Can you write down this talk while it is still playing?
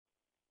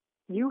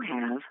You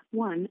have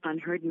one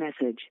unheard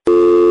message.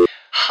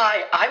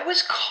 Hi, I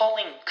was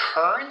calling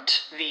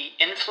Current, the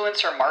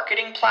influencer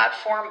marketing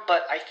platform,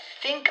 but I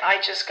think I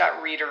just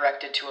got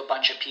redirected to a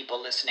bunch of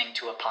people listening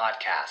to a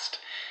podcast.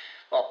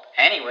 Well,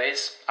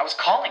 anyways, I was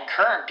calling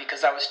Current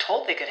because I was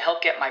told they could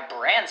help get my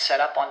brand set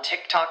up on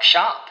TikTok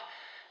Shop,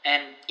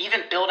 and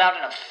even build out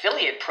an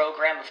affiliate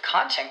program of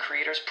content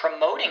creators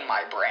promoting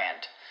my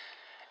brand,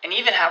 and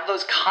even have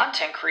those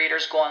content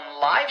creators go on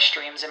live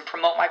streams and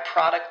promote my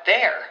product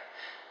there.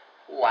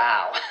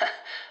 Wow,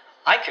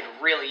 I could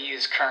really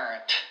use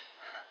Current.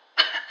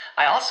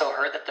 I also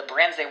heard that the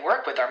brands they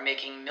work with are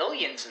making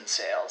millions in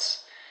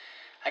sales.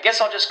 I guess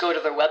I'll just go to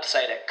their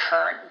website at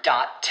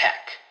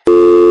current.tech.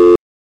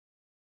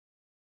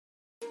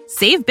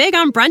 Save big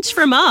on brunch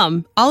for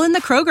mom, all in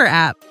the Kroger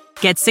app.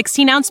 Get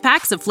 16-ounce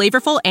packs of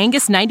flavorful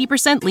Angus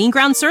 90% lean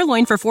ground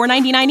sirloin for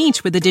 $4.99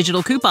 each with a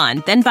digital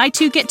coupon. Then buy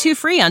 2, get 2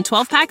 free on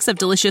 12 packs of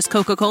delicious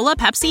Coca-Cola,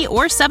 Pepsi,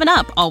 or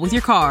 7-Up, all with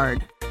your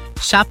card.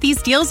 Shop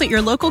these deals at your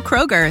local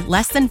Kroger,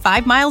 less than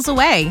 5 miles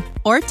away.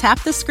 Or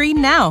tap the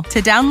screen now to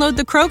download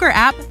the Kroger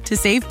app to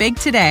save big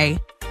today.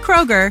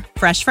 Kroger,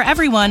 fresh for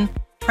everyone.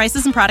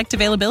 Prices and product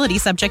availability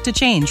subject to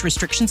change.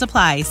 Restrictions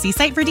apply. See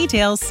site for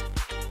details.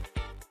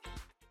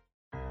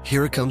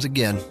 Here it comes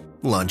again.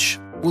 Lunch.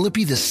 Will it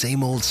be the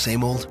same old,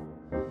 same old?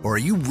 Or are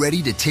you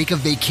ready to take a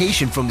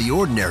vacation from the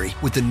ordinary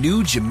with the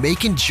new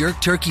Jamaican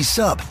Jerk Turkey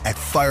Sub at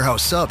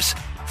Firehouse Subs?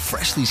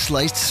 Freshly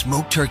sliced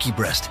smoked turkey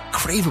breast,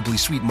 craveably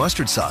sweet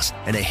mustard sauce,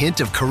 and a hint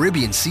of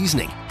Caribbean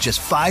seasoning. Just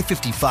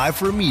 $5.55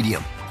 for a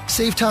medium.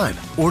 Save time.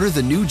 Order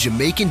the new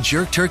Jamaican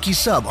Jerk Turkey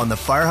Sub on the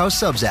Firehouse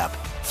Subs app.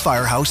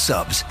 Firehouse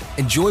Subs.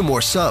 Enjoy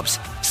more subs.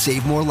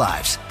 Save more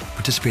lives.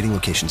 Participating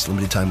locations.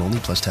 Limited time only,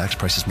 plus tax.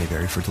 Prices may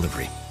vary for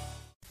delivery.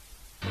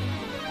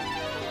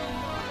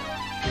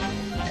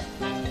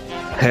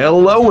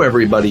 Hello,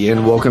 everybody,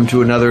 and welcome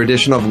to another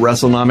edition of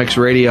WrestleNomics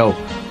Radio.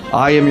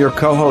 I am your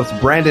co-host,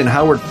 Brandon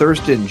Howard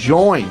Thurston,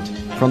 joined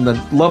from the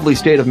lovely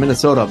state of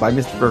Minnesota by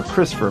Mr.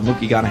 Christopher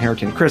Mukigana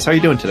Harrington. Chris, how are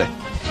you doing today?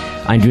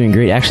 I'm doing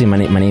great. Actually, my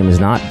name is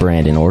not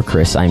Brandon or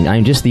Chris.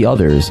 I'm just the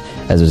others,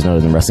 as was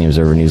noted in the Wrestling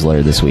Observer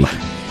newsletter this week.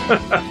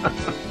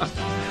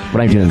 But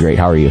I'm doing great.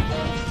 How are you?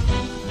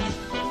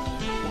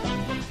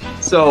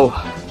 So,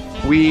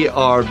 we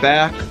are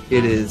back.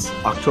 It is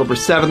October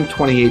 7th,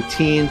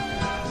 2018.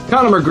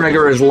 Conor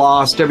McGregor has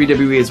lost.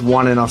 WWE has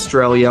won in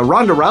Australia.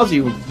 Ronda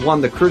Rousey won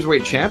the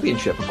Cruiserweight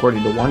Championship,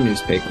 according to one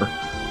newspaper.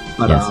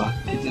 But yes.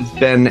 It has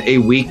been a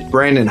week.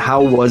 Brandon,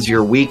 how was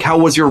your week? How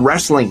was your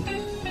wrestling?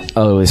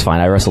 Oh, it was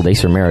fine. I wrestled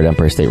Ace Romero at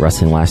Empire State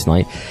Wrestling last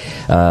night.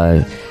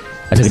 I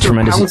took a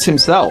tremendous... Pounce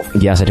himself.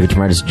 Yes, I took a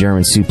tremendous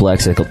German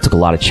suplex. I took a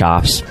lot of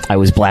chops. I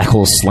was black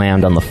hole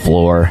slammed on the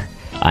floor.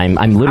 I'm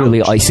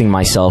literally icing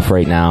myself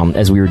right now.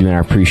 As we were doing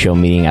our pre-show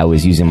meeting, I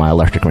was using my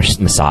electric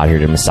massager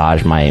to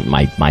massage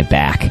my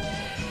back.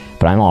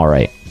 But I'm all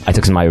right. I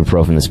took some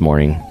ibuprofen this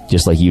morning,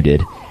 just like you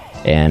did,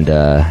 and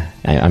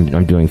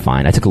I'm doing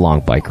fine. I took a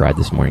long bike ride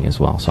this morning as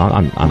well, so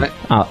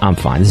I'm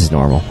fine. This is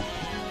normal.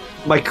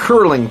 My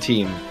curling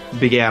team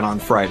began on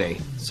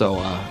Friday,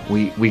 so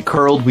we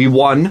curled. We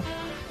won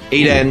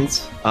 8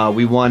 ends.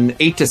 We won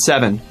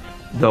 8-7,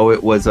 though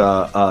it was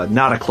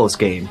not a close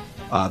game.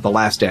 The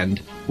last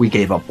end, we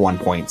gave up 1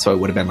 point, so it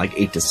would have been like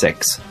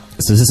 8-6.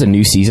 So is this a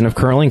new season of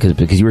curling?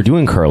 Because you were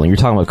doing curling. You were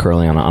talking about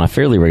curling on a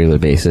fairly regular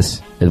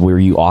basis. Were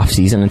you off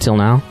season until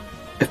now?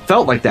 It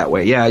felt like that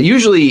way, yeah.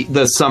 Usually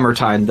the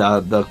summertime,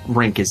 the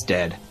rink is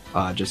dead,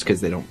 just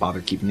because they don't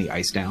bother keeping the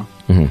ice down.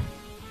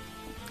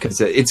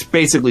 Because it's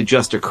basically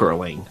just a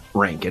curling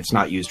rink. It's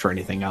not used for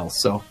anything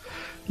else. So,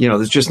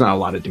 there's just not a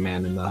lot of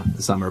demand in the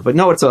summer. But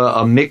no, it's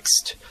a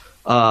mixed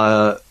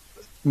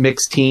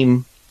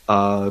team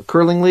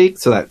curling league.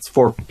 So that's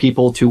 4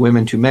 people, 2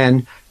 women, 2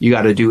 men. You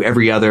got to do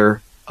every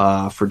other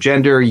for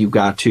gender.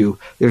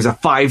 There's a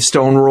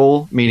 5-stone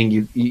rule,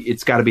 meaning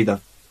it's got to be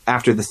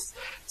after the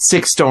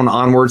 6 stone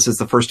onwards is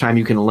the first time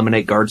you can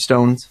eliminate guard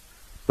stones.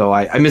 So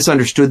I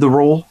misunderstood the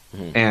rule,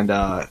 and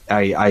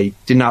I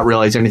did not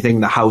realize anything.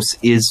 The house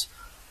is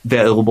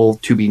available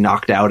to be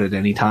knocked out at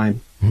any time,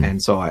 and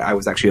so I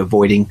was actually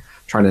avoiding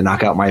trying to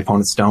knock out my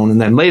opponent's stone.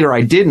 And then later I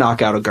did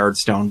knock out a guard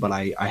stone, but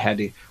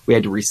we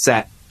had to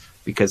reset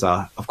because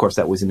of course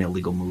that was an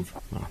illegal move.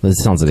 Wow,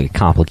 this sounds like a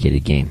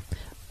complicated game.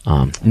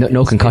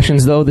 No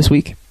concussions though this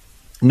week?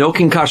 No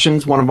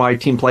concussions. One of my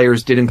team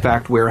players did in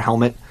fact wear a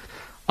helmet,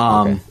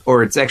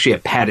 or it's actually a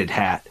padded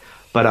hat.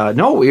 But I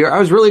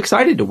was really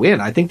excited to win.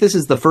 I think this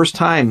is the first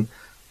time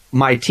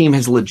my team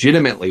has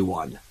legitimately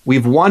won.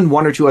 We've won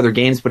 1 or 2 other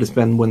games, but it's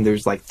been when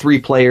there's like 3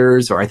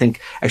 players, or I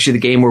think actually the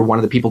game where one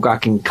of the people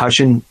got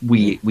concussion,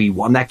 we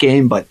won that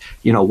game, but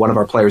one of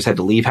our players had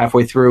to leave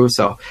halfway through.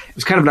 So it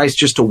was kind of nice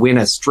just to win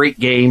a straight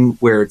game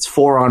where it's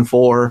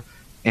 4-on-4,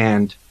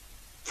 and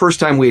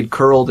first time we had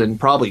curled in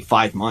probably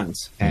 5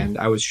 months, and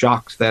I was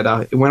shocked that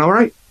it went all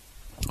right.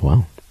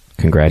 Wow.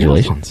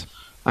 Congratulations.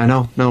 I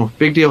know. No,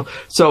 big deal.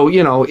 So,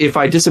 if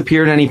I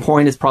disappear at any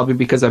point, it's probably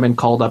because I've been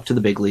called up to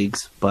the big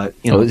leagues. But,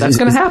 that's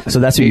going to happen. So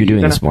that's what you're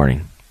doing this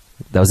morning?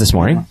 That was this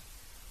morning?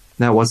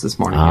 That was this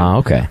morning. Ah,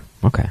 okay.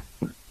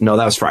 No,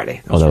 that was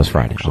Friday. That was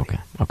Friday. Okay.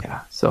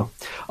 Yeah. So,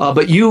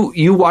 but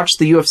you watched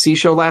the UFC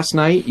show last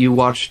night. You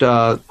watched.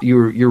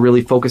 You're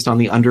really focused on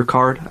the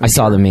undercard. I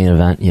saw the main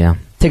event. Yeah.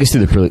 Take us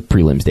through the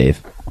prelims,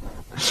 Dave.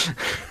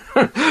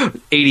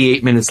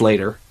 88 minutes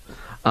later.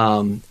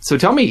 So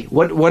tell me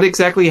what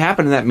exactly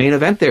happened in that main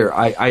event there.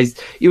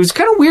 It was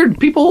kind of weird.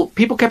 People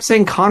kept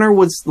saying Conor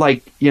was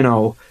like,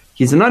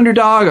 he's an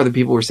underdog. Other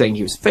people were saying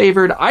he was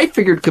favored. I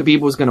figured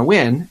Khabib was going to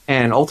win,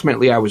 and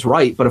ultimately I was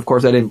right. But of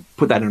course, I didn't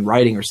put that in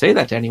writing or say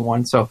that to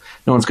anyone, so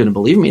no one's going to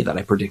believe me that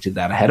I predicted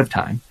that ahead of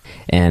time.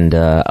 And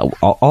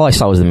all I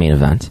saw was the main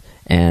event.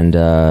 And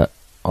I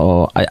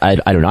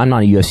don't know. I'm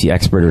not a UFC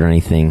expert or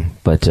anything,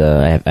 but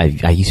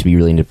I used to be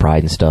really into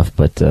Pride and stuff.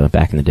 But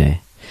back in the day,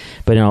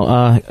 but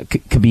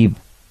Khabib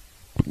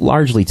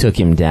largely took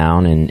him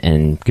down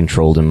and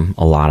controlled him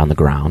a lot on the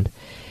ground,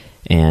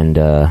 and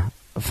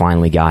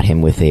finally got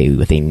him with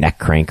a neck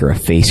crank or a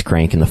face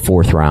crank in the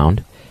 4th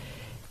round.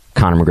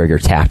 Conor McGregor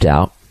tapped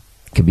out.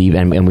 Khabib,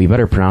 and we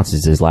better pronounce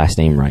his last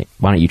name right.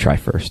 Why don't you try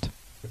first?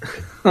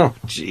 Oh,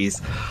 jeez.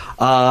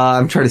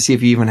 I'm trying to see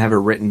if you even have it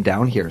written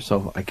down here,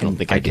 so I can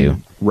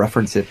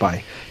reference it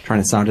by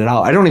trying to sound it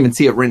out. I don't even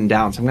see it written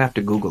down, so I'm gonna have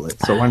to Google it.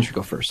 So why don't you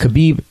go first?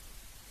 Khabib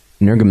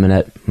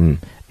Nurmagomedov.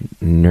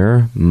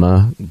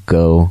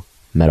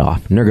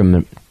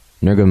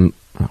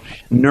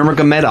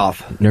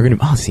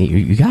 Oh, see,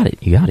 you got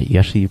it. You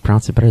actually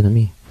pronounced it better than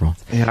me.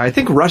 Yeah, I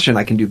think Russian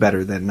I can do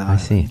better than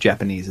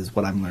Japanese is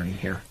what I'm learning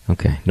here.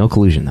 Okay, no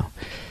collusion though.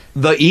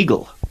 The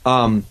Eagle.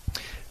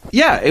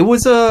 Yeah, it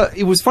was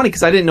funny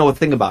because I didn't know a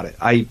thing about it.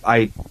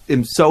 I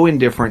am so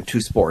indifferent to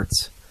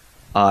sports.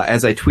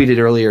 As I tweeted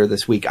earlier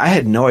this week, I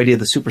had no idea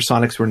the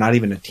Supersonics were not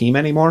even a team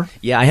anymore.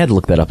 Yeah, I had to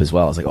look that up as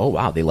well. I was like, oh,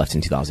 wow, they left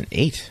in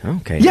 2008.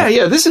 Okay.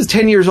 Yeah, this is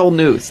 10 years old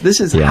news. This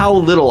is how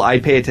little I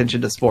pay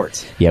attention to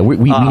sports. Yeah, we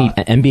need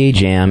NBA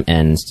Jam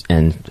and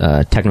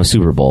Techno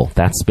Super Bowl.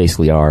 That's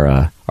basically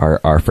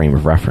our frame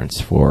of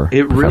reference for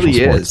it really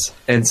sports. Is.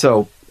 And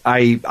so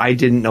I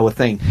didn't know a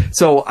thing.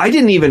 So I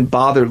didn't even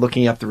bother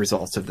looking up the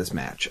results of this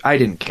match. I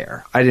didn't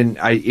care.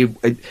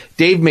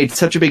 Dave made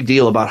such a big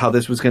deal about how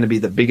this was going to be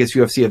the biggest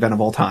UFC event of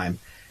all time.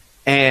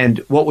 And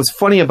what was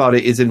funny about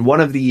it is in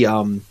one of the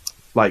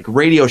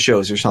radio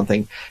shows or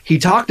something, he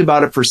talked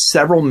about it for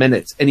several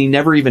minutes and he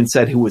never even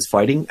said who was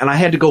fighting. And I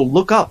had to go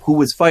look up who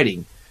was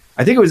fighting.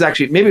 I think it was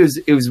actually, maybe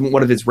it was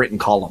one of his written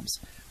columns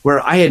where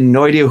I had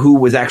no idea who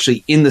was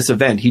actually in this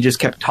event. He just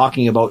kept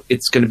talking about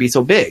it's going to be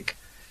so big.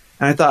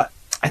 And I thought,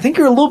 I think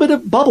you're a little bit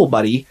of bubble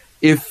buddy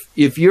if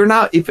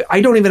I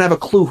don't even have a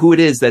clue who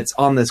it is that's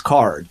on this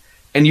card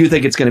and you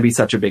think it's going to be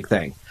such a big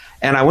thing.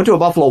 And I went to a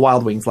Buffalo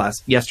Wild Wings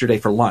yesterday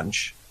for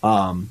lunch.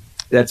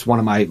 That's one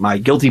of my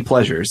guilty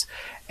pleasures.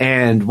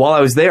 And while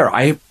I was there,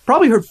 I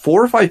probably heard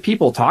 4 or 5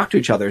 people talk to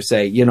each other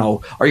say, are you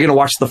going to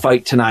watch the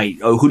fight tonight?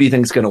 Oh, who do you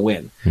think is going to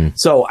win?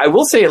 So I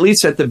will say at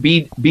least at the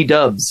B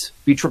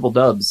triple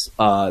dubs,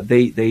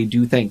 they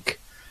do think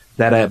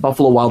that at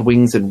Buffalo Wild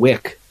Wings and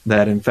Wick,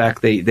 that in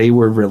fact they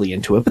were really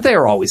into it, but they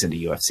are always into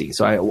UFC.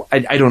 So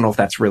I don't know if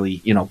that's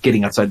really,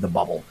 getting outside the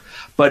bubble.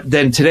 But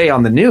then today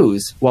on the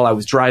news, while I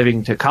was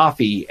driving to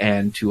coffee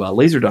and to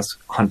laser dust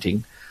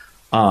hunting,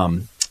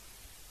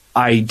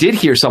 I did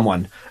hear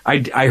someone,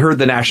 I heard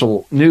the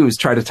national news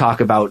try to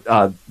talk about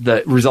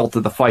the result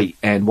of the fight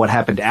and what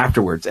happened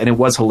afterwards. And it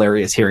was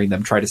hilarious hearing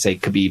them try to say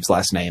Khabib's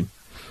last name.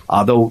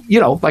 Though,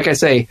 like I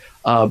say,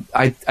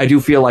 I do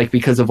feel like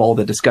because of all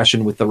the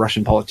discussion with the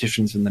Russian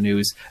politicians in the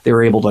news, they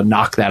were able to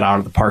knock that out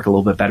of the park a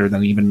little bit better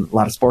than even a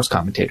lot of sports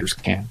commentators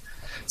can.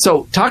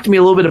 So talk to me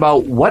a little bit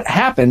about what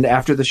happened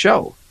after the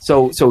show.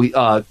 So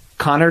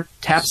Conor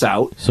taps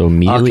out. So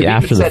immediately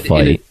after the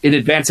fight. In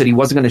advance that he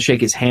wasn't going to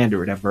shake his hand or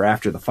whatever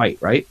after the fight,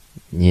 right?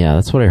 Yeah,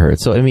 that's what I heard.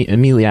 So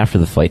immediately after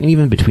the fight, and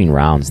even between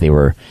rounds,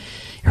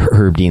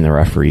 Herb Dean, the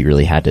referee,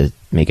 really had to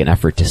make an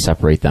effort to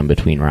separate them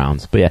between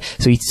rounds. But yeah,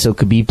 so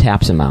Khabib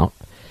taps him out,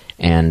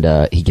 and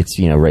he gets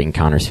right in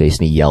Conor's face,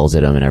 and he yells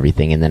at him and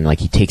everything, and then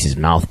he takes his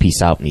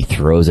mouthpiece out and he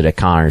throws it at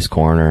Conor's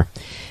corner,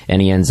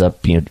 and he ends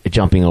up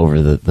jumping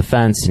over the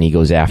fence, and he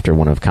goes after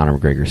one of Conor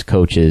McGregor's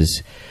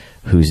coaches,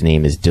 whose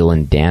name is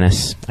Dylan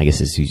Dennis. I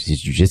guess is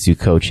his jiu-jitsu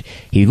coach.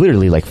 He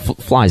literally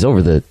flies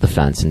over the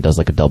fence and does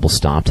a double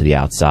stomp to the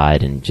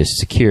outside, and just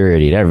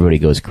security and everybody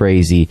goes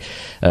crazy.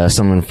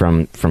 Someone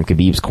from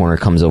Khabib's corner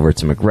comes over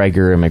to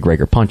McGregor, and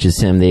McGregor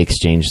punches him. They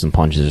exchange some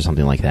punches or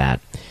something like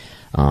that.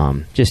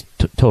 Just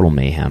total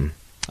mayhem.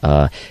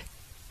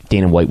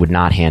 Dana White would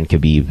not hand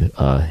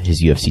Khabib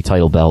his UFC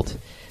title belt.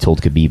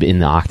 Told Khabib in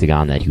the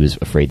octagon that he was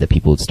afraid that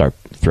people would start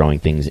throwing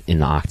things in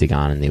the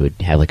octagon and they would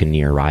have a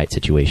near riot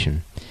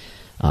situation.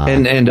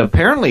 And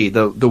apparently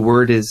the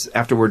word is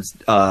afterwards,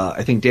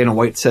 I think Dana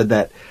White said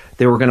that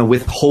they were going to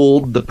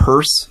withhold the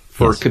purse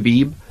for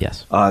Khabib,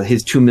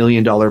 his $2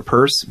 million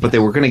purse, but they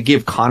were going to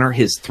give Conor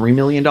his $3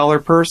 million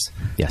purse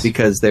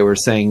because they were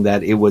saying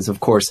that it was, of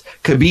course,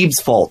 Khabib's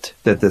fault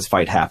that this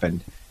fight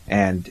happened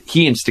and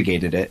he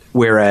instigated it,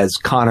 whereas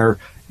Conor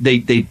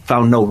they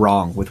found no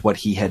wrong with what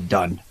he had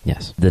done.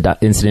 Yes. The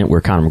incident where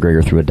Conor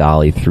McGregor threw a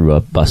dolly through a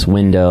bus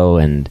window,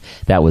 and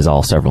that was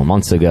all several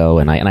months ago.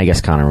 And I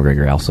guess Conor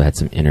McGregor also had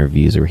some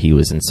interviews where he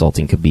was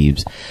insulting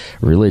Khabib's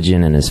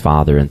religion and his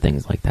father and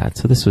things like that.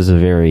 So this was a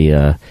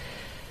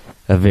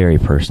very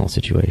personal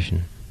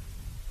situation.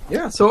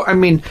 Yeah, so, I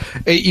mean,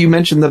 you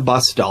mentioned the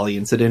bus dolly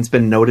incident. It's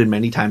been noted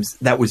many times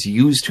that was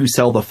used to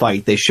sell the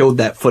fight. They showed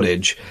that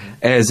footage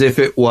as if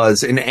it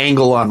was an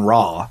angle on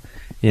Raw.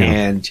 Yeah.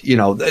 And, you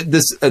know,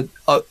 this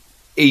a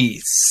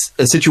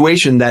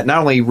situation that not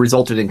only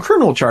resulted in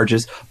criminal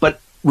charges, but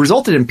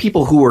resulted in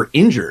people who were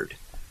injured.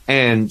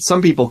 And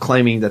some people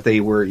claiming that they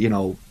were, you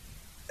know,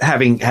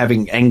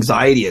 having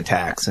anxiety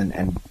attacks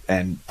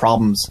and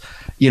problems,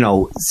 you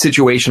know,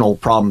 situational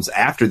problems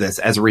after this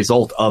as a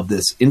result of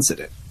this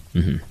incident.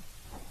 Mm-hmm.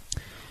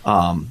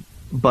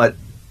 But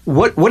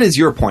what is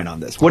your point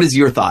on this? What is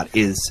your thought?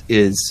 Is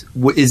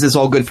this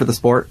all good for the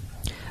sport?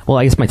 Well,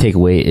 I guess my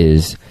takeaway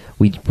is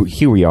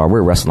here we are.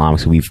 We're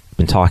WrestleNomics. We've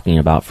been talking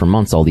about for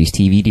months all these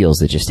TV deals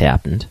that just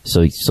happened.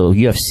 So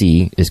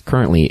UFC is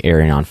currently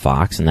airing on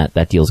Fox, and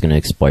that deal is going to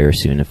expire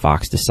soon. If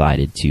Fox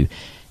decided to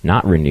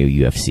not renew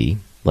UFC,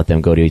 let them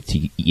go to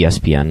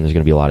ESPN. There's going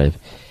to be a lot of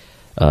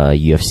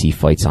UFC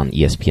fights on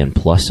ESPN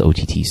Plus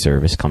OTT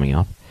service coming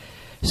up.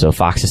 So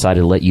Fox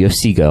decided to let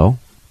UFC go.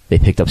 They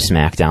picked up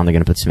SmackDown. They're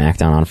going to put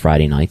SmackDown on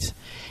Friday nights.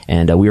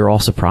 And we were all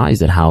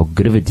surprised at how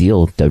good of a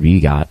deal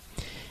WWE got.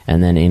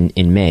 And then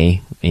in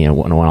May, you know,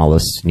 when all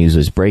this news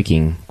was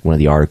breaking, one of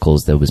the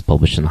articles that was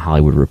published in the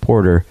Hollywood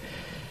Reporter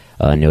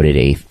noted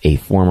a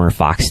former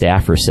Fox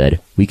staffer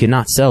said, "We could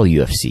not sell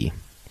UFC."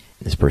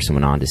 This person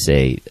went on to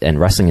say, and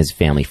wrestling is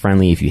family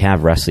friendly. If you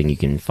have wrestling, you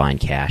can find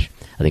cash.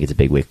 I think it's a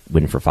big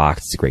win for Fox.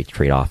 It's a great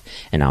trade-off.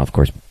 And now, of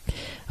course,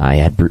 I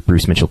had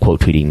Bruce Mitchell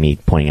quote tweeting me,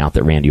 pointing out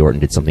that Randy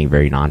Orton did something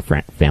very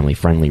non-family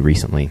friendly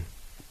recently.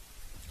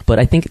 But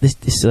I think this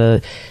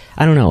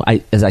I don't know.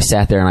 As I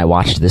sat there and I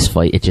watched this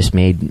fight, it just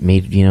made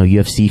you know,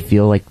 UFC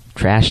feel like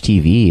trash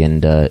TV.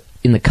 And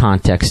in the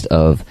context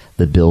of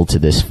the build to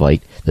this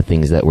fight, the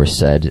things that were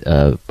said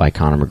by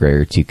Conor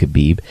McGregor to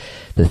Khabib,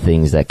 the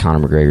things that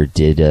Conor McGregor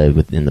did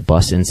within the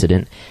bus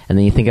incident, and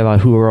then you think about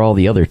who are all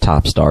the other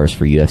top stars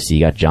for UFC. You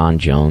got John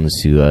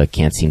Jones, who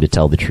can't seem to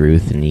tell the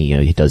truth, and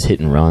he does hit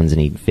and runs,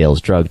 and he fails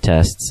drug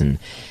tests, and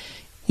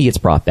he gets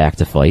brought back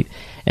to fight.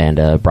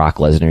 And Brock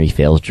Lesnar, he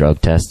fails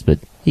drug tests, but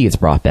he gets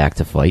brought back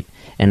to fight.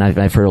 And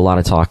I've heard a lot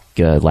of talk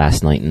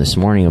last night and this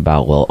morning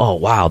about, well, oh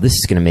wow, this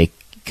is going to make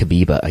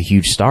Khabib a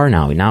huge star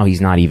now. Now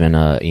he's not even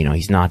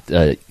he's not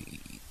a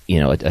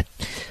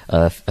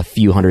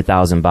few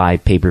 100,000 buy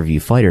pay-per-view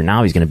fighter.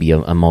 Now he's going to be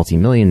a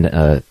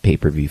multi-million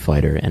pay-per-view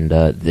fighter, and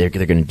they're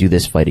going to do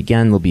this fight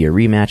again. There'll be a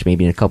rematch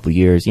maybe in a couple of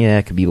years.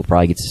 Yeah, Khabib will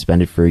probably get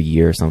suspended for a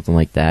year or something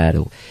like that.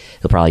 He'll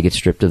probably get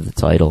stripped of the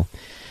title.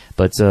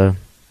 But I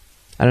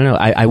don't know.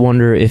 I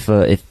wonder if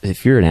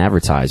you're an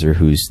advertiser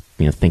who's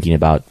thinking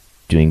about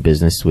doing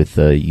business with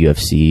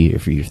UFC,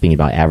 if you're thinking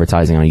about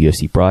advertising on a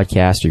UFC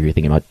broadcast, or you're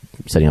thinking about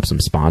setting up some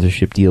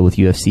sponsorship deal with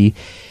UFC,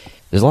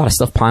 there's a lot of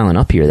stuff piling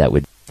up here that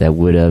would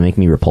make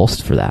me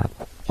repulsed for that.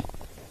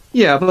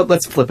 Yeah, but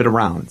let's flip it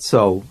around.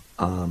 So,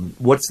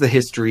 what's the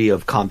history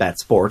of combat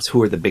sports?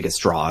 Who are the biggest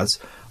draws?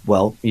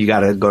 Well, you got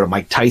to go to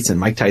Mike Tyson.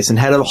 Mike Tyson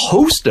had a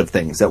host of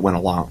things that went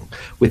along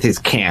with his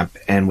camp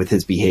and with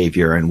his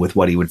behavior and with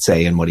what he would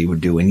say and what he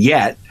would do, and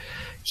yet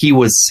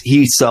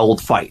he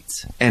sold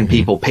fights, and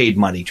people paid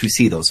money to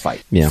see those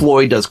fights. Yeah.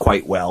 Floyd does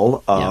quite well.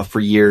 For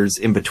years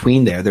in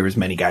between there was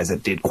many guys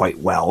that did quite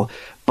well.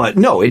 But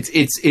no,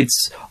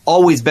 it's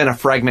always been a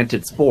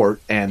fragmented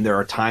sport, and there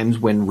are times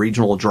when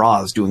regional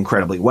draws do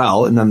incredibly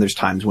well, and then there's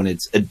times when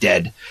it's a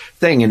dead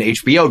thing. And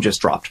HBO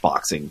just dropped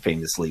boxing,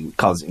 famously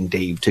causing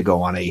Dave to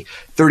go on a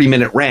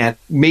 30-minute rant,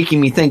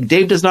 making me think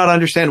Dave does not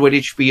understand what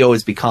HBO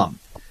has become,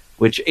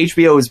 which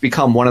HBO has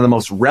become one of the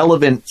most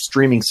relevant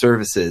streaming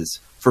services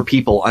for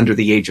people under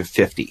the age of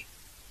 50.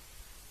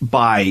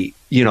 By,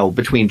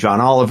 between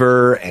John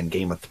Oliver and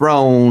Game of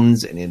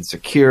Thrones and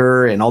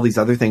Insecure and all these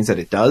other things that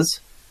it does,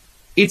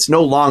 it's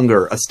no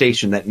longer a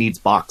station that needs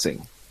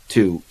boxing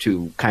to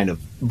kind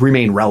of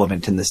remain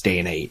relevant in this day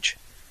and age.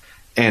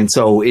 And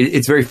so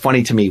it's very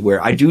funny to me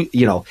where I do,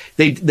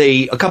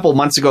 they a couple of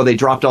months ago, they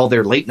dropped all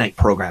their late night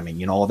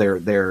programming, all their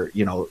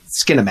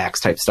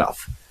Skinamax type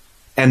stuff.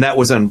 And that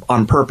was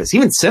on purpose.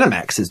 Even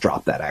Cinemax has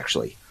dropped that,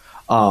 actually,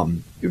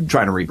 trying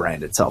to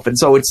rebrand itself. And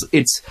so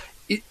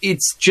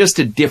it's just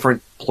a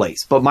different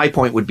place. But my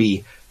point would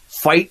be,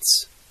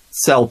 fights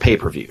sell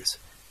pay-per-views.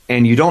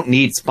 And you don't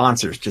need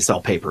sponsors to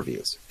sell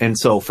pay-per-views. And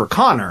so for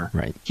Conor,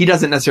 right, he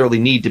doesn't necessarily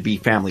need to be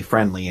family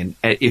friendly and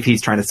if he's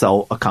trying to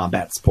sell a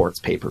combat sports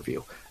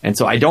pay-per-view. And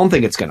so I don't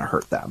think it's going to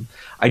hurt them.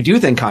 I do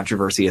think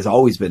controversy has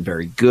always been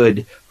very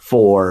good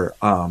for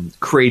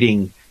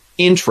creating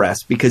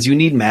interest, because you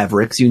need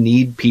mavericks. You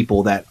need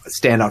people that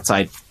stand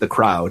outside the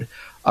crowd.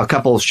 A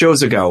couple of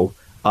shows ago,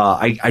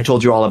 I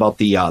told you all about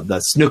the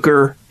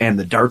snooker and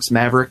the darts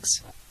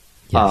mavericks,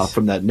 yes,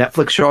 from the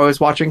Netflix show I was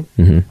watching.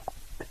 Mm-hmm.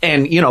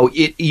 And,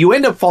 you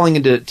end up falling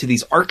into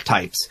these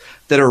archetypes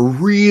that are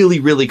really,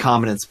 really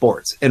common in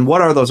sports. And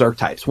what are those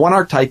archetypes? One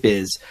archetype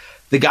is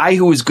the guy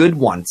who was good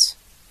once,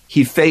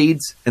 he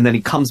fades, and then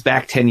he comes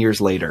back 10 years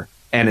later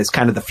and is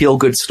kind of the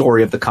feel-good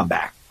story of the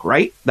comeback,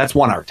 right? That's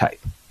one archetype.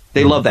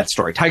 They love that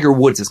story. Tiger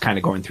Woods is kind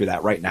of going through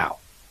that right now.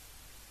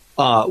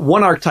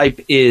 One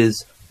archetype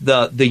is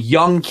the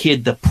young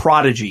kid, the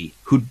prodigy,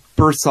 who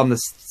bursts on the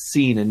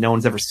scene and no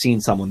one's ever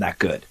seen someone that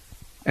good.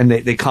 And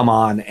they come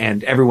on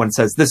and everyone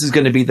says, this is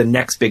going to be the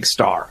next big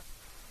star.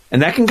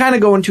 And that can kind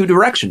of go in two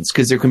directions,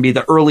 because there can be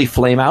the early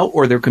flame out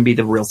or there can be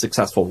the real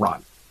successful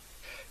run.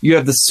 You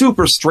have the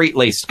super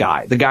straight-laced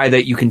guy, the guy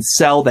that you can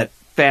sell that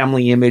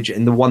family image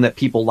and the one that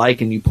people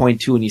like, and you point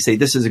to and you say,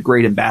 this is a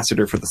great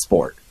ambassador for the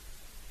sport.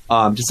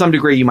 To some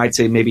degree, you might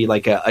say maybe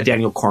like a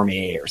Daniel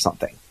Cormier or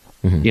something,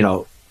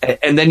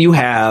 and then you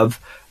have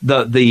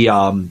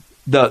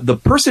the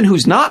person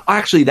who's not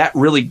actually that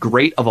really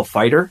great of a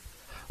fighter,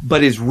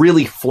 but is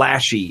really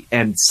flashy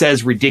and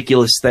says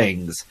ridiculous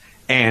things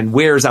and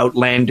wears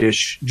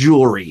outlandish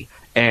jewelry.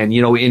 And,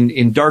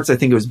 in darts, I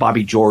think it was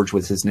Bobby George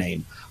was his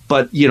name.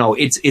 But,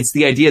 it's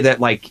the idea that,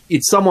 like,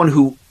 it's someone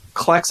who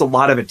collects a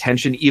lot of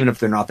attention, even if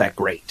they're not that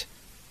great.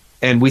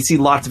 And we see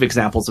lots of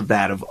examples of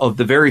that, of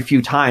the very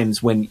few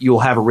times when you'll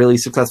have a really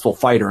successful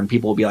fighter and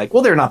people will be like,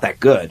 well, they're not that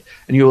good.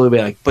 And you'll be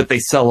like, but they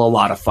sell a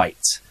lot of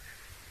fights.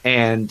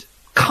 And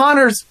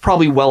Conor's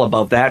probably well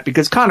above that,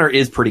 because Conor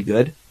is pretty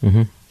good.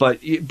 Mm-hmm. But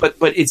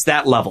it's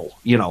that level,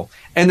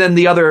 And then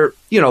the other,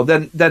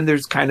 then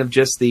there's kind of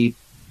just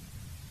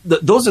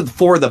those are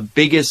four of the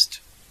biggest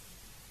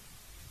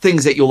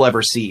things that you'll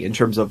ever see in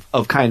terms of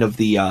kind of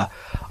the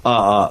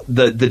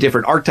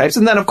different archetypes.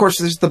 And then, of course,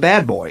 there's the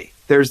bad boy.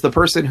 There's the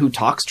person who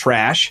talks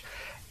trash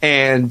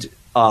and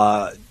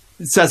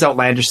says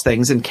outlandish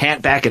things and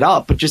can't back it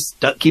up, but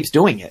just keeps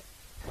doing it.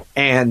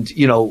 And,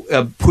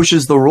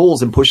 pushes the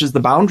rules and pushes the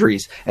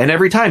boundaries. And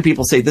every time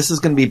people say, this is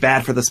going to be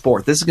bad for the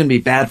sport, this is going to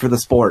be bad for the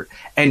sport.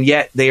 And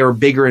yet they are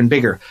bigger and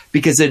bigger,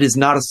 because it is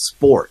not a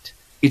sport.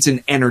 It's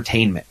an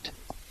entertainment.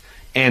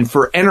 And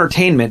for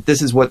entertainment,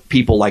 this is what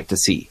people like to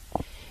see.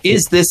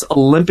 Is this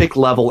Olympic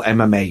level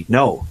MMA?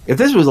 No. If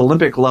this was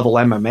Olympic level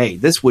MMA,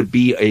 this would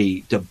be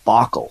a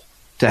debacle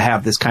to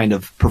have this kind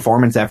of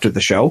performance after the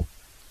show.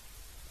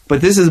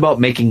 But this is about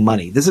making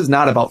money. This is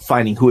not about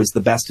finding who is the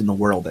best in the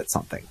world at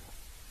something.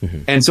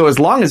 Mm-hmm. And so as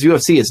long as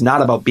UFC is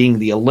not about being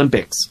the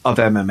Olympics of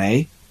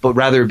MMA, but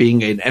rather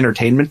being an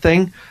entertainment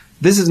thing,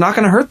 this is not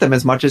going to hurt them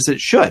as much as it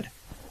should.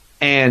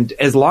 And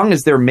as long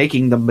as they're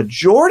making the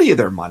majority of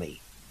their money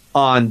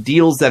on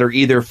deals that are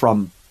either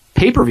from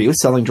pay-per-view,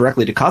 selling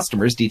directly to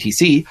customers,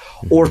 DTC,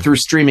 or through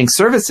streaming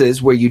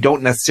services where you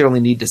don't necessarily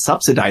need to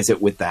subsidize it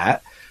with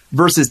that,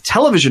 versus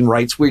television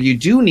rights where you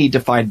do need to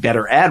find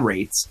better ad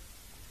rates,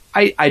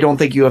 I don't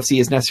think UFC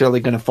is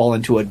necessarily going to fall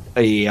into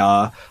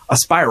a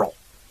spiral.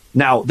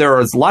 Now, there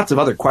is lots of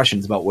other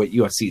questions about what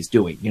UFC is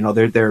doing.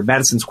 Their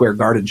Madison Square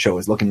Garden show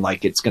is looking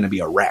like it's going to be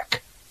a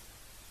wreck.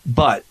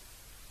 But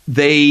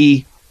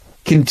they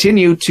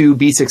continue to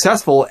be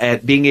successful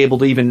at being able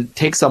to even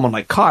take someone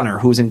like Conor,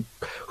 who's at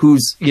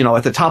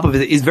the top of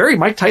it, is very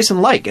Mike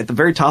Tyson-like, at the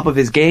very top of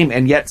his game,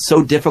 and yet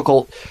so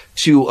difficult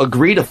to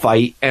agree to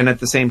fight, and at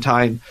the same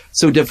time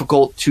so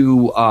difficult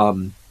to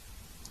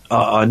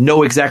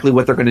know exactly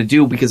what they're going to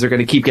do, because they're going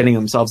to keep getting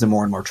themselves in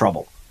more and more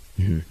trouble.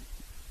 Mm-hmm.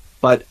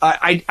 But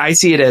I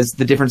see it as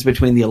the difference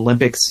between the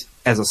Olympics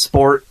as a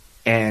sport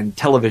and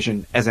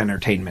television as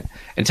entertainment.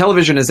 And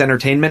television as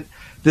entertainment,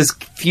 this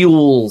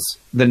fuels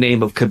the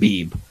name of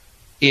Khabib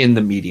in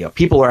the media.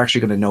 People are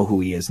actually going to know who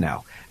he is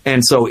now.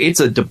 And so it's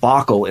a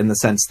debacle in the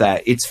sense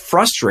that it's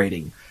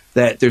frustrating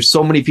that there's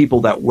so many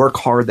people that work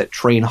hard, that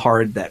train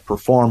hard, that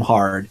perform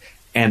hard,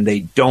 and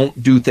they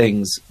don't do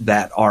things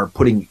that are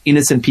putting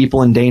innocent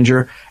people in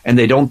danger, and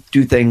they don't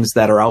do things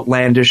that are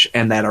outlandish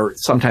and that are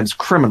sometimes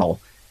criminal.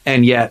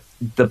 And yet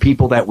the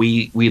people that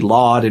we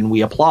laud and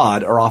we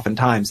applaud are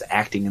oftentimes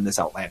acting in this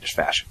outlandish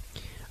fashion.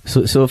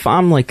 So if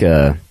I'm like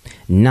a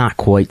not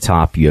quite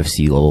top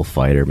UFC level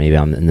fighter, maybe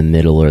I'm in the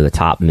middle or the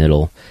top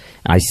middle,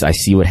 I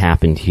see what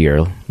happened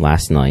here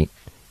last night.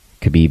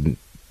 Could be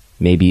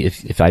maybe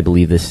if I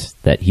believe this,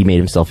 that he made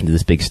himself into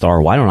this big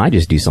star, why don't I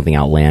just do something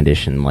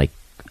outlandish and like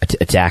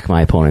attack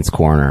my opponent's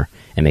corner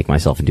and make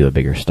myself into a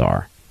bigger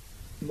star?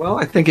 Well,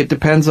 I think it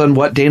depends on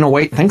what Dana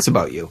White thinks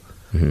about you.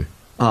 Mm-hmm.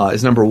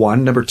 Is number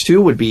one. Number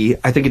two would be,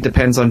 I think it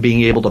depends on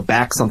being able to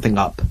back something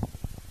up.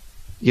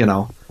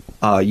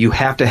 You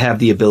have to have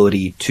the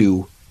ability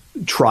to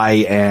try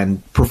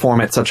and perform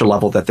at such a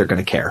level that they're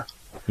going to care.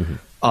 Mm-hmm.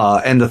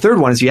 And the third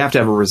one is you have to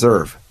have a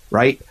reserve,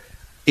 right?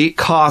 It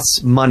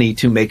costs money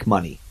to make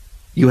money.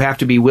 You have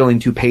to be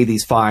willing to pay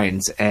these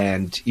fines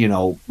and,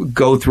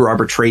 go through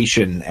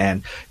arbitration.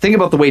 And think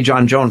about the way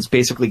John Jones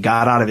basically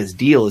got out of his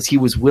deal, is he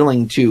was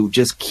willing to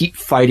just keep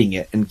fighting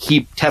it and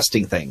keep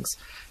testing things.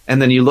 And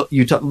then you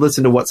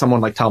listen to what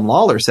someone like Tom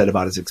Lawler said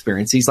about his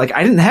experience. He's like,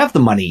 I didn't have the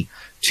money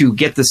to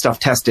get this stuff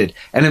tested.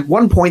 And at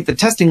one point, the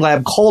testing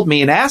lab called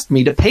me and asked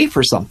me to pay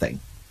for something.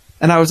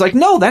 And I was like,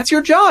 no, that's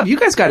your job. You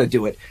guys got to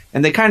do it.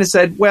 And they kind of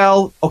said,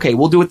 well, okay,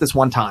 we'll do it this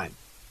one time.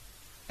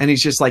 And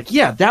he's just like,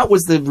 yeah, that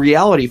was the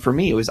reality for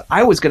me. It was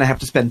I was going to have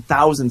to spend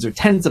thousands or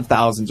tens of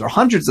thousands or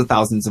hundreds of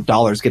thousands of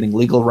dollars getting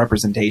legal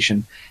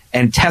representation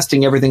and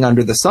testing everything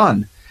under the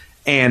sun.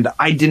 And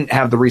I didn't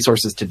have the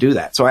resources to do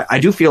that. So I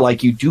do feel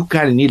like you do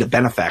kind of need a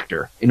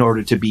benefactor in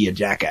order to be a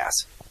jackass.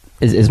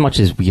 As much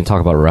as we can talk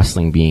about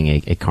wrestling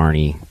being a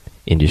carny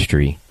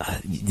industry,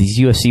 these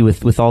UFC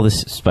with all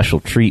this special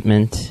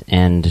treatment,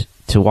 and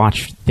to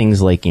watch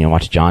things like,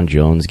 watch John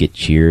Jones get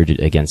cheered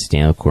against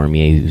Daniel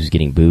Cormier, who's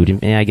getting booed.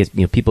 And I guess,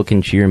 people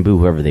can cheer and boo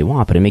whoever they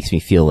want, but it makes me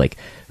feel like,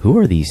 who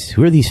are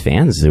these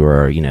fans who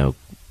are,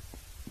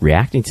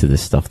 reacting to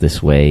this stuff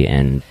this way?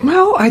 And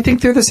well, I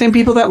think they're the same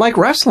people that like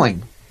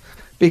wrestling,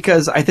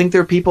 because I think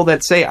they're people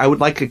that say, I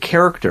would like a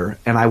character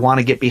and I want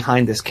to get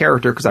behind this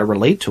character because I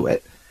relate to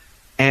it.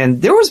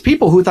 And there was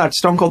people who thought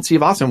Stone Cold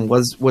Steve Austin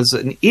was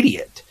an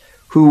idiot,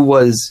 who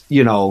was,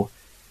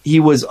 he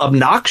was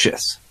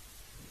obnoxious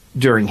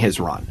during his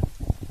run,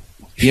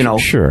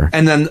 Sure.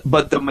 And then,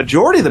 but the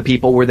majority of the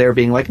people were there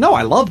being like, no,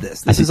 I love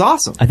this. This is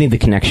awesome. I think the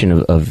connection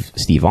of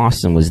Steve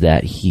Austin was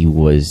that he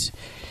was,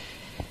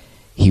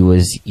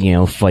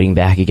 fighting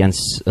back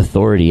against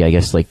authority. I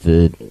guess like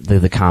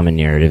the common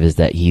narrative is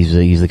that he's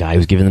the guy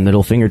who's giving the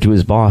middle finger to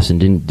his boss, and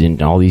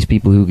didn't all these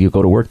people who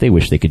go to work, they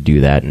wish they could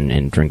do that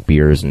and drink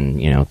beers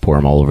and, pour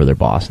them all over their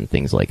boss and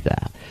things like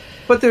that.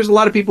 But there's a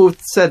lot of people who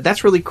said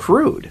that's really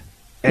crude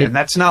and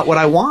that's not what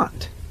I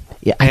want.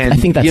 Yeah, and I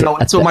think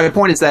that's my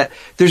point is that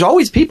there's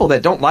always people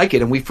that don't like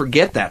it, and we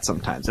forget that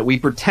sometimes, that we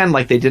pretend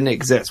like they didn't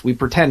exist. We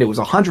pretend it was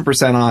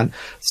 100% on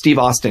Steve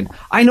Austin.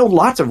 I know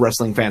lots of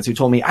wrestling fans who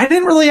told me, I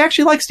didn't really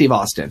actually like Steve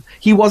Austin.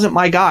 He wasn't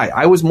my guy.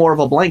 I was more of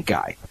a blank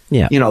guy.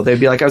 Yeah.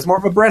 They'd be like, I was more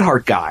of a Bret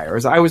Hart guy, or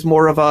I was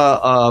more of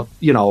a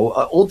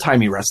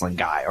old-timey wrestling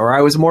guy, or I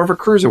was more of a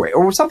cruiserweight,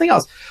 or something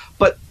else.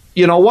 But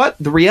you know what?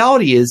 The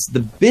reality is the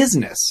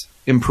business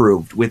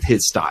improved with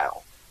his style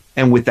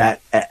and with that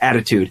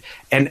attitude.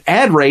 And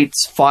ad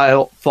rates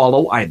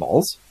follow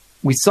eyeballs.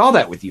 We saw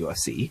that with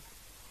UFC.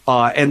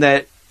 And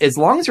that as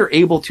long as you're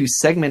able to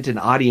segment an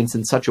audience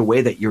in such a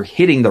way that you're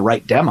hitting the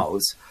right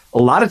demos, a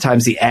lot of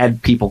times the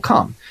ad people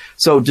come.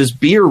 So does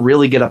beer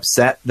really get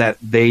upset that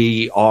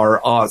they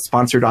are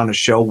sponsored on a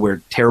show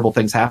where terrible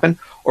things happen?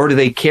 Or do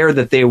they care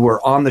that they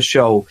were on the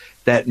show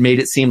that made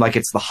it seem like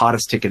it's the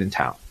hottest ticket in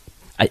town?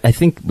 I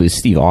think with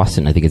Steve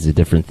Austin, I think it's a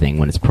different thing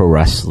when it's pro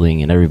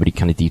wrestling and everybody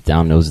kind of deep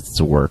down knows it's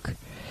a work.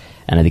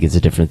 And I think it's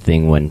a different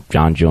thing when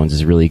John Jones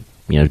is really,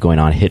 going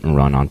on hit and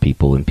run on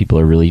people, and people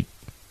are really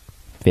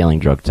failing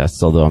drug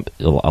tests. Although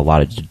a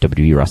lot of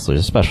WWE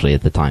wrestlers, especially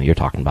at the time you're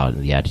talking about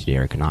in the Attitude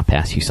Era, could not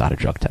pass USADA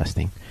drug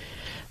testing.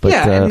 But,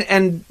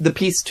 and the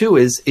piece too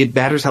is it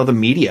matters how the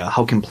media,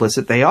 how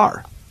complicit they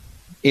are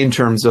in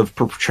terms of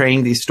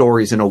portraying these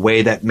stories in a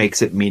way that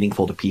makes it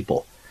meaningful to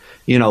people.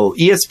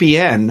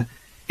 ESPN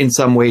in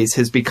some ways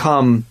has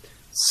become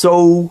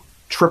so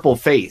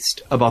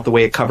triple-faced about the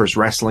way it covers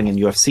wrestling and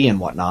UFC and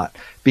whatnot,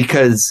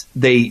 because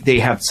they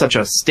have such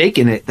a stake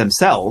in it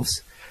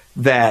themselves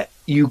that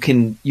you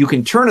can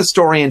turn a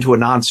story into a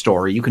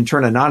non-story, you can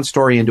turn a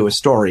non-story into a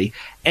story,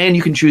 and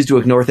you can choose to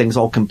ignore things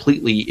all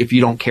completely if you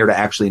don't care to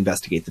actually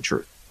investigate the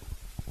truth.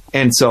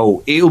 And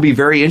so it will be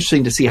very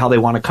interesting to see how they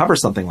want to cover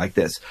something like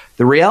this.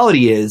 The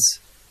reality is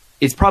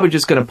it's probably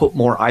just going to put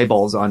more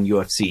eyeballs on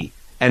UFC.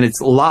 And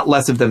it's a lot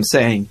less of them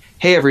saying,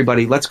 hey,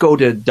 everybody, let's go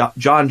to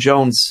John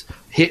Jones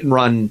hit and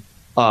run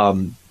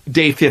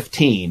day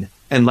 15,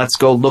 and let's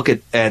go look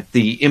at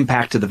the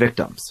impact to the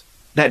victims.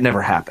 That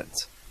never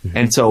happens. Mm-hmm.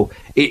 And so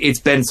it's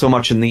been so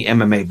much in the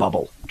MMA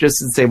bubble,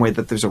 just in the same way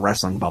that there's a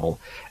wrestling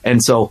bubble.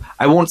 And so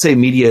I won't say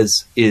media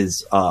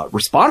is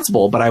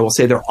responsible, but I will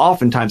say they're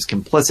oftentimes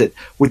complicit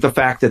with the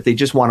fact that they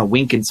just want to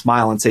wink and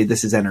smile and say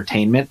this is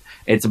entertainment.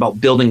 It's about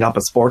building up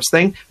a sports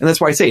thing. And that's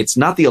why I say it's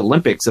not the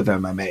Olympics of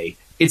MMA.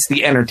 It's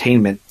the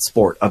entertainment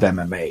sport of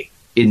MMA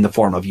in the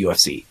form of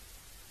UFC.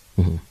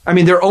 Mm-hmm. I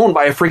mean, they're owned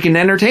by a freaking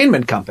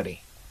entertainment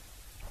company.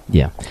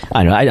 Yeah,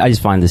 I know. I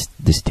just find this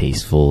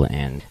distasteful.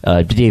 And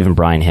Dave and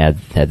Brian had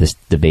this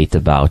debate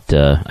about,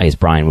 I guess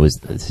Brian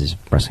this is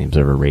Wrestling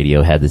Observer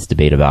Radio, had this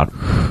debate about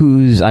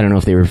who's, I don't know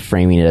if they were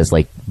framing it as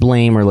like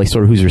blame or like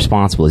sort of who's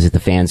responsible. Is it the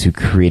fans who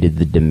created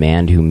the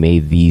demand, who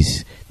made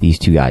these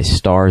two guys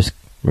stars,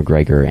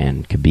 McGregor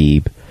and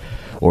Khabib?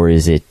 Or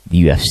is it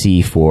the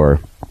UFC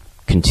for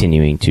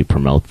continuing to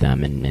promote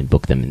them and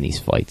book them in these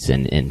fights?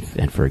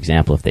 And for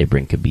example, if they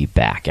bring Khabib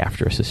back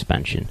after a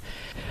suspension,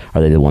 are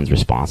they the ones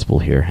responsible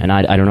here? And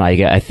I don't know.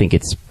 I think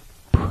it's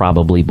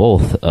probably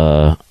both.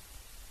 Well,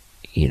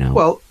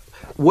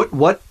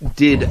 what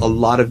did a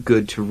lot of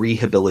good to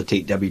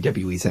rehabilitate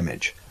WWE's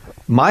image?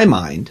 My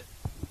mind,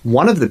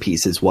 one of the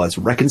pieces was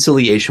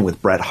reconciliation with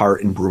Bret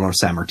Hart and Bruno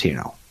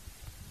Sammartino.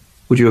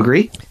 Would you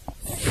agree?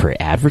 For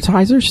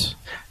advertisers?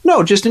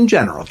 No, just in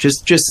general.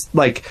 Just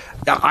like,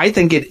 I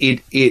think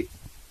it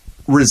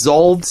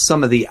resolved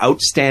some of the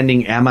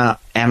outstanding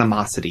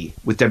animosity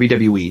with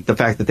WWE, the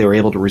fact that they were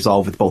able to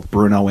resolve with both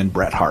Bruno and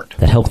Bret Hart.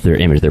 That helped their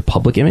image, their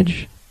public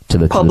image? to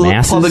the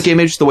masses. Public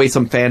image, the way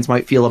some fans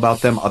might feel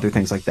about them, other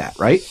things like that,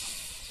 right?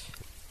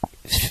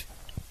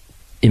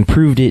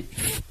 Improved it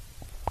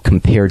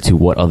compared to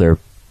what other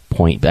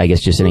point? I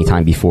guess just any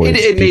time before.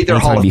 It made their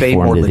Hall of Fame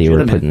more that they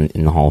were legitimate. put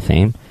in the Hall of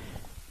Fame.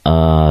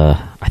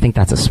 I think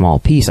that's a small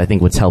piece. I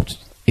think what's helped,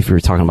 if we were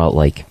talking about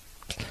like,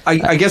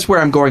 I guess where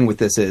I'm going with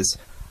this is,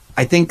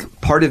 I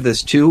think part of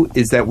this too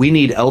is that we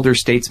need elder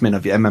statesmen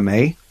of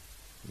MMA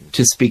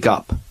to speak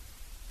up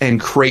and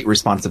create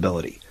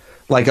responsibility.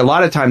 Like a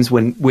lot of times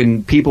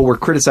when people were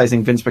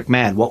criticizing Vince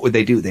McMahon, what would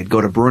they do? They'd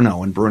go to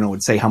Bruno, and Bruno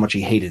would say how much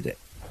he hated it.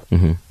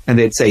 Mm-hmm. And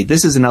they'd say,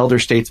 this is an elder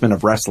statesman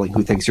of wrestling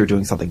who thinks you're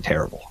doing something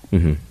terrible.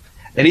 Mm-hmm.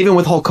 And even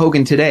with Hulk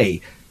Hogan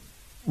today,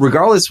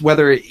 regardless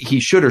whether he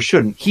should or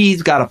shouldn't,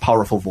 he's got a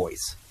powerful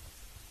voice.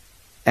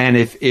 And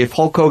if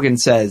Hulk Hogan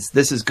says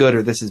this is good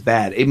or this is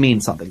bad, it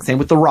means something. Same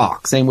with The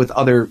Rock. Same with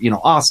other,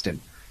 Austin.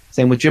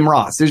 Same with Jim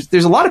Ross.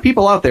 There's a lot of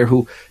people out there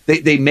who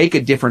they make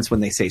a difference when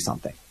they say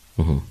something.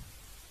 Mm-hmm.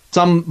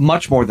 Some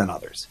much more than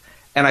others.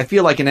 And I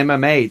feel like in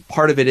MMA,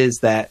 part of it is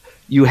that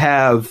you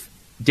have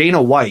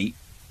Dana White,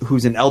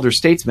 who's an elder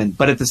statesman,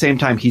 but at the same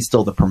time, he's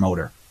still the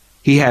promoter.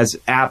 He has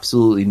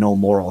absolutely no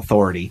moral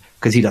authority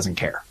because he doesn't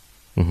care.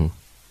 Mm-hmm.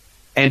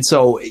 And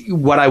so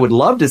what I would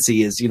love to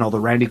see is, the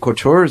Randy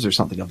Coutures or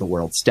something of the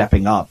world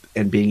stepping up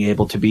and being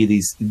able to be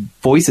these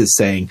voices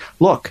saying,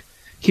 look,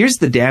 here's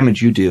the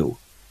damage you do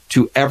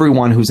to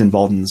everyone who's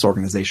involved in this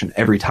organization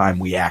every time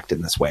we act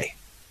in this way.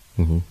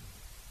 Mm-hmm.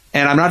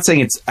 And I'm not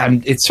saying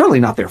it's certainly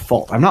not their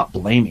fault. I'm not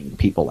blaming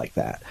people like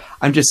that.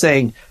 I'm just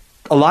saying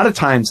a lot of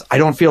times I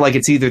don't feel like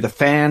it's either the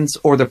fans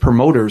or the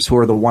promoters who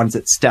are the ones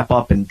that step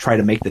up and try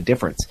to make the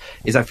difference.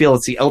 I feel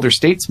it's the elder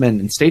statesmen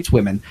and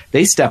stateswomen.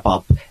 They step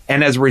up,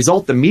 and as a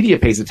result, the media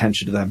pays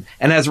attention to them.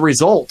 And as a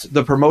result,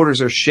 the promoters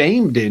are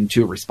shamed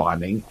into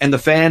responding, and the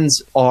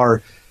fans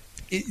are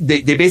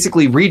they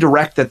basically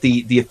redirect that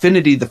the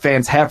affinity the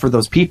fans have for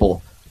those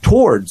people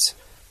towards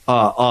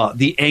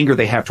the anger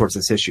they have towards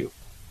this issue.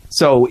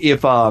 So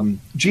if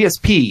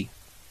GSP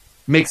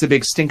makes a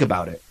big stink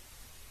about it,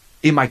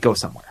 it might go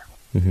somewhere.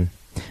 Mm-hmm.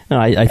 No,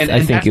 I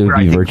think it would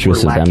be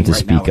virtuous of them to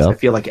speak up. I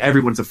feel like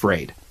everyone's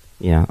afraid.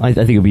 Yeah, I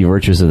think it would be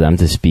virtuous of them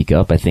to speak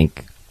up. I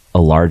think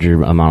a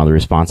larger amount of the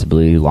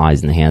responsibility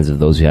lies in the hands of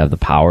those who have the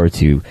power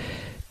to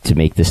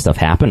make this stuff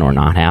happen or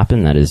not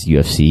happen. That is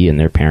UFC and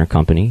their parent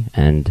company,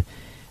 and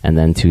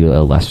then to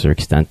a lesser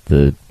extent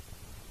the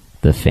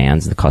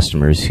fans, the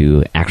customers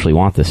who actually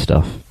want this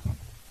stuff.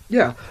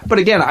 Yeah, but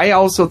again, I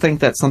also think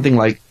that something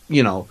like,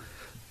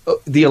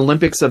 the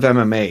Olympics of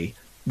MMA,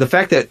 the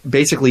fact that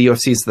basically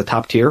UFC is the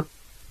top tier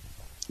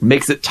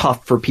makes it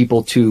tough for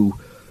people to,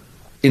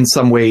 in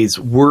some ways,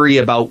 worry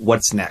about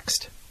what's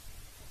next.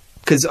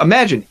 Because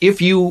imagine if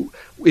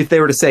they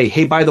were to say,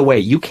 hey, by the way,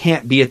 you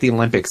can't be at the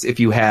Olympics if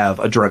you have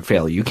a drug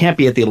failure. You can't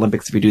be at the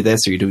Olympics if you do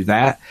this or you do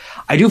that.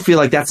 I do feel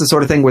like that's the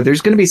sort of thing where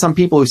there's going to be some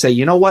people who say,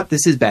 you know what,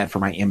 this is bad for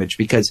my image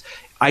because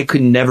I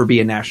could never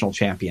be a national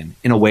champion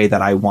in a way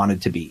that I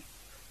wanted to be.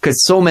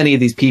 Because so many of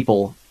these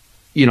people,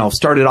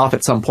 started off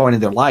at some point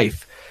in their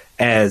life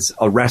as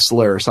a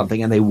wrestler or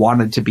something, and they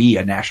wanted to be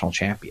a national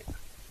champion.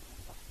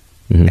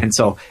 Mm-hmm. And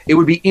so it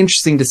would be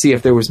interesting to see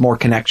if there was more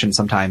connection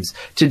sometimes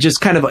to just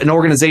kind of an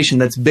organization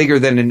that's bigger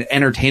than an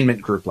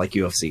entertainment group like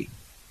UFC.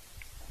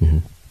 Mm-hmm.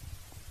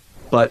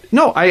 But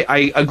no,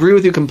 I agree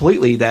with you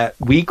completely that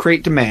we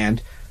create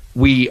demand.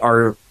 We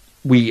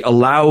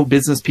allow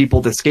business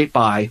people to skate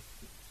by,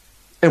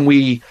 and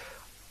we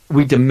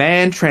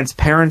demand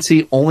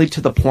transparency only to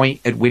the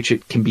point at which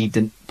it can be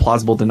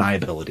plausible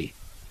deniability.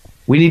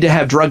 We need to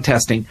have drug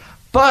testing,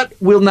 but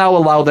we'll now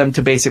allow them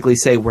to basically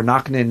say we're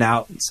not going to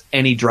announce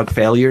any drug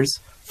failures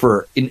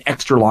for an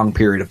extra long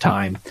period of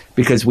time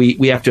because we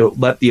have to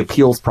let the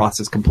appeals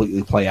process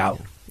completely play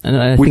out.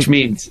 Which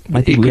means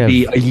it could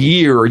be a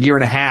year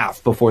and a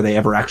half before they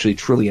ever actually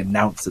truly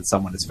announce that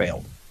someone has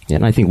failed. Yeah,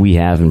 and I think we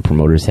have, and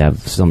promoters have,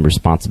 some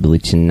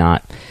responsibility to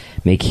not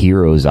make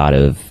heroes out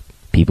of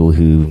people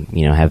who,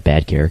 have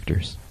bad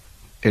characters.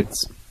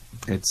 It's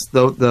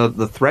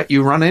the threat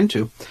you run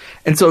into.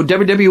 And so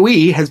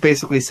WWE has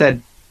basically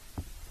said,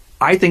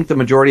 I think the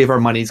majority of our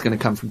money is going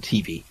to come from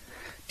TV.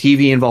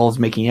 TV involves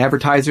making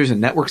advertisers and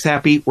networks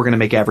happy. We're going to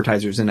make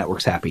advertisers and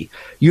networks happy.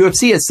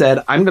 UFC has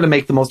said, I'm going to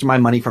make the most of my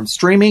money from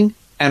streaming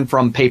and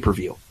from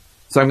pay-per-view.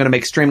 So I'm going to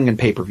make streaming and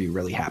pay-per-view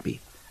really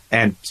happy.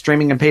 And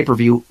streaming and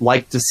pay-per-view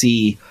like to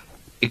see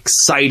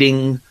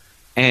exciting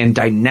and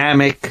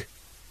dynamic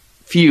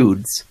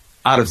feuds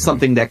out of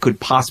something that could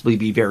possibly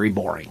be very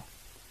boring.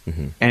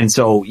 Mm-hmm. And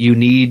so you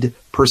need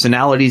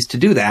personalities to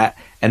do that.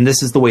 And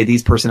this is the way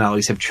these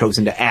personalities have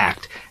chosen to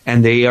act.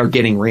 And they are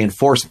getting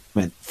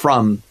reinforcement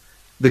from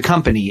the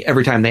company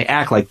every time they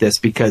act like this,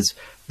 because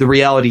the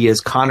reality is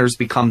Conor's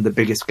become the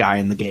biggest guy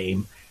in the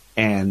game,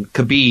 and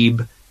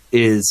Khabib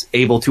is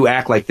able to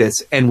act like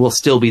this and will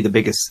still be the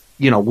biggest,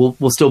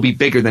 will still be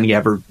bigger than he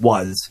ever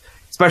was,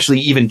 especially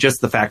even just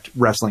the fact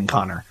wrestling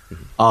Conor.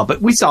 Mm-hmm.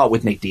 But we saw it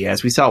with Nate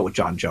Diaz. We saw it with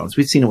John Jones.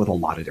 We've seen it with a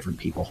lot of different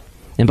people.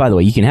 And by the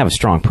way, you can have a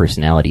strong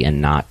personality and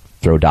not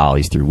throw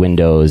dollies through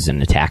windows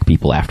and attack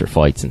people after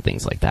fights and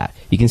things like that.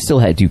 You can still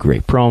do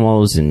great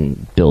promos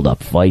and build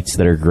up fights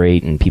that are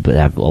great and people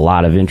have a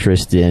lot of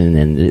interest in.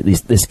 And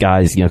this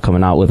guy's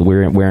coming out with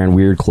wearing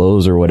weird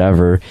clothes or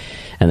whatever,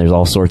 and there's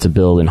all sorts of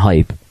build and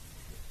hype,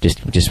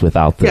 just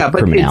without the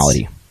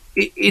criminality.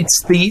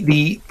 It's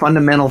the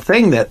fundamental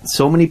thing that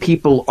so many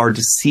people are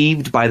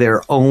deceived by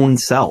their own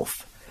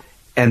self,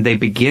 and they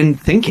begin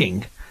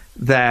thinking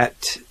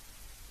that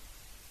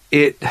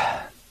it's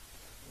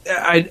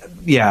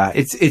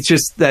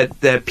just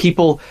that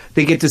people,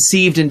 they get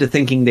deceived into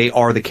thinking they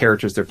are the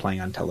characters they're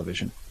playing on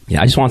television.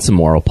 Yeah, I just want some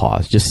moral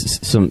pause,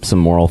 just some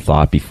moral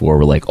thought before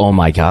we're like, oh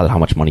my God, how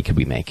much money could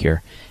we make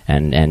here?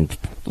 And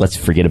let's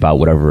forget about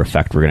whatever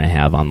effect we're going to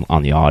have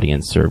on the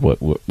audience or what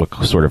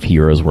sort of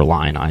heroes we're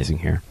lionizing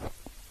here.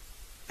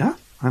 Yeah,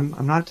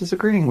 I'm not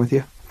disagreeing with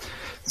you.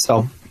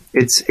 So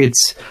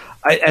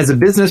as a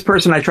business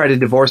person, I try to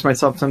divorce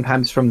myself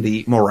sometimes from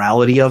the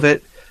morality of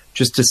it,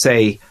 just to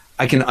say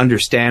I can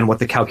understand what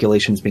the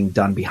calculations being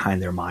done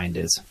behind their mind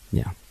is.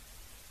 Yeah.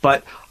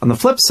 But on the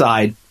flip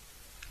side,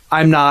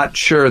 I'm not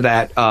sure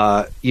that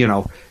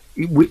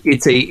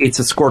it's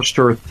a scorched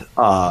earth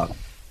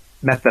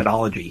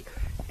methodology,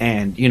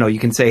 and you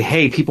can say,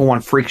 hey, people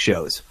want freak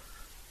shows,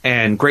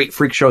 and great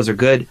freak shows are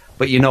good,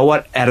 but you know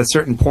what? At a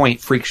certain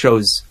point, freak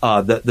shows,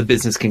 the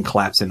business can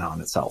collapse in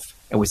on itself,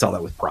 and we saw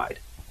that with Pride.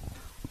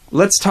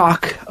 Let's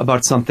talk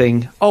about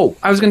something. Oh,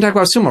 I was going to talk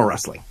about sumo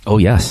wrestling. Oh,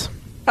 yes.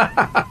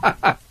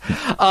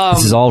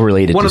 This is all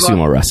related to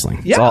sumo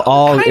wrestling. Yeah,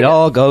 it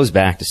all goes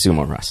back to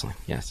sumo wrestling.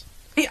 Yes.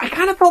 I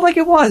kind of felt like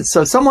it was.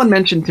 So someone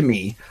mentioned to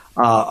me,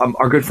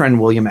 our good friend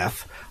William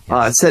F.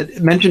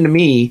 mentioned to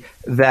me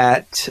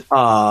that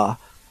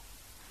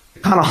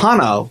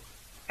Kanahano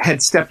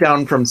had stepped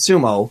down from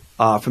sumo,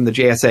 from the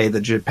JSA,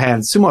 the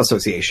Japan Sumo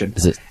Association.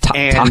 Is it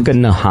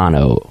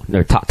Takanahano?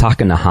 No,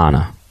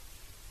 Takanahana.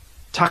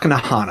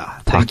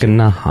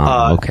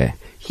 Takanahana. Okay.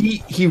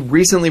 He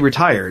recently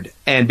retired,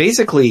 and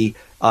basically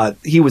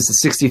he was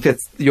the 65th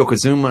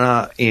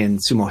Yokozuna in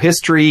sumo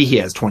history. He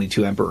has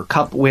 22 Emperor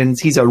Cup wins.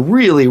 He's a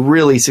really,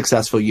 really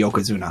successful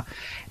Yokozuna.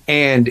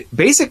 And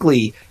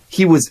basically,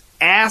 he was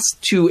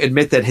asked to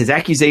admit that his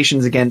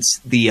accusations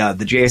against the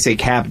JSA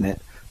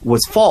cabinet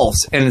was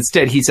false, and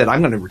instead he said,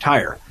 I'm going to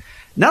retire.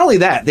 Not only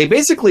that, they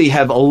basically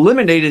have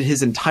eliminated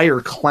his entire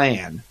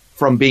clan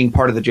from being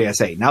part of the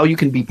JSA. Now you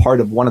can be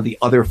part of one of the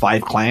other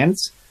 5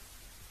 clans.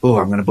 Oh,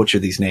 I'm going to butcher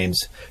these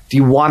names.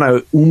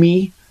 Diwana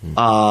Umi,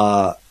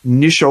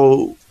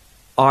 Nisho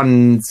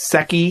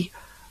Onseki,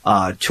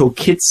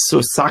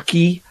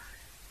 Tokitsosaki,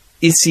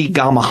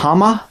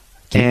 Isigamahama,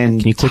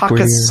 and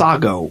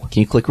Takasago.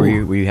 Can you click where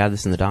you have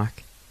this in the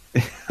doc?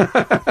 I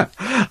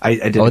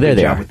did a good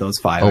job with those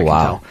 5. Oh,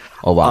 wow.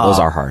 Oh, wow. Those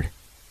are hard.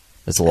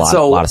 That's a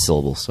lot of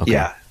syllables. Okay.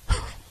 Yeah.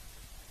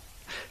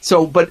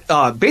 So, but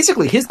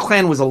basically, his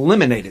clan was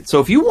eliminated.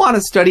 So if you want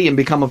to study and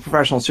become a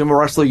professional sumo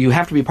wrestler, you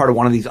have to be part of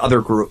one of these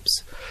other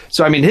groups.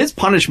 So, I mean, his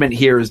punishment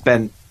here has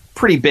been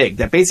pretty big,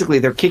 that basically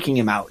they're kicking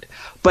him out.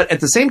 But at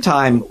the same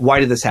time,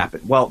 why did this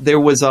happen? Well, there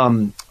was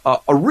a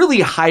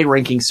really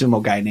high-ranking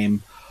sumo guy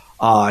named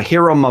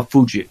Hiroma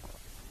Fuji.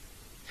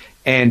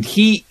 And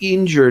he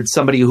injured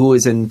somebody who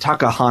was in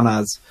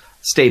Takahana's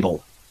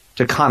stable,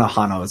 during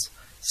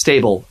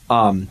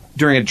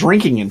a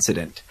drinking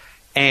incident.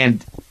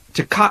 And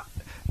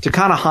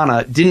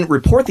Takanahana didn't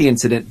report the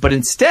incident, but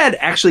instead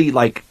actually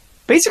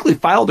basically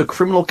filed a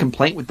criminal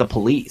complaint with the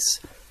police.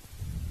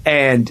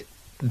 And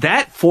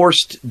that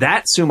forced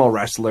that sumo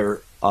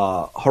wrestler,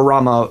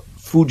 Hiroma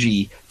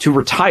Fuji, to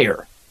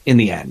retire in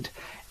the end.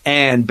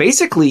 And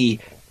basically,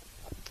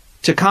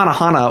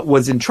 Takanahana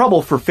was in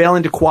trouble for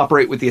failing to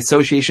cooperate with the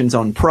association's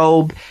own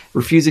probe,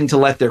 refusing to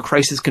let their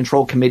crisis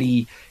control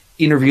committee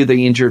interview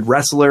the injured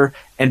wrestler,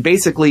 and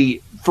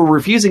basically for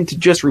refusing to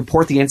just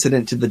report the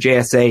incident to the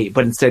JSA,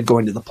 but instead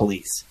going to the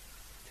police.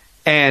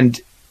 And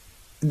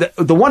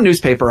the one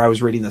newspaper I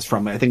was reading this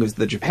from, I think it was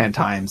the Japan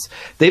Times,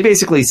 they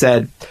basically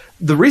said,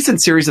 the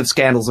recent series of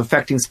scandals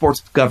affecting sports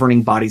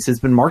governing bodies has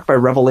been marked by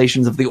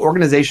revelations of the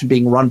organization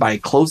being run by a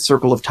closed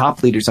circle of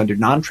top leaders under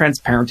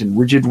non-transparent and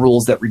rigid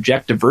rules that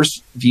reject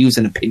diverse views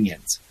and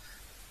opinions.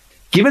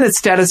 Given its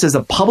status as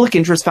a public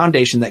interest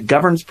foundation that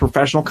governs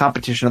professional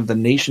competition of the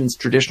nation's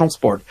traditional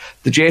sport,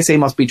 the JSA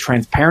must be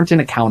transparent and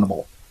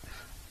accountable.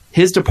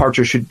 His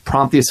departure should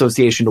prompt the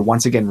association to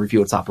once again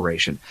review its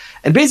operation.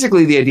 And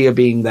basically the idea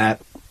being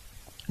that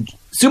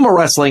sumo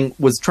wrestling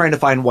was trying to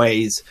find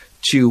ways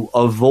to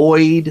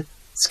avoid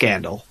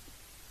scandal,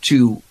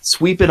 to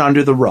sweep it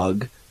under the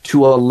rug,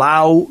 to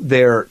allow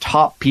their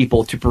top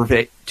people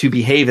to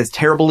behave as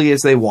terribly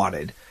as they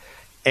wanted,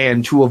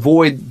 and to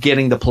avoid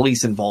getting the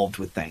police involved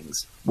with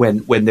things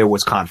when there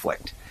was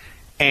conflict.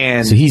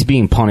 And so he's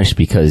being punished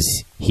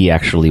because he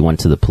actually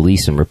went to the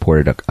police and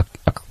reported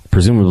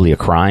presumably a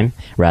crime,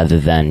 rather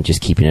than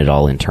just keeping it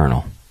all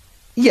internal.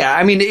 Yeah,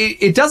 I mean,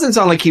 it doesn't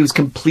sound like he was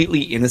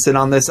completely innocent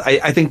on this.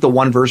 I think the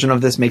one version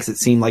of this makes it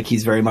seem like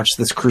he's very much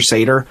this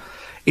crusader.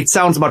 It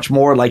sounds much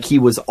more like he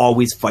was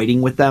always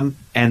fighting with them,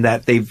 and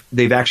that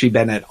they've actually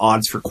been at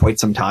odds for quite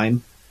some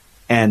time.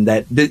 and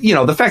that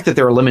the fact that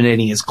they're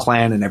eliminating his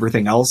clan and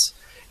everything else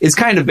is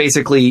kind of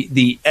basically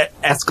the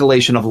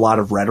escalation of a lot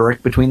of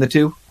rhetoric between the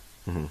two.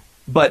 Mm-hmm.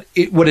 But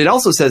what it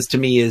also says to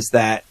me is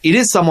that it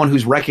is someone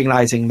who's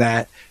recognizing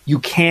that you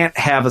can't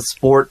have a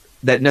sport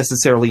that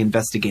necessarily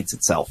investigates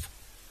itself.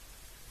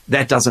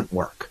 That doesn't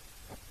work.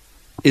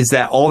 Is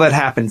that all that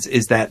happens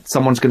is that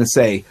someone's going to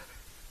say,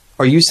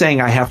 are you saying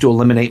I have to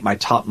eliminate my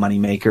top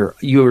moneymaker?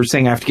 You are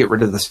saying I have to get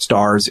rid of the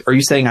stars? Are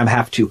you saying I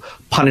have to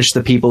punish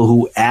the people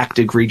who act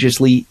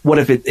egregiously? What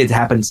if it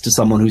happens to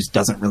someone who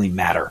doesn't really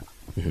matter?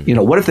 Mm-hmm.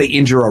 What if they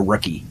injure a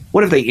rookie?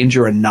 What if they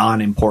injure a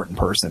non-important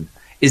person?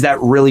 Is that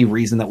really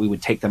reason that we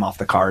would take them off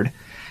the card?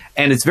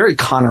 And it's very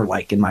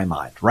Conor-like in my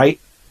mind, right?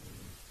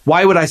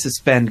 Why would I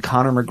suspend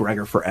Conor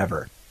McGregor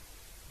forever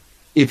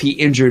if he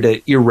injured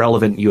an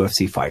irrelevant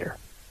UFC fighter?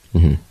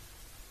 Mm-hmm.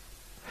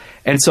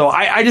 And so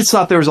I just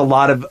thought there was a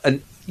lot of,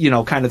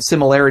 kind of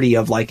similarity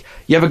of like,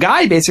 you have a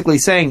guy basically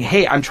saying,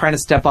 hey, I'm trying to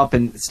step up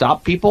and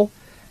stop people.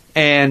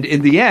 And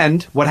in the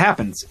end, what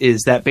happens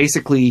is that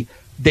basically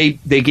they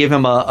give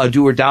him a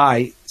do or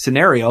die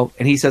scenario.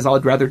 And he says,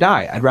 I'd rather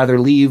die. I'd rather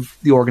leave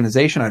the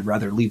organization. I'd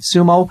rather leave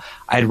sumo.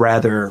 I'd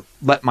rather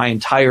let my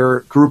entire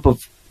group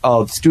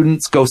of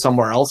students go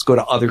somewhere else, go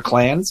to other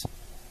clans.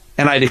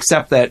 And I'd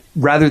accept that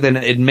rather than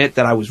admit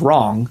that I was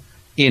wrong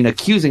in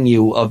accusing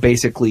you of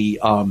basically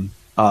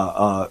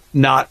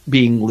not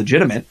being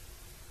legitimate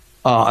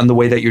on the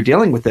way that you're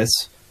dealing with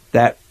this,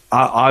 that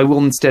I will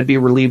instead be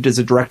relieved as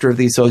a director of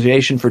the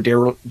association for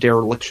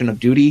dereliction of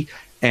duty,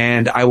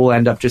 and I will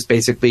end up just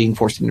basically being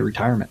forced into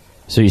retirement.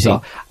 So you're saying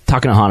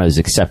Takanohana is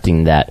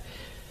accepting that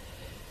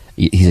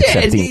he's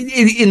accepting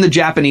in the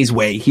Japanese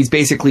way. He's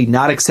basically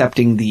not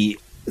accepting the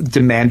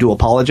demand to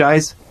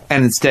apologize,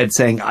 and instead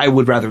saying, I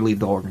would rather leave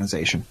the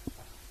organization.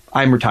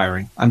 I'm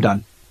retiring. I'm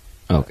done.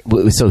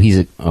 Okay. So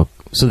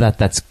so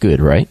that's good,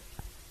 right?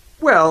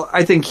 Well,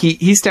 I think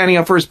he's standing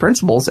up for his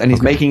principles, and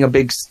he's making a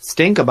big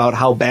stink about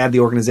how bad the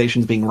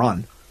organization's being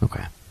run.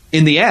 Okay.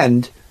 In the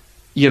end,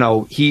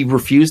 he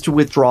refused to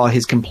withdraw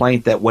his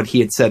complaint that what he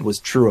had said was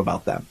true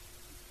about them.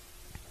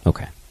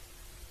 Okay.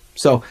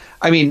 So,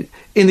 I mean,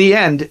 in the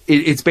end,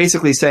 it's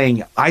basically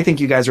saying, I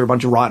think you guys are a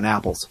bunch of rotten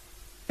apples.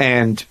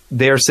 And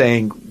they're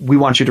saying, we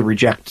want you to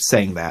reject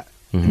saying that.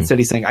 Mm-hmm. Instead,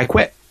 he's saying, I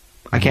quit.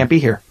 I can't be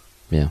here.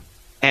 Yeah.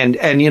 And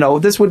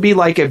this would be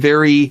like a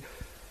very,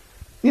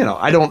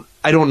 I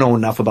don't know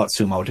enough about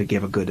sumo to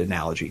give a good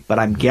analogy, but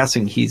I'm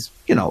guessing he's,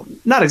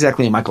 not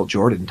exactly a Michael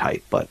Jordan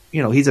type, but,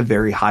 he's a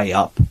very high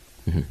up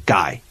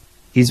guy.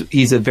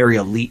 He's a very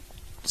elite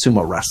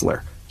sumo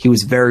wrestler. He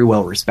was very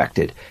well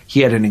respected. He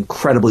had an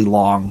incredibly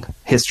long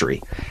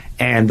history.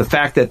 And the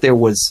fact that there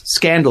was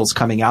scandals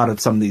coming out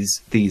of some of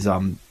these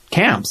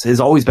camps has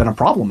always been a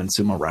problem in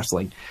sumo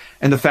wrestling.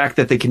 And the fact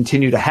that they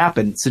continue to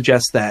happen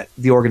suggests that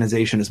the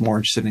organization is more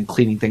interested in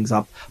cleaning things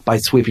up by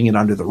sweeping it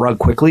under the rug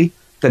quickly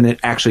than it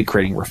actually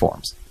creating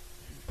reforms.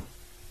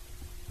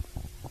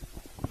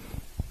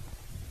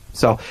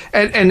 So,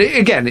 and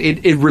again,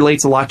 it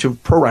relates a lot to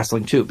pro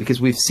wrestling too, because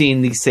we've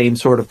seen these same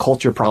sort of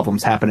culture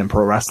problems happen in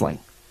pro wrestling,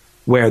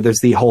 where there's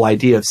the whole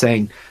idea of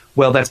saying,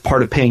 well, that's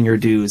part of paying your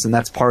dues, and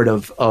that's part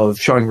of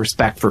showing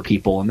respect for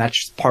people, and that's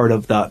just part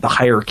of the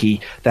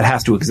hierarchy that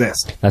has to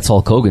exist. That's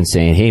Hulk Hogan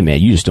saying, hey, man,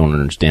 you just don't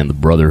understand the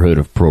brotherhood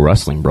of pro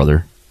wrestling,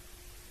 brother.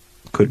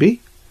 Could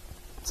be.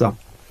 So,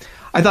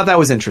 I thought that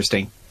was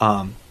interesting.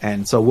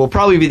 And so we'll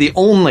probably be the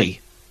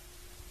only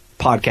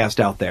podcast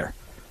out there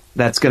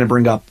that's going to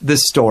bring up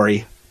this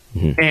story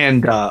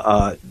and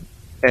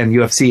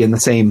UFC in the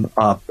same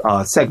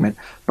segment.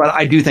 But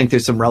I do think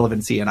there's some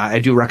relevancy, and I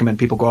do recommend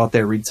people go out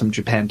there, read some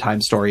Japan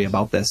Times story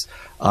about this.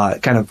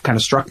 Kind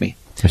of struck me.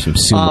 There's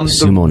some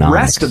sumo the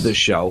rest of the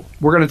show,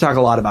 we're going to talk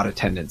a lot about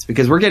attendance,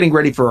 because we're getting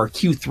ready for our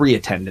Q3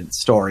 attendance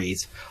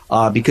stories.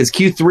 Because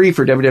Q3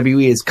 for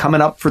WWE is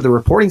coming up for the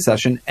reporting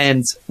session.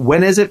 And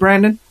when is it,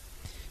 Brandon?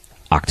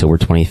 October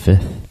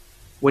 25th.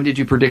 When did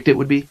you predict it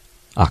would be?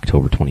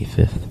 October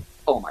 25th.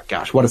 Oh my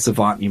gosh, what a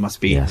savant you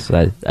must be. Yes,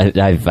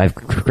 I've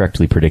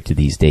correctly predicted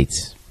these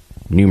dates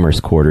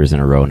numerous quarters in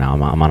a row now.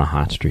 I'm on a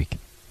hot streak.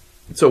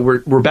 So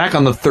we're back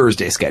on the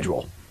Thursday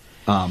schedule.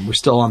 We're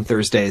still on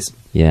Thursdays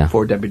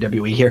for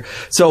WWE here.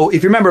 So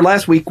if you remember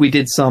last week, we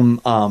did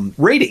some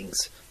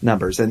ratings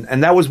numbers,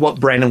 and that was what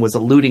Brandon was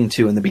alluding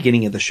to in the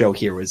beginning of the show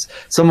here, was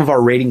some of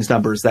our ratings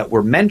numbers that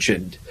were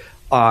mentioned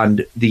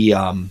on the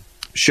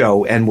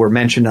show and were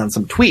mentioned on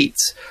some tweets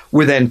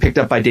were then picked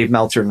up by Dave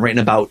Meltzer and written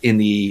about in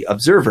the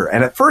Observer.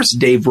 And at first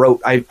Dave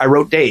wrote, I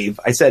wrote Dave,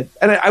 I said,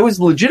 and I was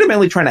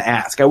legitimately trying to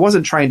ask. I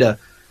wasn't trying to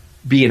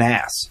be an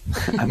ass.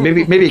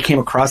 maybe it came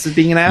across as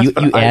being an ass.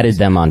 You added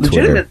them on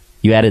Twitter.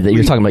 You added that.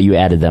 You're talking about you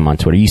added them on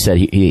Twitter. You said,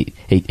 hey,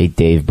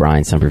 Dave,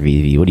 Brian, Semper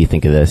VV, what do you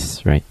think of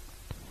this? Right?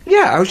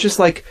 Yeah, I was just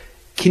like,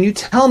 can you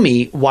tell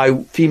me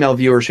why female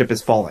viewership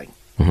is falling?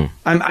 Mm-hmm.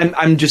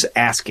 I'm just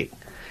asking.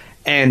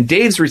 And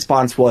Dave's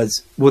response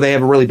was, well, they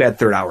have a really bad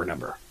third hour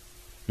number.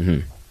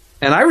 Mm-hmm.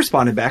 And I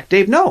responded back,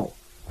 Dave, no.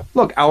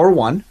 Look, hour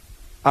 1,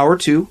 hour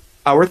 2,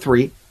 hour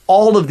 3,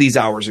 all of these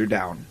hours are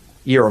down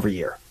year over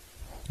year.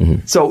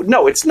 So,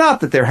 no, it's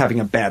not that they're having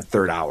a bad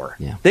third hour.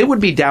 Yeah. They would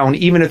be down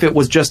even if it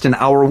was just an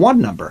hour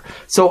one number.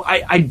 So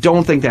I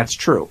don't think that's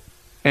true.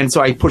 And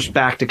so I pushed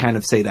back to kind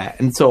of say that.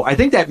 And so I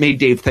think that made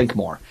Dave think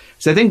more.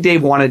 So I think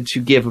Dave wanted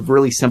to give a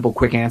really simple,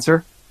 quick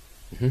answer.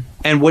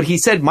 And what he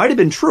said might have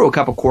been true a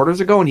couple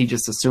quarters ago, and he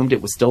just assumed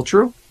it was still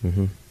true.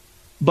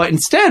 But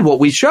instead, what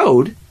we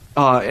showed,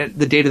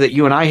 the data that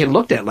you and I had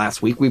looked at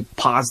last week, we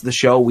paused the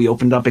show, we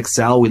opened up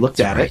Excel, we looked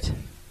at it.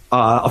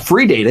 A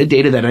free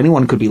data that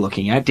anyone could be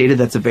looking at, data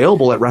that's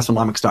available at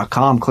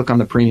WrestleNomics.com. Click on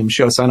the premium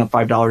show, sign up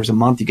 $5 a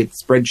month. You get the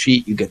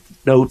spreadsheet, you get the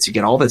notes, you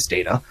get all this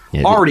data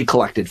already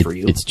collected for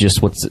you. It's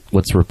just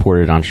what's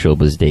reported on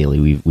Showbiz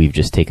Daily. We've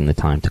just taken the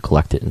time to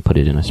collect it and put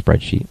it in a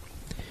spreadsheet.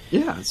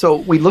 Yeah, so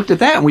we looked at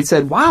that and we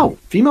said, wow,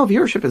 female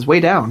viewership is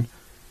way down.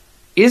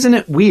 Isn't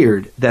it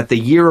weird that the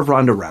year of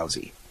Ronda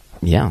Rousey,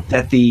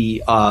 that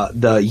the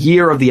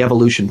year of the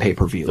Evolution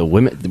pay-per-view,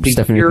 the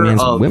Stephanie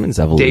McMahon's Women's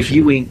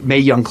Evolution, debuting Mae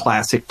Young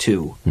Classic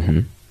 2,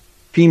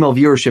 female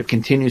viewership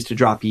continues to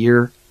drop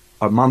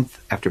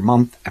month after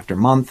month after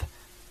month,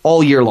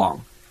 all year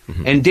long.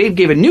 And Dave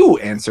gave a new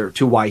answer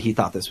to why he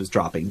thought this was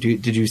dropping.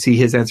 Did you see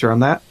his answer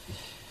on that?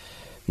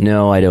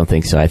 No, I don't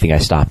think so. I think I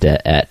stopped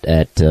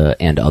at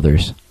and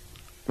others.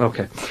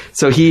 Okay,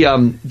 so he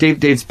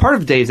Dave's part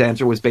of Dave's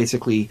answer was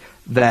basically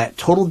that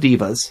Total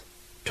Divas,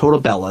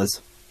 Total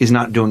Bellas is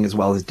not doing as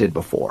well as it did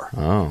before.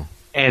 Oh,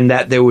 and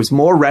that there was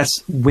more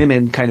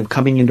women kind of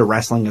coming into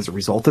wrestling as a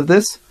result of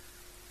this,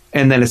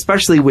 and then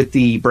especially with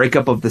the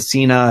breakup of the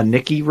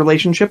Cena-Nikki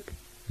relationship,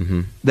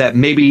 that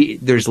maybe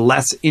there's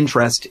less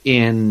interest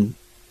in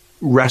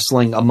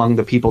wrestling among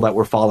the people that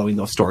were following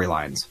those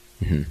storylines,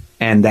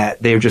 and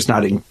that they're just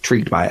not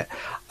intrigued by it.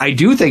 I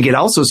do think it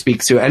also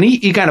speaks to, and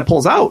he kind of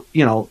pulls out,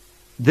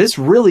 this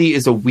really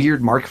is a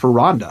weird mark for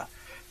Ronda,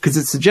 because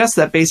it suggests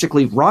that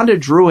basically Ronda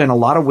drew in a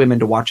lot of women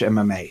to watch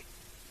MMA,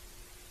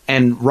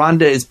 and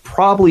Ronda is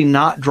probably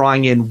not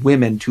drawing in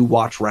women to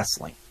watch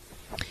wrestling.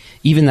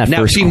 Even that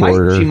first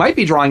quarter, she might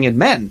be drawing in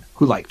men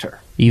who liked her.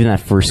 Even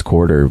that first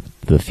quarter,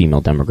 the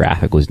female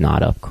demographic was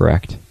not up,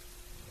 correct?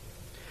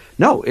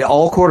 No,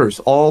 all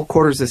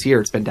quarters this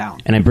year, it's been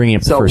down. And I'm bringing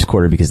up the first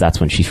quarter because that's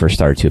when she first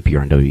started to appear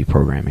on WWE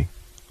programming.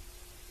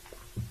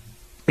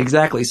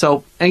 Exactly.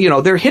 So, and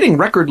they're hitting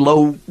record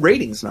low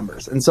ratings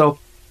numbers. And so,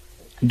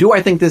 do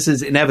I think this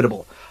is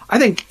inevitable? I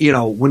think,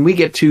 when we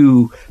get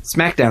to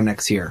SmackDown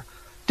next year,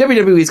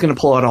 WWE is going to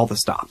pull out all the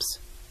stops.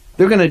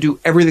 They're going to do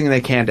everything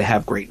they can to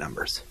have great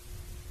numbers.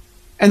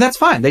 And that's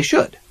fine. They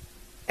should.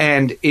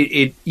 And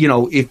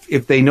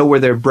if they know where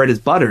their bread is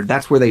buttered,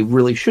 that's where they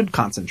really should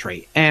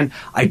concentrate. And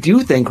I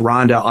do think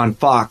Ronda on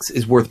Fox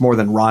is worth more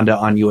than Ronda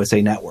on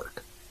USA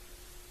Network.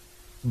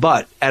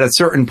 But at a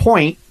certain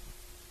point,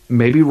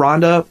 maybe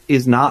Ronda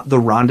is not the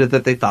Ronda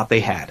that they thought they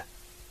had.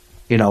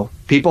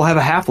 People have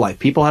a half-life.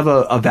 People have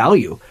a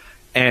value.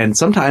 And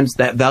sometimes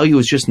that value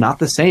is just not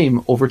the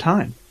same over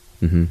time.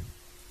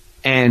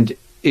 And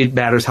it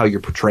matters how you're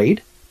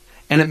portrayed.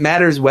 And it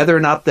matters whether or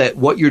not that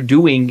what you're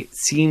doing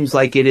seems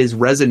like it is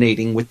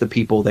resonating with the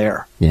people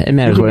there. Yeah, it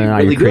matters whether or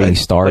not you're creating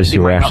stars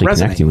who are actually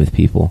connecting with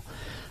people.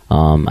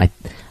 I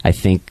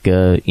think,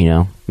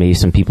 maybe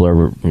some people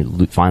are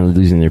finally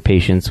losing their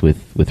patience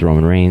with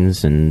Roman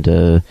Reigns, and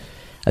I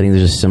think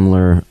there's a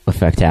similar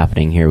effect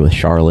happening here with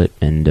Charlotte,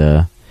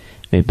 and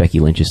maybe Becky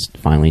Lynch is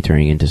finally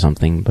turning into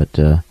something. But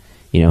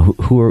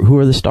who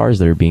are the stars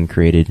that are being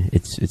created?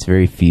 It's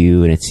very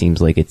few, and it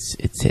seems like it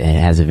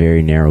has a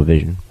very narrow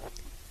vision.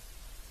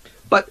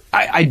 But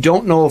I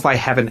don't know if I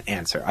have an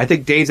answer. I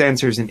think Dave's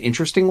answer is an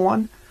interesting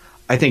one.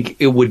 I think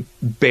it would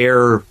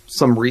bear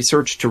some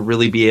research to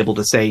really be able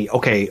to say,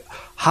 okay,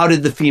 how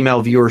did the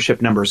female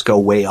viewership numbers go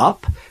way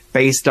up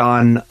based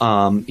on,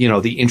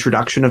 the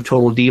introduction of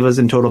Total Divas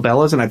and Total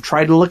Bellas? And I've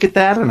tried to look at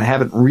that, and I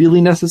haven't really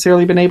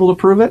necessarily been able to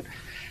prove it.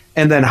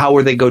 And then how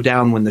would they go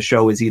down when the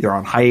show is either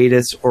on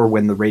hiatus or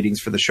when the ratings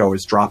for the show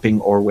is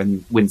dropping or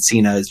when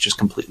Cena is just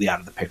completely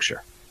out of the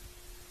picture?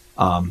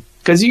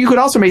 Because you could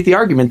also make the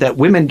argument that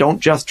women don't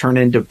just turn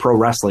into pro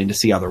wrestling to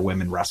see other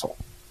women wrestle.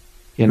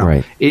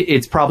 Right.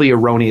 It's probably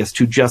erroneous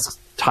to just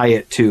tie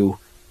it to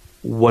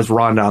was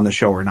Ronda on the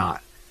show or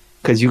not.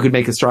 Because you could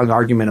make a strong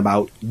argument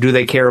about, do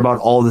they care about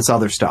all this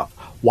other stuff?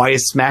 Why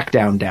is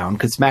SmackDown down?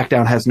 Because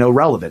SmackDown has no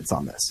relevance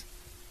on this.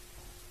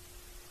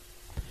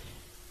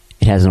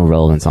 It has no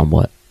relevance on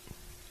what?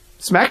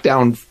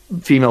 SmackDown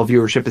female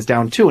viewership is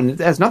down too, and it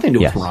has nothing to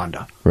do with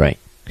Ronda. Right.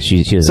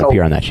 She doesn't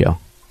appear on that show.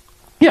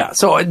 Yeah,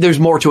 so there's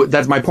more to it.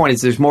 That's my point,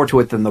 is there's more to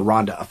it than the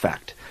Ronda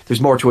effect. There's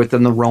more to it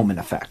than the Roman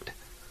effect.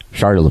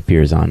 Charlotte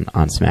appears on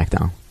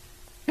SmackDown.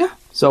 Yeah,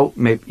 so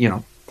maybe,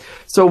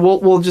 so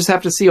we'll just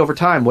have to see over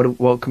time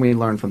what can we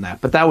learn from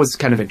that. But that was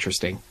kind of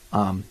interesting,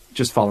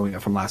 just following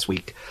it from last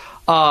week.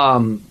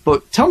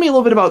 But tell me a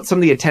little bit about some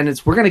of the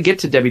attendance. We're going to get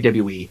to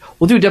WWE.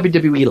 We'll do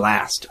WWE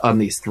last on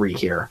these three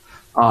here.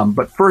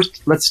 But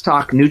first, let's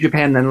talk New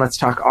Japan, then let's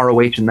talk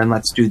ROH, and then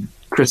let's do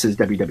Chris's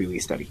WWE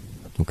study.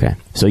 Okay.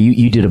 So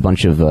you did a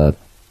bunch of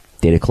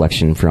data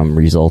collection from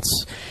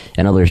results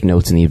and other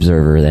notes in the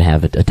Observer that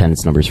have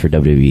attendance numbers for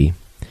WWE.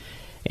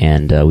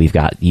 And we've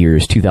got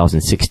years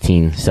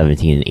 2016,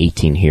 17, and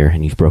 18 here,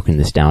 and you've broken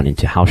this down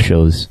into house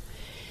shows,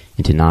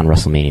 into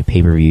non-WrestleMania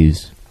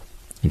pay-per-views,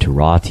 into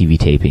Raw TV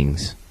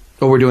tapings.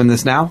 Oh, we're doing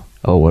this now?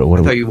 Oh, what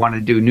I thought you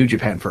wanted to do New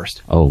Japan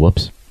first. Oh,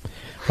 whoops.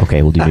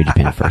 Okay, we'll do New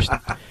Japan first.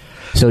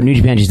 So New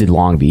Japan just did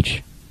Long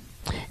Beach,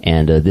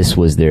 and this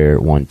was their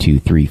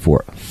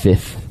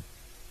 5th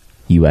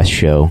U.S.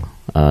 show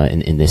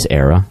in this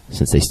era,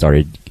 since they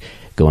started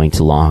going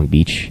to Long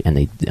Beach, and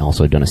they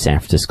also had done a San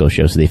Francisco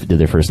show. So they did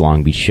their first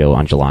Long Beach show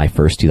on July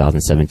 1st,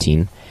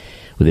 2017,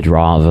 with a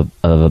draw of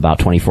about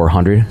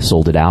 2,400,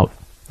 sold it out.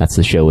 That's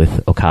the show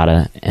with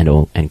Okada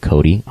and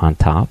Cody on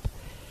top.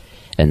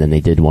 And then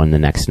they did one the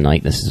next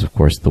night. This is, of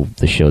course,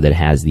 the show that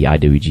has the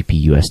IWGP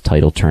US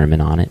title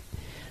tournament on it.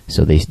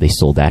 So they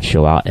sold that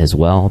show out as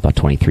well, about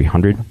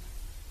 2,300.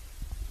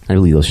 I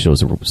believe those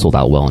shows are sold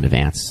out well in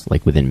advance,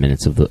 like within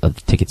minutes of the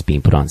tickets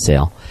being put on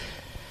sale.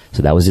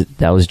 So that was it.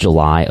 That was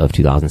July of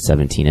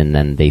 2017, and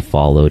then they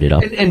followed it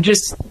up. And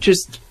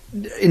just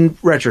in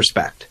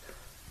retrospect,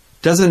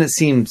 doesn't it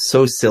seem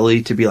so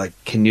silly to be like,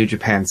 can New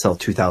Japan sell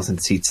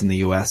 2,000 seats in the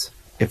U.S.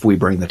 if we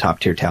bring the top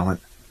tier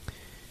talent?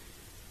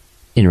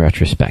 In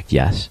retrospect,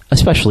 yes.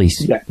 Especially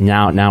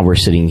now we're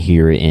sitting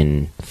here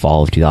in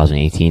fall of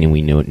 2018, and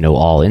we know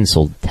All In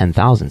sold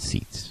 10,000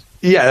 seats.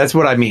 Yeah, that's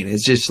what I mean.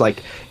 It's just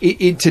like,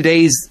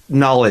 today's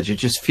knowledge, it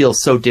just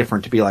feels so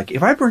different to be like,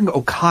 if I bring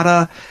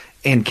Okada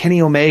and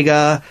Kenny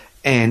Omega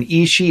and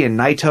Ishii and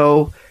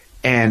Naito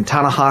and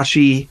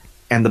Tanahashi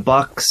and the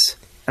Bucks,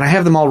 and I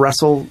have them all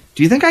wrestle,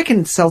 do you think I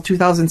can sell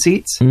 2,000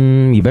 seats?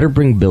 You better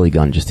bring Billy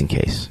Gunn just in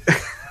case.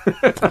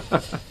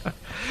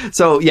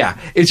 So yeah,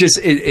 it's just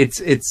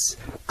it's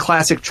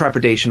classic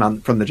trepidation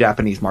from the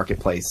Japanese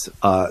marketplace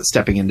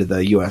stepping into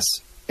the U.S.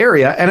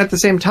 area, and at the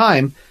same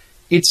time,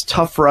 it's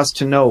tough for us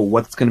to know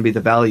what's going to be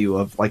the value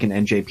of like an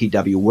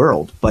NJPW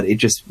World. But it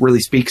just really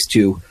speaks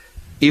to,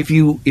 if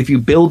you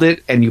build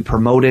it and you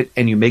promote it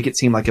and you make it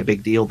seem like a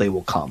big deal, they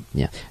will come.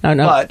 Yeah, no,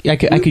 but I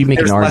could make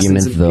an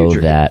argument though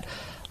that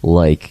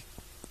like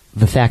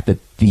the fact that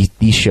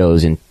these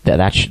shows and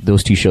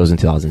those two shows in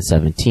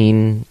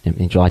 2017,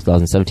 in July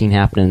 2017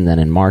 happened, and then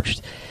in March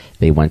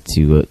they went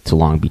to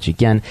Long Beach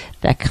again.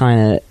 That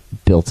kind of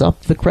built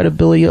up the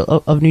credibility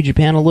of New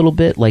Japan a little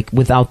bit. Like,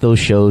 without those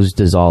shows,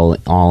 does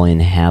All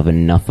In have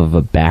enough of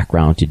a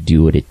background to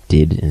do what it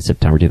did in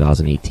September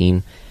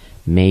 2018?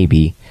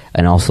 Maybe.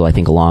 And also, I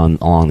think along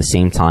the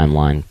same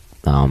timeline,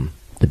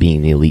 the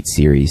being the Elite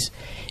Series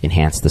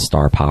enhanced the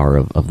star power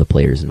of the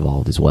players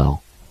involved as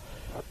well.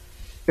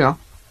 Yeah.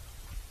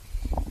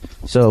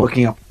 So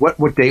looking up what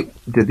date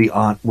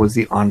was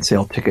the on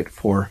sale ticket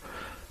for?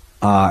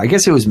 I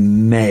guess it was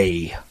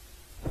May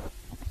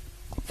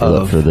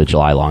for the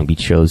July Long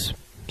Beach shows,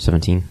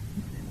 17.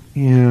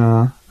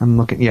 Yeah, I'm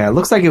looking. Yeah, it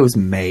looks like it was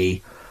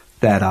May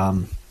that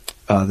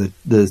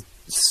the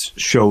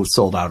show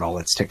sold out all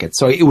its tickets.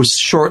 So it was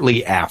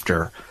shortly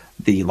after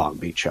the Long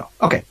Beach show.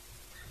 Okay.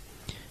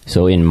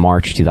 So in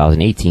March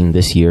 2018,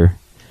 this year,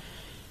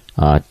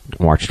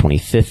 March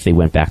 25th, they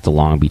went back to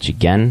Long Beach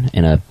again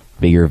in a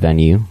bigger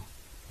venue.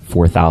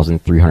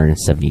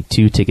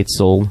 4,372 tickets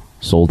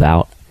sold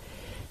out.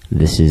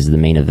 This is the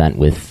main event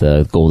with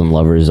Golden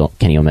Lovers,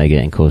 Kenny Omega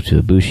and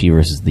Kota Ibushi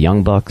versus the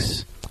Young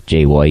Bucks,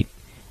 Jay White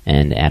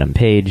and Adam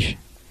Page.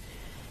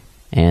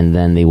 And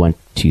then they went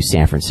to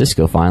San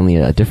Francisco, finally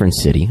a different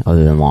city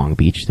other than Long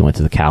Beach. They went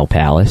to the Cow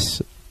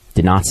Palace.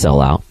 Did not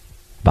sell out.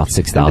 About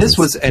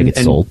 6,000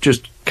 tickets sold.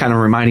 Just kind of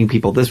reminding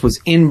people, this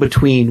was in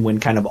between when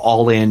kind of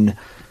All In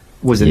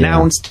was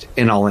announced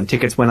and All In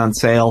tickets went on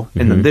sale,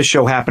 and then this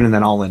show happened, and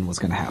then All In was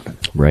going to happen.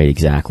 Right,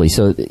 exactly.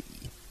 So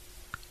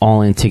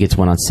All In tickets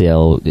went on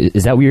sale.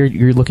 Is that what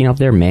you're looking up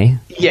there, May?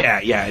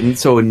 Yeah. And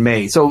so in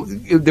May. So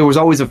there was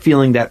always a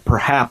feeling that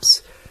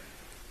perhaps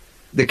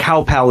the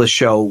Cow Palace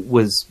show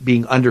was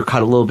being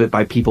undercut a little bit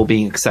by people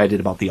being excited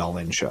about the All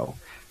In show,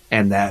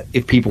 and that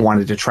if people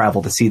wanted to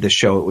travel to see the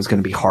show, it was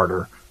going to be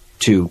harder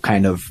to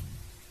kind of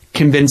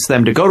convince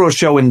them to go to a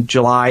show in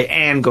July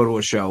and go to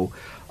a show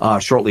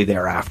shortly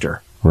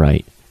thereafter.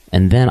 Right.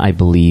 And then I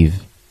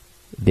believe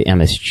the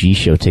MSG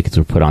show tickets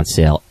were put on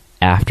sale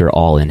after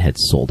All In had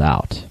sold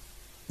out.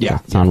 Yeah.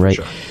 Sound right?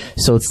 Sure.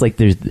 So it's like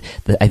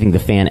I think the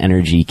fan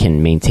energy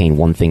can maintain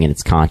one thing in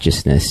its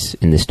consciousness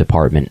in this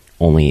department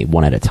only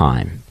one at a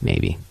time,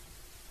 maybe.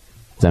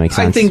 Does that make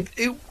sense?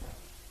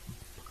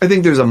 I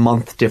think there's a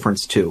month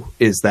difference too,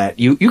 is that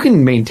you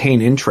can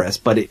maintain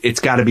interest, but it's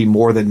got to be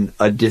more than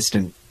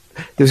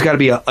there's got to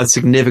be a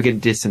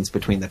significant distance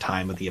between the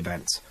time of the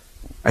events.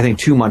 I think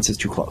 2 months is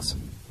too close.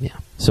 Yeah.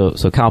 So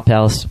Cow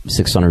Palace,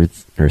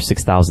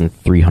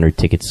 6,300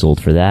 tickets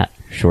sold for that,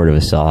 short of a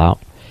sellout.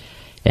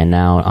 And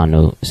now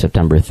on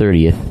September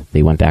 30th,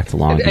 they went back to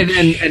Long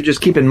Beach. And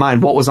just keep in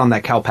mind, what was on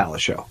that Cow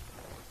Palace show?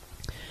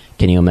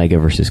 Kenny Omega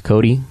versus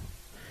Cody.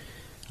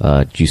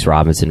 Juice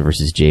Robinson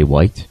versus Jay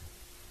White.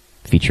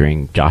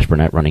 Featuring Josh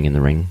Burnett running in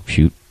the ring.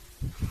 Shoot.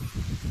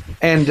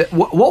 And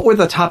what were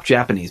the top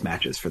Japanese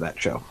matches for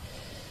that show?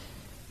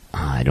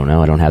 I don't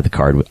know. I don't have the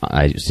card.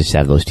 I just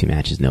have those two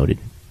matches noted.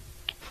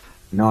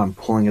 No, I'm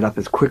pulling it up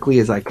as quickly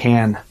as I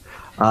can.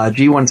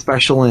 G1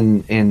 special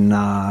in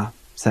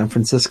San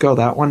Francisco.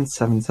 That one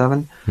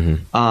 7-7.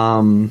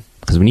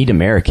 Because we need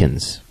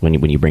Americans when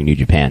you bring New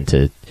Japan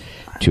to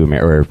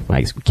America, or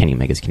I guess Kenny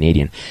Omega's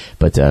Canadian,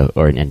 but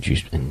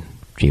and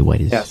Jay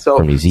White is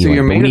from New Zealand. So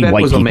your main event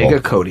was people.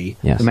 Omega Cody.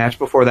 Yes. The match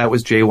before that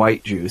was Jay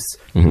White Juice.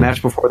 The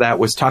match before that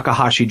was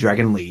Takahashi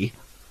Dragon Lee.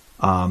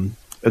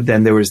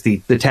 Then there was the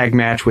tag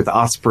match with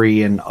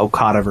Ospreay and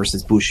Okada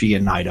versus Bushi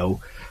and Naito.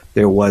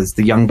 There was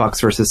the Young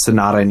Bucks versus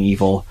Sonata and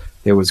Evil.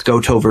 There was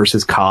Goto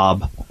versus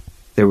Cobb.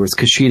 There was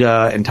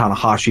Kushida and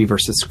Tanahashi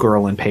versus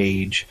Squirrel and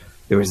Page.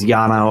 There was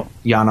Yano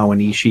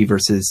and Ishii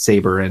versus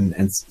Sabre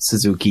and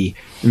Suzuki.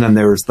 And then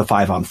there was the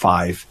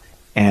 5-on-5.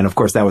 And of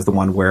course, that was the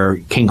one where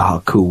King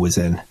Haku was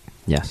in.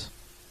 Yes.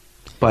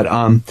 But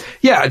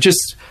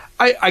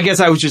I guess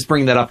I was just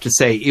bringing that up to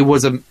say it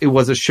was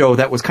a show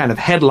that was kind of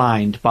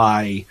headlined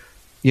by,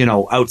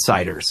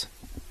 outsiders.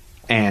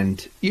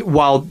 And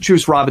while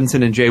Juice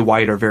Robinson and Jay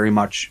White are very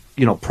much,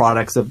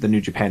 products of the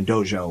New Japan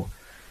Dojo,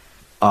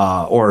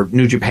 or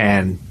New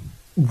Japan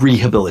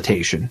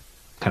rehabilitation,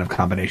 kind of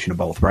combination of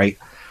both, right?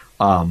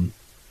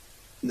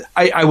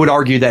 I would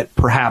argue that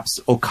perhaps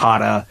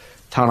Okada,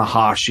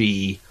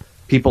 Tanahashi,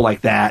 people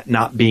like that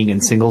not being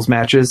in singles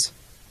matches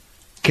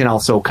can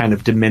also kind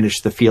of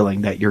diminish the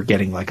feeling that you're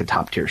getting like a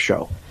top tier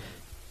show.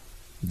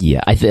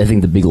 Yeah, I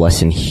think the big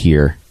lesson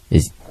here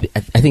is I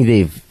think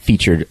they've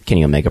featured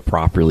Kenny Omega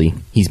properly.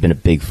 He's been a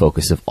big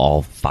focus of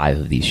all 5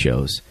 of these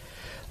shows.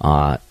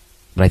 But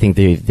I think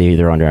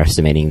they're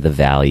underestimating the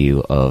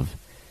value of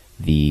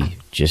the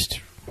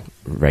just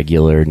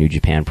regular New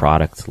Japan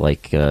product.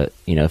 Like,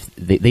 if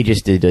they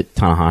just did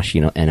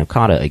Tanahashi and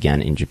Okada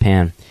again in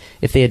Japan.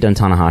 If they had done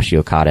Tanahashi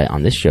Okada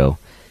on this show,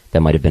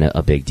 that might have been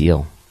a big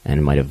deal, and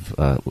it might have,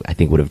 I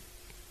think, would have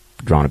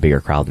drawn a bigger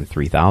crowd than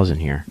 3,000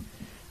 here.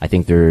 I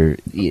think they're.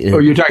 Oh,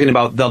 you're talking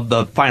about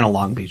the final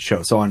Long Beach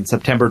show. So on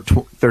September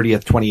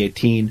 30th,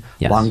 2018,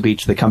 yes. Long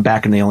Beach, they come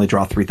back and they only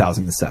draw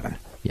 3,007.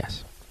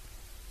 Yes.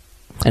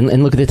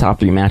 And look at the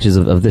top 3 matches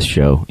of this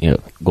show.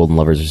 Golden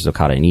Lovers versus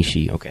Okada and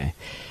Ishii. Okay.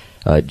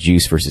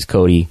 Juice versus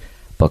Cody.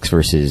 Bucks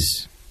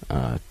versus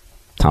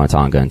Tama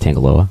Tonga and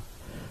Tangaloa.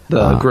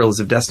 The Guerrillas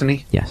of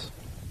Destiny? Yes.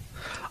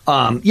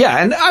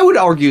 And I would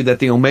argue that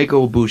the Omega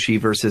Ibushi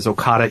versus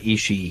Okada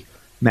Ishii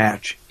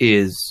match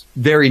is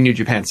very New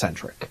Japan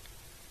centric.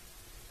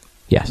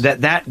 Yes.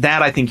 That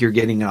I think you're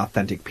getting an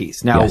authentic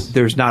piece. Now,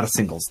 There's not a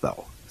singles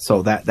though.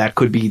 So that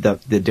could be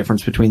the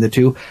difference between the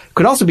two.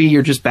 Could also be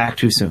you're just back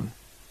too soon.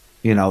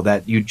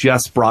 That you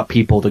just brought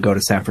people to go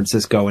to San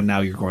Francisco and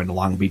now you're going to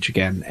Long Beach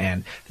again.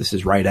 And this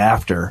is right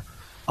after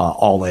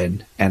All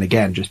In. And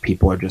again, just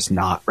people are just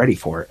not ready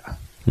for it.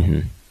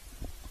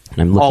 Mm-hmm.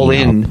 I'm All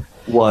In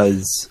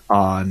was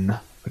on,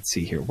 let's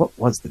see here. What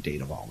was the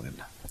date of All In?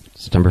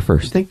 September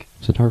 1st. I think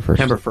September 1st.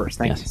 September 1st.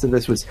 Thank you. So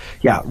this was,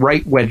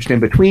 right wedged in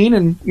between.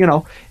 And,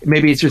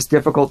 maybe it's just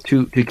difficult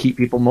to keep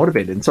people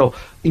motivated. And so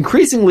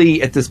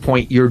increasingly at this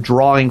point, you're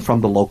drawing from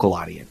the local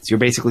audience. You're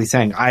basically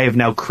saying, I have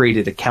now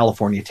created a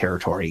California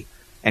territory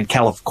and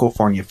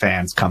California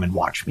fans come and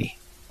watch me.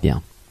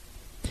 Yeah.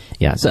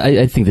 Yeah. So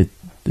I think that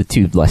the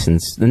 2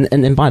 lessons,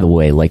 and by the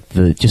way, like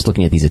just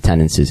looking at these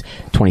attendances,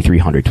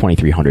 2,300,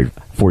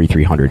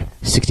 4,300,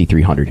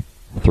 6,300,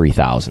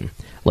 3,000.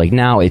 Like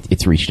now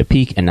it's reached a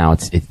peak and now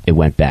it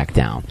went back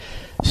down.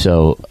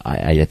 So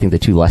I think the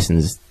 2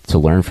 lessons to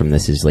learn from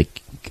this is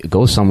like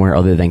go somewhere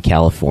other than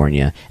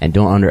California and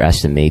don't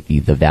underestimate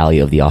the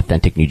value of the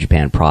authentic New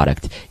Japan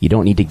product. You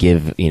don't need to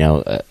give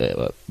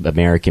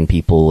American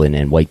people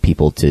and white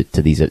people to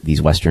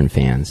these Western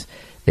fans.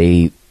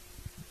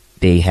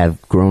 They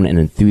have grown an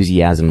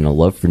enthusiasm and a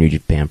love for New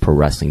Japan Pro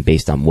Wrestling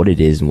based on what it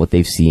is and what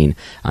they've seen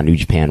on New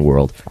Japan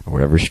World or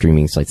whatever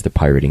streaming sites they're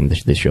pirating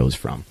the shows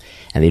from.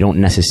 And they don't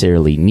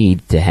necessarily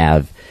need to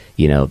have,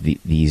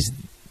 these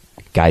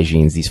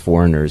gaijins, these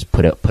foreigners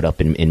put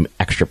up in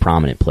extra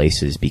prominent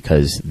places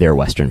because they're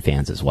Western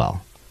fans as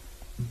well.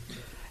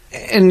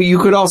 And you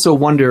could also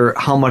wonder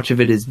how much of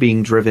it is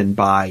being driven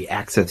by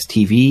Access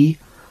TV,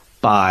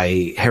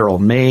 by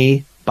Harold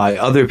May, by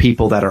other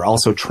people that are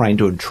also trying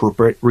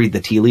to read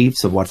the tea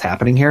leaves of what's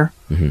happening here.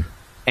 Mm-hmm.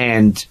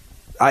 And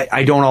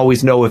I don't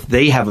always know if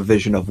they have a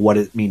vision of what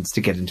it means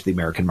to get into the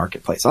American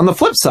marketplace. On the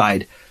flip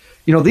side,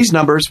 these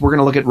numbers, we're going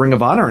to look at Ring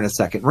of Honor in a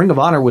second. Ring of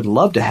Honor would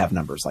love to have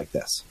numbers like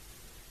this.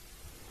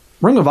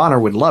 Ring of Honor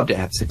would love to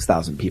have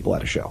 6,000 people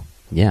at a show.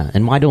 Yeah,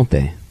 and why don't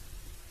they?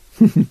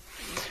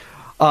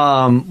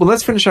 Well,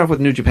 let's finish off with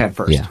New Japan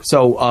first. Yeah.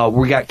 So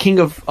we got King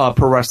of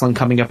Pro Wrestling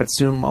coming up at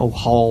Sumo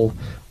Hall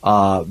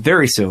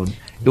very soon.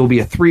 It will be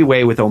a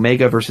 3-way with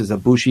Omega versus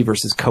Ibushi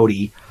versus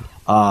Cody.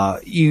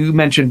 You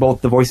mentioned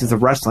both the Voices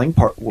of Wrestling.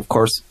 Of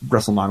course,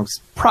 WrestleMonic's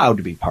proud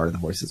to be part of the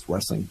Voices of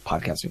Wrestling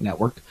podcasting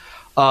network.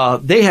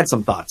 They had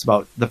some thoughts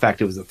about the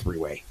fact it was a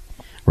 3-way.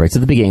 Right. So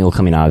the big angle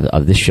coming out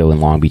of this show in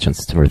Long Beach on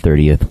September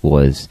 30th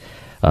was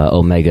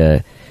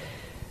Omega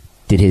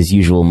did his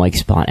usual mic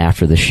spot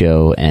after the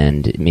show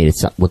and made it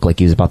look like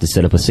he was about to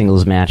set up a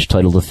singles match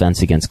title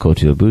defense against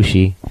Kota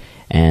Ibushi.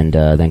 And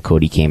then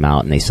Cody came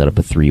out and they set up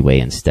a 3-way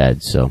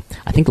instead. So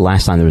I think the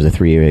last time there was a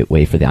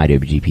 3-way for the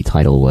IWGP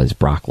title was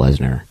Brock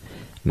Lesnar,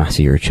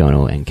 Masahiro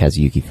Chono, and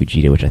Kazuyuki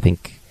Fujita, which I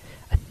think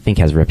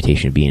has a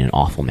reputation of being an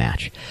awful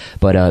match.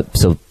 But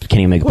so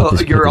Kenny Omega put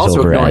this you're also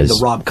over ignoring as the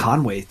Rob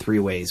Conway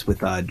 3-ways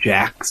with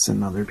Jax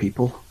and other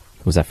people.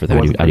 Was that for the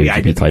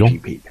IWGP title?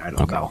 I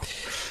don't know.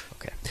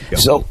 Okay.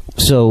 So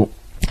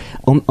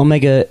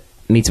Omega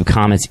made some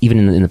comments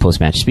even in the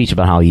post-match speech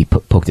about how he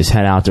poked his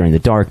head out during the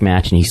dark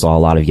match and he saw a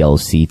lot of yellow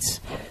seats.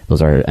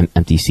 Those are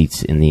empty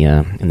seats in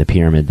the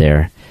pyramid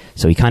there.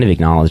 So he kind of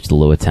acknowledged the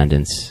low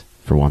attendance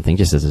for one thing,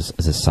 just as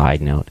a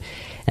side note.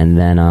 And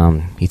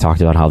then he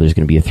talked about how there's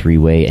going to be a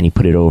 3-way, and he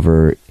put it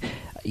over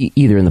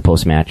either in the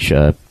post-match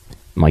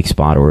mic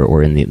spot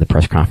or in the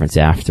press conference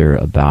after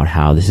about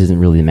how this isn't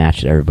really the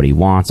match that everybody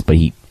wants, but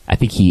I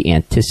think he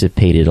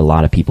anticipated a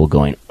lot of people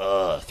going,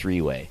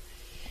 3-way.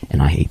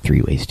 And I hate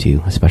 3-ways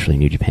too, especially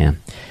New Japan.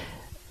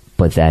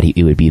 But that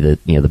it would be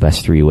the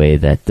best 3-way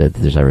that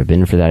there's ever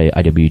been for that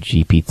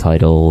IWGP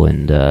title,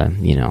 and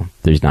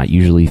there's not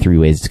usually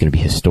 3-ways. It's going to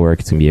be historic.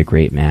 It's going to be a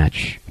great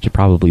match, which it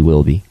probably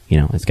will be.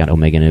 It's got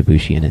Omega and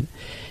Ibushi in it,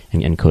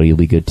 and Cody will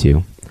be good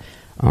too.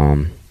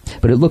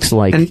 But it looks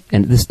like,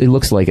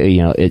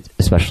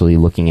 especially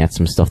looking at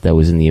some stuff that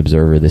was in the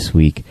Observer this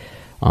week,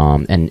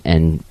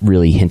 and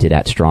really hinted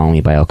at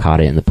strongly by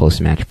Okada in the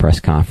post-match press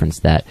conference,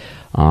 that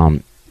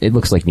it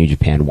looks like New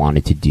Japan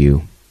wanted to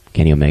do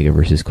Kenny Omega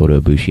versus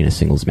Kota Ibushi in a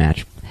singles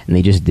match, and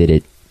they just did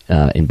it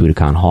in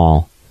Budokan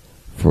Hall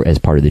as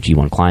part of the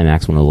G1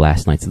 Climax, one of the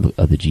last nights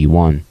of the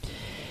G1.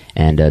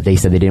 And they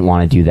said they didn't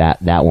want to do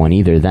that one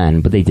either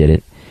then, but they did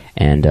it.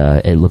 And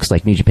it looks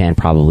like New Japan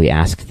probably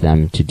asked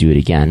them to do it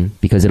again,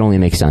 because it only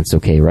makes sense.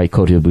 Okay, right?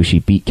 Kota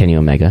Ibushi beat Kenny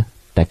Omega.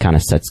 That kind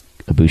of sets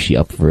Ibushi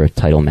up for a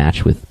title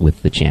match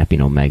with the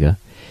champion Omega.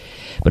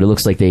 But it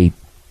looks like they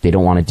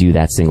don't want to do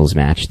that singles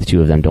match. The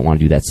two of them don't want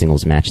to do that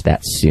singles match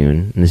that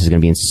soon. And this is going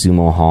to be in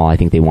Sumo Hall. I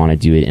think they want to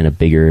do it in a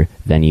bigger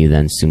venue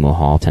than Sumo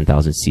Hall,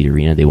 10,000-seat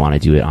arena. They want to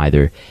do it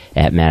either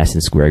at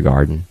Madison Square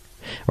Garden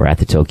or at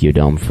the Tokyo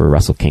Dome for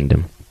Wrestle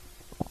Kingdom,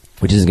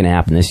 which isn't going to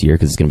happen this year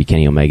because it's going to be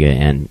Kenny Omega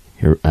and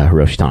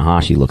Hiroshi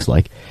Tanahashi, looks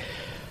like.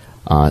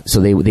 So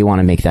they want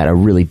to make that a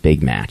really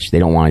big match. They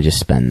don't want to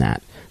just spend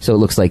that. So it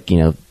looks like,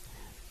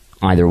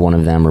 either one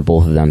of them or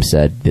both of them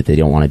said that they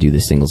don't want to do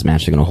this singles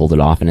match. They're going to hold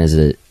it off, and as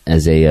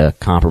a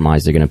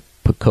compromise, they're going to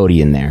put Cody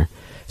in there.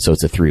 So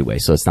it's a 3-way.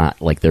 So it's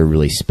not like they're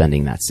really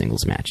spending that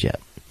singles match yet.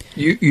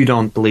 You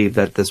don't believe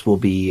that this will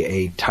be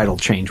a title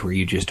change where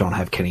you just don't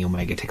have Kenny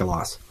Omega take a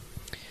loss?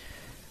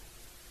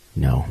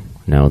 No.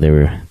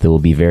 There will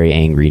be very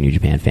angry New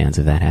Japan fans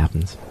if that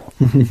happens.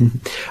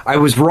 I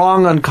was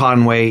wrong on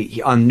Conway.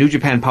 On New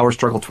Japan Power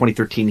Struggle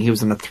 2013, he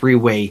was in a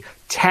 3-way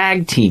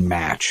tag team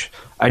match.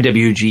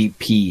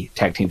 IWGP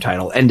Tag Team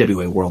title,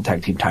 NWA World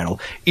Tag Team title,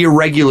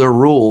 Irregular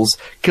Rules,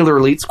 Killer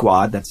Elite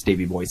Squad, that's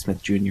Davey Boy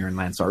Smith Jr. and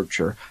Lance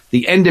Archer,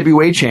 the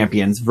NWA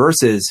champions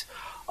versus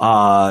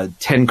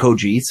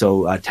Tenkoji,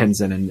 so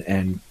Tenzin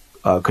and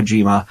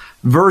Kojima,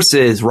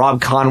 versus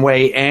Rob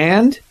Conway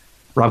and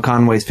Rob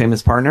Conway's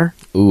famous partner?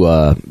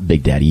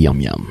 Big Daddy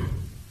Yum Yum.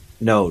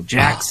 No,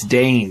 Jax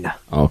Dane.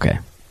 Okay.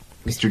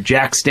 Mr.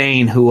 Jax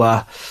Dane, who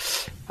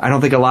I don't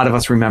think a lot of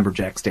us remember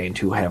Jax Dane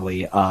too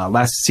heavily.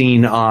 Last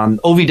seen on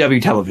OVW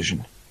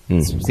television.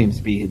 Seems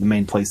to be the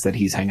main place that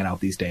he's hanging out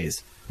these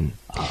days.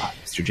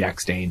 Mr.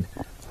 Jax Dane.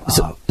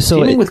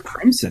 Teaming with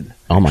Crimson.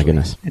 Oh my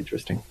goodness.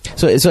 Interesting.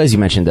 So as you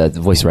mentioned, the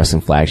Voice of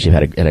Wrestling flagship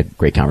had a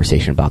great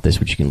conversation about this,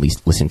 which you can at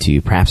least listen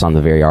to, perhaps on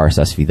the very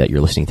RSS feed that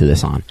you're listening to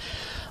this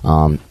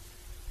on.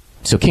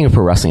 So King of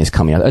Pro Wrestling is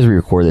coming up. As we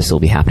record this, it'll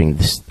be happening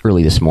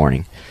early this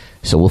morning.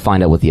 So we'll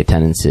find out what the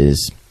attendance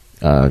is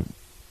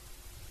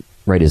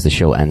right as the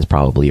show ends,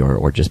 probably,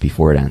 or just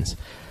before it ends.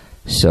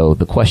 So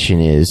the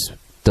question is,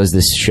 does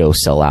this show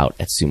sell out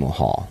at Sumo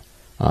Hall?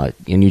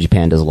 New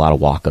Japan does a lot of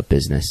walk-up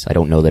business. I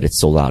don't know that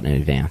it's sold out in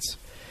advance.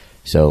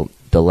 So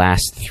the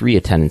last 3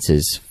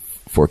 attendances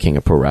for King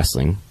of Pro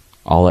Wrestling,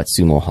 all at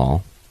Sumo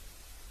Hall,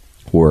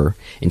 were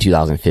in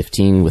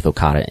 2015 with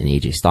Okada and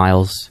AJ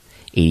Styles,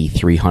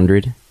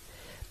 8,300.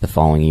 The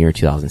following year,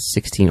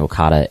 2016,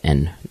 Okada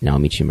and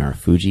Naomichi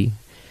Marufuji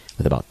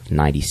with about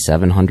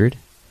 9,700.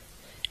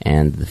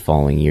 And the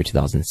following year,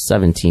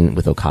 2017,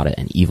 with Okada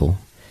and Evil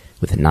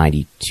with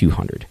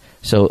 9,200.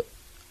 So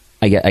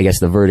I guess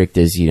the verdict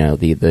is,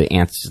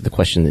 the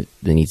question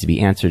that needs to be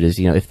answered is,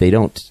 if they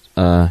don't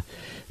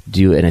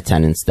do an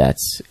attendance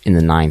that's in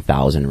the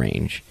 9,000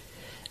 range,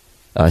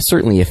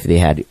 certainly if they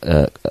had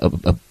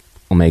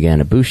Omega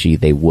and Ibushi,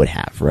 they would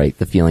have, right?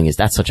 The feeling is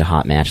that's such a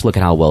hot match. Look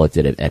at how well it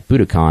did at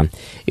Budokan.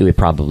 It would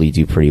probably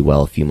do pretty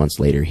well a few months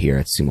later here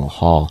at Sumo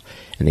Hall,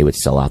 and they would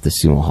sell out the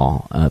Sumo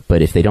Hall.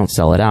 But if they don't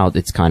sell it out,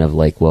 it's kind of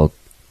like, well,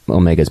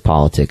 Omega's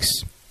politics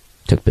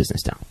took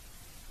business down.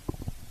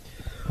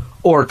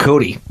 Or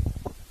Cody.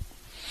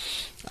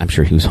 I'm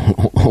sure he was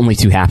only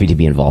too happy to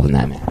be involved in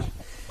that match.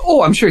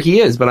 Oh, I'm sure he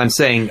is, but I'm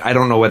saying I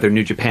don't know whether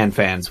New Japan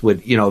fans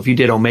would, if you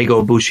did Omega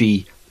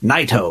Ibushi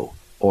Naito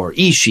or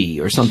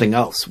Ishii or something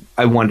else.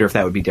 I wonder if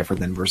that would be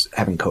different than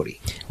having Cody.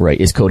 Right.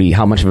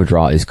 How much of a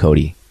draw is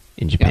Cody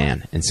in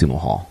Japan and Sumo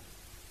Hall?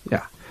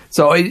 Yeah.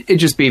 So it'd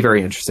just be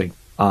very interesting.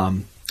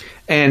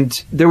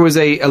 And there was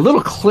a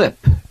little clip,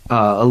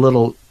 a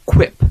little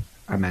quip,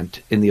 I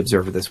meant, in the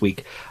Observer this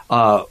week.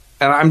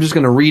 And I'm just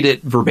going to read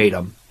it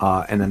verbatim,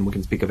 and then we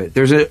can speak of it.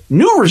 There's a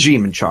new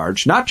regime in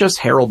charge, not just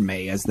Harold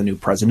May as the new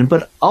president,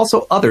 but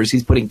also others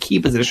he's put in key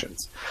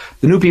positions.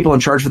 The new people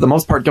in charge, for the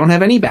most part, don't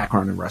have any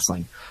background in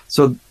wrestling.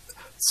 So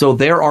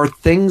there are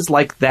things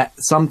like that,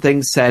 some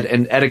things said,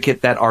 and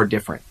etiquette that are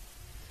different.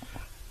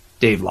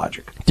 Dave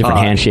Logic.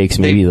 Different handshakes,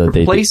 maybe.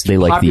 They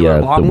like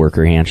the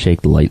worker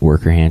handshake, the light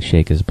worker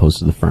handshake, as opposed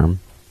to the firm.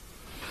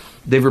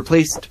 They've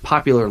replaced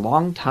popular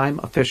longtime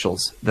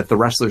officials that the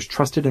wrestlers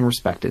trusted and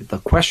respected. The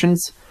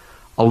questions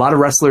a lot of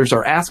wrestlers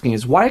are asking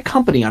is why a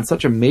company on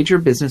such a major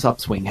business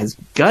upswing has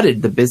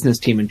gutted the business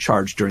team in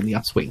charge during the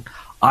upswing.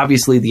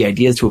 Obviously, the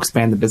idea is to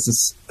expand the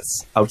business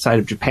outside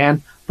of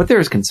Japan, but there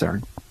is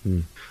concern.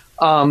 You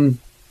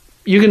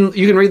can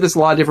read this a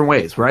lot of different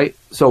ways, right?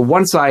 So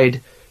one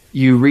side,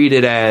 you read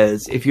it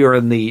as if you're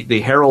in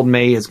the Harold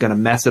May is going to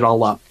mess it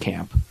all up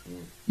camp.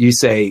 You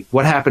say,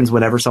 what happens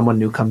whenever someone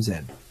new comes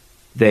in?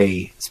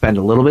 They spend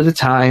a little bit of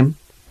time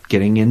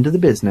getting into the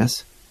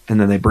business, and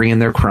then they bring in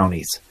their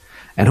cronies.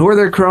 And who are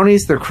their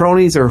cronies? Their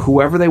cronies are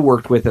whoever they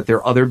worked with at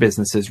their other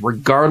businesses,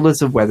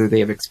 regardless of whether they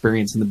have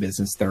experience in the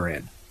business they're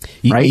in.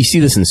 Right? You see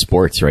this in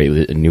sports, right?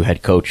 With a new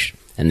head coach,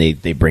 and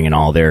they bring in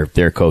all their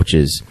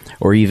coaches.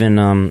 Or even,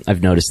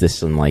 I've noticed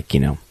this in,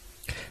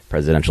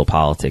 presidential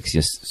politics.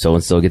 Just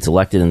so-and-so gets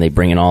elected, and they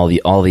bring in all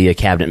the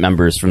cabinet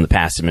members from the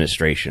past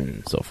administration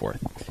and so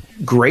forth.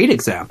 Great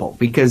example,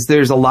 because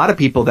there's a lot of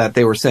people that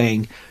they were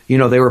saying,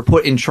 they were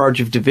put in charge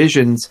of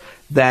divisions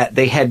that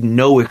they had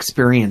no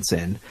experience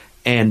in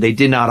and they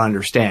did not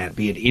understand,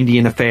 be it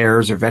Indian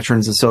Affairs or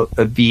Veterans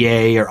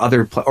VA or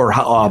other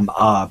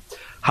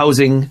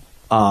housing,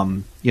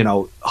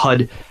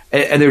 HUD.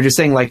 And they were just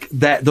saying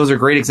that those are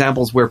great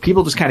examples where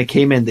people just kind of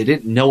came in, they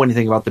didn't know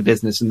anything about the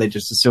business, and they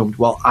just assumed,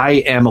 well, I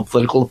am a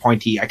political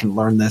appointee, I can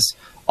learn this.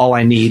 All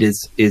I need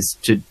is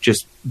to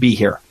just be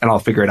here and I'll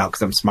figure it out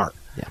because I'm smart.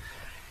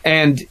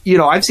 And,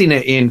 I've seen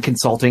it in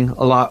consulting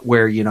a lot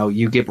where,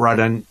 you get brought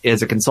in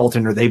as a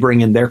consultant or they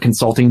bring in their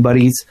consulting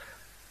buddies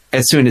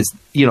as soon as,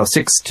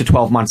 6 to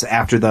 12 months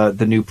after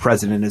the new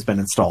president has been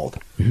installed.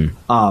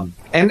 Mm-hmm.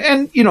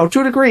 And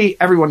to a degree,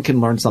 everyone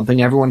can learn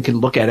something. Everyone can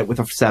look at it with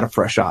a set of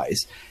fresh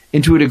eyes.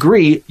 And to a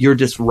degree, you're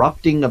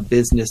disrupting a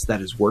business that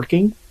is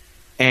working.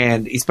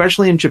 And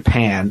especially in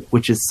Japan,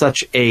 which is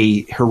such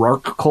a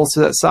hierarchical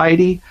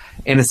society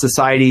and a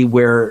society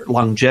where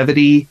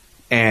longevity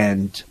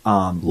and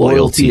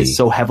loyalty is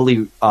so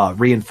heavily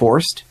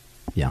reinforced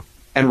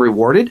and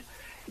rewarded,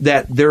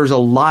 that there's a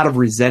lot of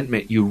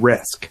resentment you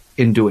risk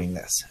in doing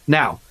this.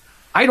 Now,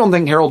 I don't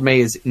think Harold May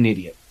is an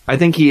idiot. I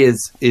think he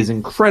is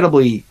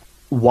incredibly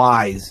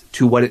wise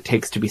to what it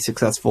takes to be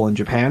successful in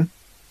Japan.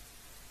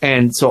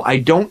 And so I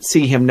don't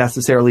see him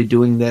necessarily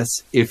doing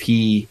this if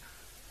he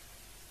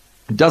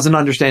doesn't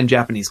understand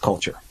Japanese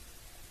culture.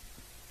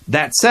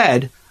 That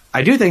said,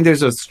 I do think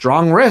there's a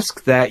strong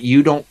risk that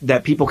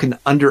people can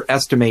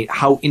underestimate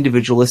how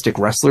individualistic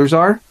wrestlers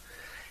are,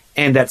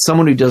 and that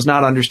someone who does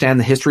not understand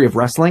the history of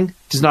wrestling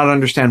does not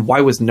understand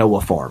why was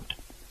Noah formed.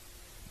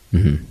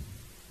 Mm-hmm.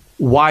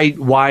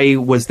 Why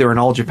was there an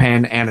All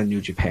Japan and a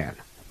New Japan?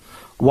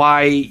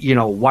 Why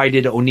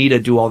did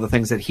Onita do all the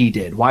things that he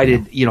did? Why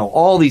did,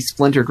 all these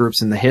splinter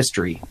groups in the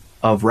history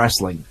of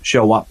wrestling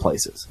show up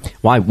places?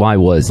 Why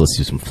was, let's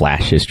do some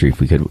flash history if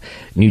we could.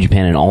 New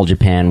Japan and All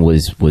Japan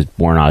was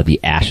born out of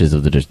the ashes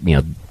of the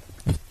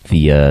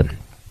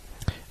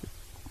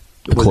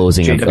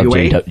closing of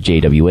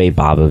JWA.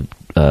 Baba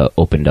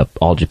opened up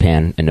All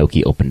Japan,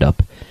 Inoki opened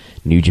up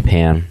New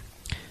Japan.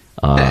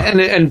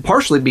 And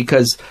partially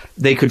because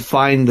they could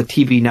find the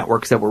TV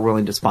networks that were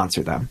willing to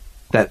sponsor them,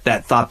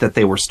 that thought that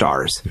they were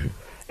stars. Mm-hmm.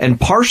 And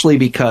partially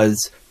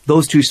because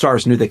those two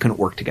stars knew they couldn't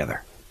work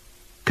together,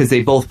 because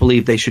they both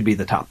believed they should be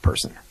the top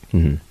person.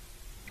 Mm-hmm.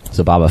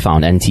 So Baba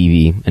found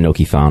NTV,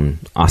 Inoki found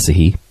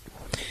Asahi.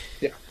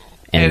 Yeah.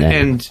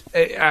 And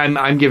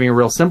I'm giving a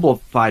real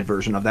simplified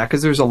version of that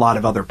because there's a lot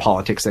of other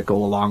politics that go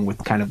along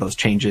with kind of those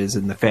changes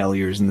and the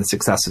failures and the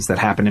successes that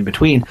happen in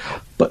between.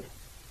 But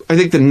I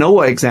think the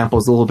Noah example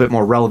is a little bit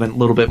more relevant, a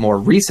little bit more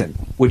recent,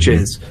 which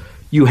is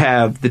you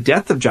have the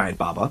death of Giant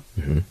Baba.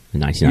 Mm-hmm.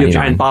 1999. You have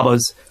Giant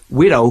Baba's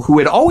widow, who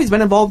had always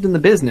been involved in the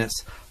business,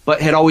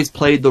 but had always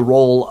played the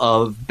role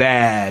of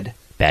bad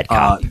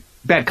cop,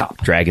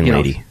 Dragon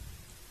Lady.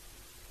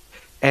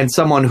 And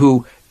someone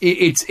who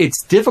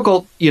it's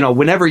difficult,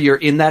 whenever you're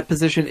in that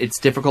position, it's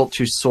difficult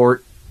to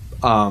sort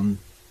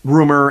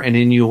rumor and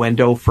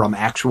innuendo from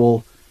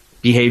actual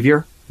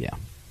behavior. Yeah.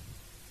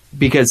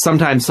 Because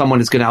sometimes someone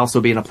is going to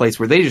also be in a place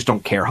where they just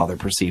don't care how they're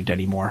perceived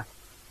anymore.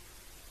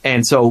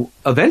 And so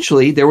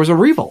eventually there was a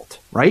revolt,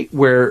 right?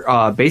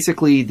 Where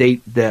basically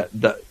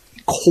the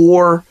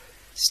core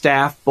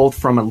staff, both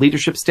from a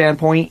leadership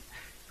standpoint,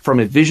 from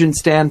a vision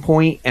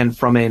standpoint and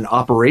from an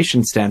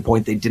operation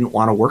standpoint, they didn't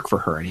want to work for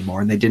her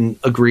anymore, and they didn't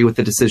agree with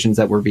the decisions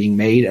that were being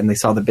made, and they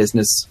saw the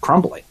business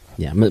crumbling.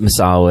 Yeah,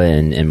 Misawa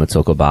and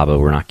Motoko Baba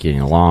were not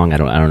getting along. I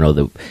don't know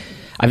that.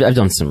 I've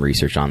done some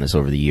research on this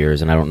over the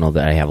years, and I don't know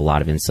that I have a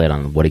lot of insight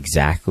on what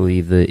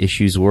exactly the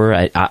issues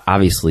were.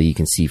 Obviously, you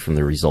can see from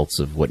the results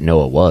of what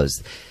Noah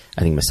was.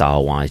 I think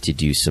Misawa wanted to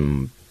do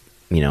some,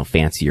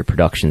 fancier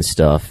production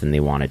stuff, and they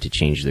wanted to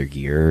change their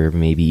gear,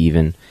 maybe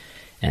even.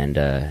 And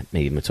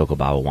maybe Motoko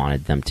Baba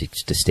wanted them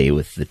to stay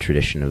with the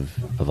tradition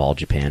of All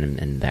Japan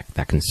and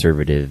that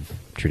conservative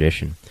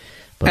tradition.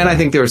 But, and I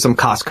think there was some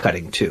cost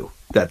cutting too.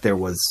 That there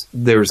was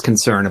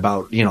concern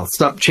about,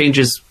 some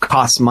changes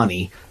cost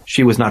money.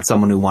 She was not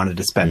someone who wanted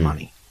to spend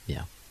money.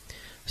 Yeah.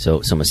 So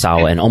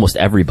Misawa and almost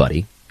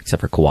everybody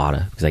except for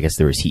Kawada, because I guess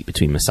there was heat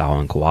between Misawa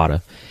and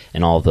Kawada,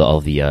 and all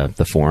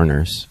the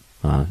foreigners,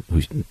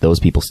 those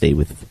people stayed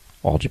with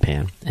All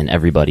Japan, and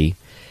everybody,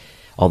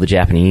 all the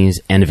Japanese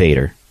and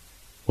Vader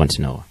went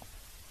to Noah.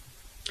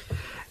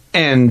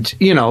 And,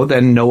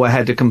 then Noah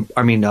had to,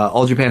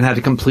 All Japan had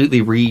to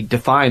completely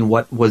redefine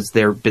what was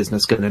their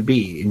business going to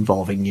be,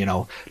 involving,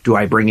 do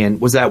I bring in,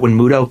 was that when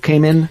Muto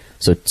came in?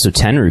 So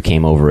Tenryu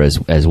came over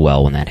as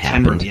well when that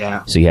happened. Tenryu,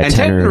 yeah. So you had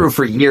Tenryu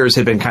for years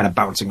had been kind of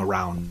bouncing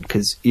around,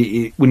 because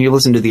when you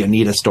listen to the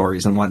Onita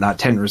stories and whatnot,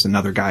 Tenryu's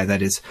another guy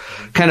that is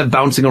kind of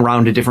bouncing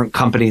around to different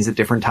companies at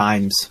different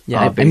times.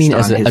 Yeah,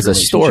 as a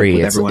story,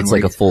 it's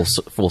like a full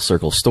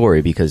circle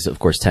story, because of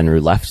course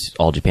Tenryu left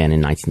All Japan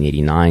in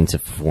 1989 to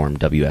form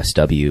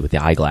WSW with the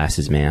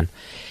Eyeglasses Man,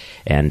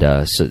 and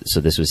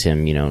so this was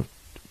him,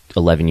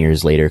 11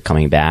 years later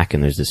coming back,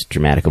 and there's this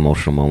dramatic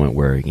emotional moment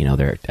where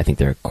they're at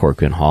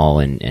Korakuen Hall,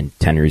 and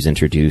Tenryu's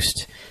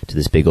introduced to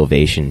this big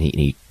ovation.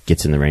 He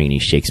gets in the ring and he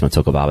shakes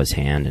Motoko Baba's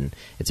hand, and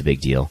it's a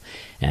big deal.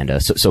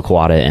 And so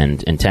Kawada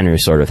and Tenryu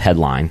sort of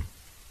headline.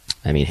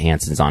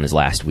 Hansen's on his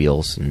last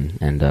wheels,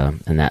 and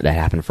that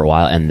happened for a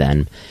while, and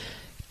then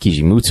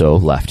Keiji Muto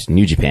left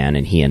New Japan,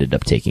 and he ended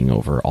up taking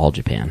over All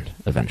Japan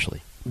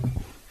eventually.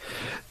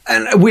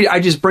 And I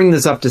just bring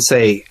this up to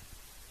say,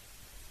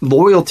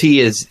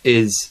 loyalty is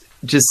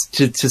just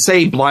to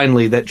say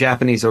blindly that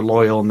Japanese are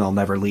loyal and they'll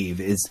never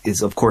leave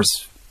is of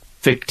course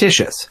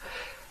fictitious.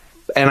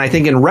 And I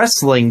think in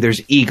wrestling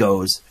there's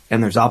egos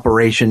and there's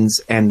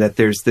operations, and that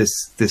there's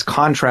this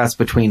contrast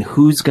between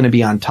who's going to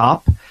be on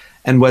top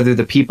and whether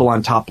the people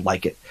on top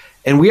like it.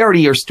 And we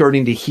already are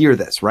starting to hear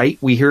this, right?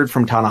 We heard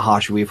from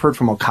Tanahashi, we've heard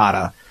from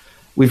Okada.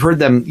 We've heard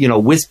them,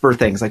 whisper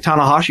things. Like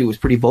Tanahashi was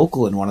pretty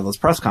vocal in one of those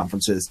press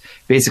conferences,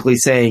 basically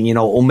saying,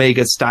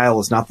 Omega's style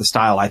is not the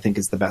style I think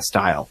is the best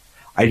style.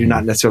 I do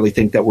not necessarily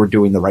think that we're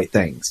doing the right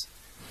things.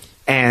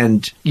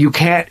 And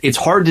it's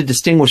hard to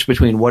distinguish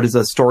between what is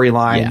a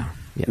storyline,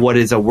 what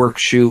is a work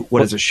shoot,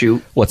 what is a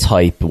shoot. What's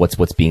hype,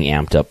 what's being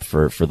amped up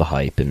for the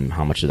hype, and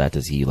how much of that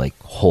does he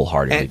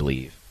wholeheartedly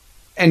believe.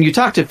 And you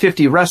talk to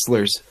 50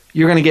 wrestlers,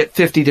 you're going to get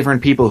 50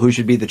 different people who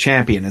should be the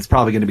champion. It's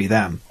probably going to be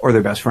them or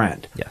their best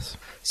friend. Yes.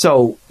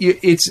 So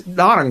it's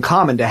not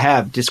uncommon to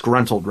have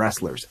disgruntled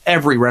wrestlers.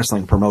 Every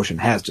wrestling promotion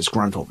has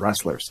disgruntled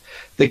wrestlers.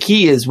 The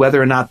key is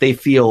whether or not they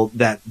feel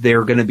that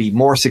they're going to be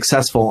more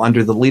successful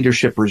under the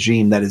leadership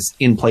regime that is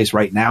in place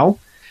right now,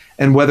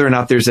 and whether or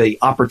not there's an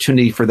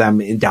opportunity for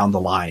them down the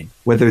line,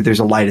 whether there's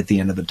a light at the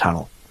end of the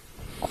tunnel.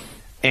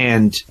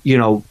 And,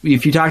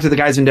 if you talk to the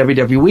guys in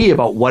WWE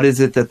about what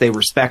is it that they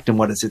respect and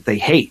what is it they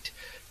hate,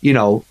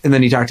 and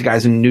then you talk to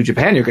guys in New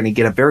Japan, you're going to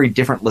get a very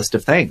different list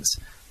of things.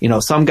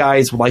 Some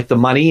guys like the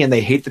money and they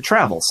hate the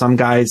travel. Some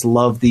guys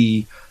love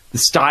the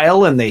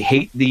style and they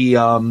hate the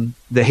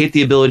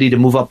ability to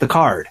move up the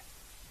card.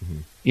 Mm-hmm.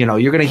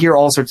 You're going to hear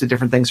all sorts of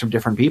different things from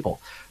different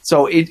people.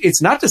 So it's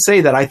not to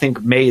say that I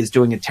think May is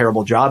doing a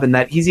terrible job and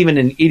that he's even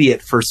an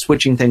idiot for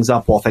switching things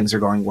up while things are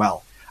going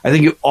well. I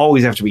think you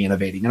always have to be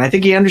innovating, and I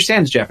think he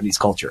understands Japanese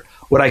culture.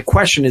 What I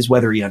question is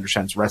whether he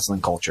understands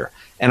wrestling culture,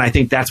 and I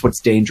think that's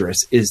what's dangerous,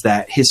 is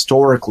that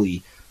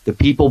historically the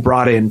people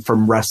brought in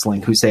from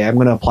wrestling who say, I'm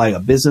going to apply a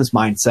business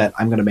mindset,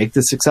 I'm going to make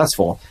this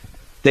successful,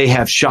 they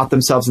have shot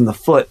themselves in the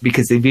foot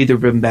because they've either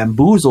been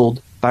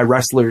bamboozled by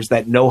wrestlers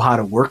that know how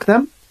to work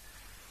them,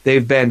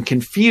 they've been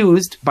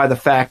confused by the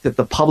fact that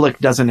the public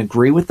doesn't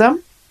agree with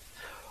them,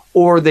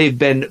 or they've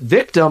been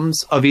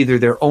victims of either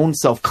their own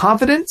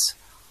self-confidence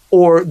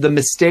or the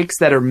mistakes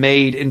that are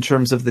made in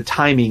terms of the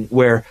timing,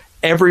 where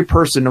every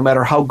person, no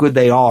matter how good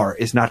they are,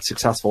 is not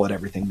successful at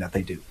everything that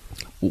they do.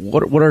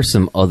 What are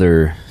some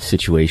other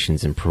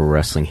situations in pro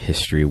wrestling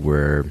history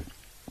where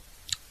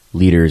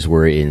leaders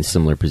were in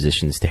similar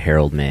positions to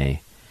Harold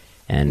May?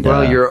 And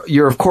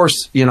you're of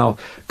course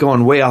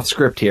going way off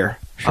script here.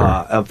 Sure.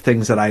 Of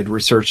things that I'd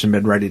researched and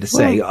been ready to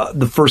say.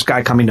 The first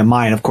guy coming to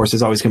mind, of course,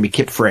 is always going to be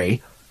Kip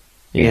Frey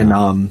in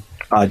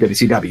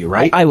WCW,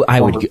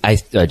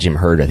 right? Jim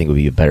Herd, I think, would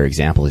be a better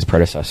example. His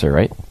predecessor,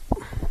 right?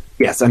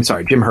 Yes, I'm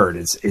sorry. Jim Herd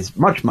is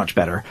much, much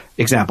better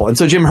example. And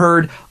so Jim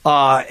Herd,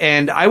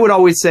 and I would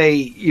always say,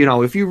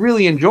 if you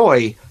really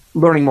enjoy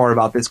learning more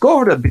about this, go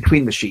over to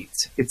Between the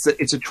Sheets. It's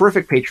a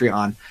terrific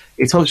Patreon.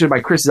 It's hosted by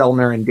Chris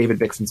Zellner and David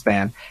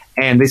Bixenspan,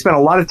 and they spend a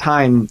lot of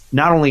time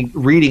not only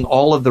reading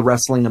all of the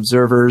Wrestling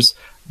Observers,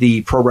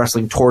 the Pro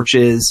Wrestling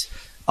Torches.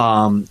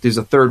 There's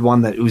a third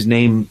one whose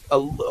name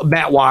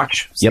Matt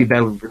Watch, Steve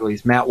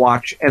Beverly's Matt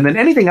Watch, and then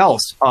anything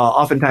else.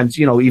 Oftentimes,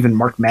 even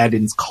Mark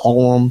Madden's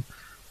column,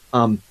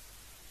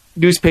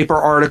 newspaper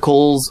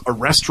articles,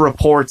 arrest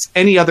reports,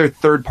 any other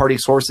third-party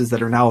sources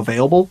that are now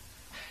available.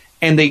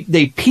 And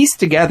they piece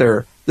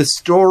together the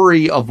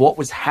story of what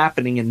was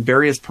happening in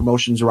various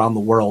promotions around the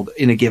world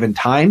in a given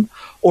time.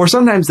 Or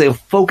sometimes they'll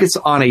focus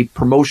on a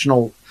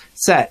promotional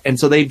set. And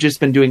so they've just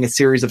been doing a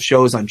series of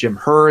shows on Jim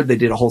Herd. They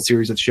did a whole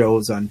series of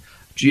shows on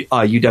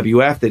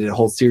UWF. They did a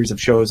whole series of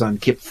shows on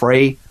Kip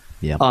Frey.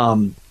 Yeah.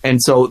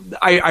 And so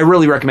I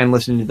really recommend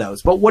listening to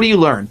those. But what do you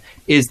learn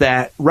is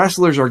that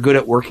wrestlers are good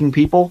at working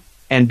people,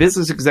 and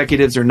business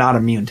executives are not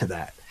immune to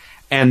that.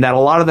 And that a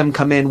lot of them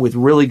come in with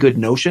really good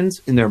notions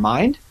in their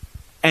mind,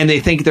 and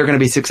they think they're going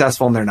to be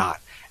successful, and they're not.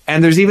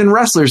 And there's even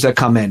wrestlers that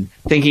come in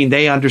thinking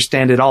they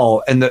understand it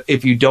all, and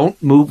if you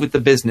don't move with the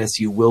business,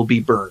 you will be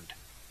burned.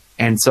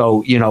 And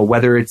so,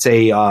 whether it's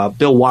a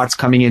Bill Watts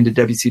coming into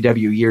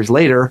WCW years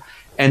later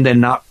and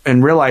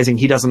then realizing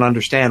he doesn't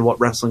understand what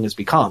wrestling has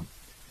become,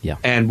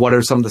 and what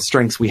are some of the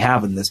strengths we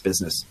have in this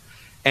business.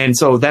 And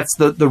so that's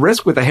the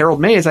risk with a Harold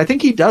May is I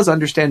think he does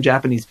understand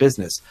Japanese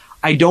business.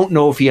 I don't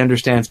know if he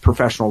understands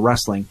professional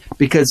wrestling,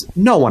 because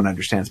no one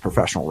understands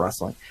professional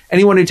wrestling.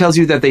 Anyone who tells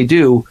you that they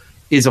do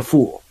is a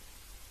fool.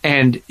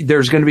 And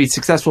there's going to be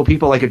successful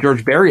people like a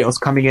George Barrios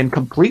coming in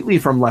completely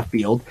from left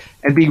field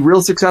and be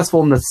real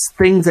successful in the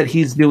things that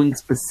he's doing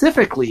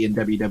specifically in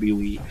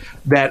WWE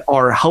that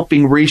are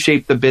helping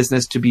reshape the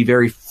business to be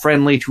very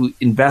friendly to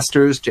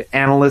investors, to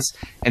analysts,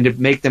 and to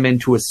make them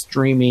into a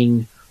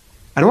streaming,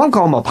 I don't want to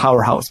call him a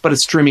powerhouse, but a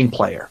streaming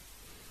player.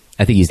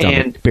 I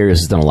think Barrios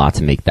has done a lot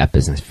to make that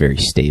business very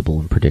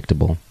stable and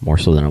predictable, more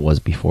so than it was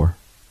before.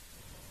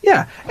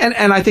 Yeah,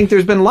 and I think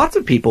there's been lots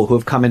of people who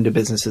have come into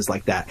businesses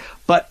like that.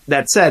 But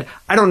that said,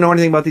 I don't know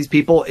anything about these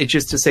people. It's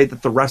just to say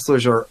that the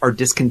wrestlers are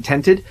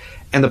discontented.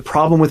 And the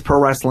problem with pro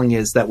wrestling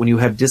is that when you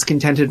have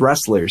discontented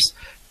wrestlers,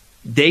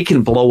 they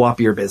can blow up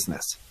your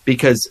business.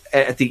 Because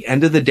at the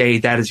end of the day,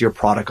 that is your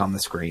product on the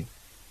screen.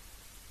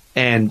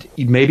 And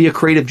maybe a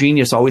creative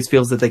genius always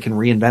feels that they can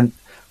reinvent.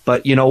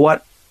 But you know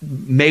what?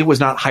 May was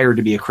not hired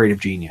to be a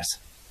creative genius.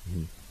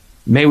 Mm-hmm.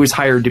 May was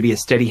hired to be a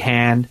steady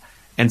hand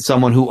and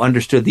someone who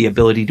understood the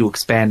ability to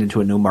expand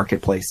into a new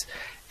marketplace.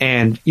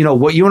 And,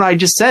 what you and I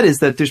just said is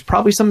that there's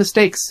probably some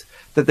mistakes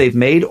that they've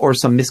made, or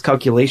some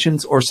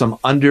miscalculations, or some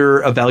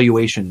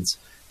under-evaluations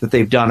that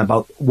they've done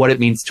about what it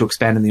means to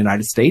expand in the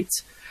United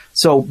States.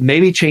 So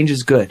maybe change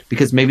is good,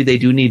 because maybe they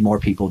do need more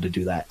people to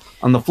do that.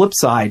 On the flip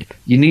side,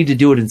 you need to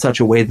do it in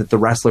such a way that the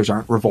wrestlers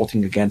aren't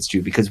revolting against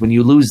you, because when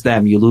you lose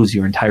them, you lose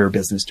your entire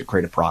business to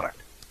create a product.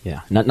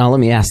 Yeah. Now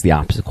let me ask the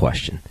opposite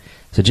question.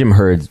 So Jim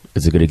Herd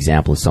is a good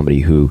example of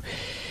somebody who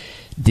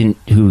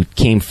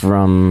came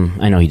from,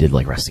 I know he did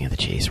like Wrestling at the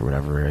Chase or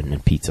whatever,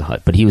 and Pizza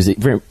Hut, but he was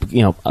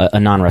a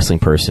non-wrestling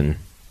person,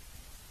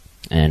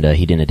 and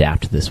he didn't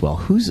adapt to this well.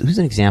 Who's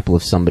an example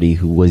of somebody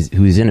who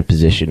is in a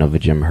position of a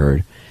Jim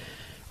Herd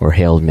or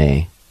Harold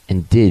May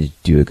and did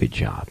do a good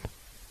job?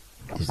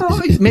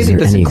 Maybe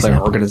the Sinclair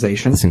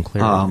organization.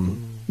 Sinclair.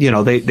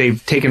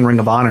 They've taken Ring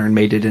of Honor and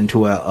made it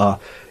into a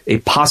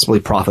possibly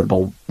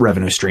profitable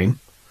revenue stream.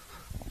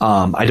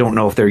 I don't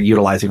know if they're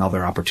utilizing all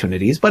their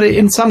opportunities, but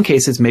in some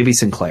cases, maybe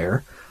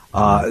Sinclair.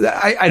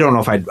 I don't know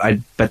if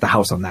I'd bet the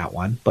house on that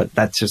one, but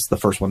that's just the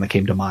first one that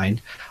came to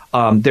mind.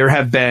 There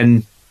have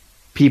been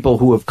people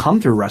who have come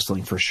through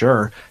wrestling for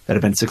sure that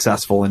have been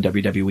successful in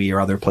WWE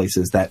or other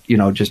places that,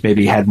 just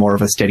maybe had more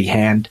of a steady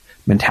hand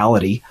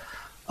mentality.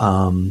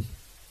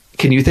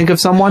 Can you think of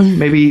someone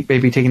maybe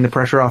taking the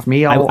pressure off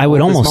me? I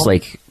would almost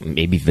like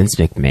maybe Vince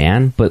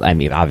McMahon, but I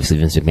mean, obviously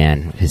Vince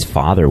McMahon, his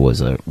father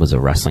was a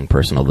wrestling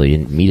person, although he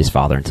didn't meet his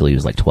father until he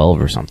was like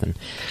 12 or something.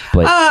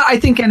 But I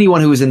think anyone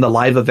who is in the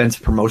live events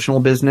promotional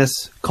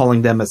business,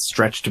 calling them a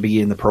stretch to be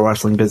in the pro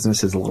wrestling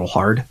business is a little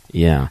hard.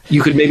 Yeah.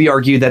 You could maybe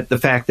argue that the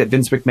fact that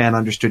Vince McMahon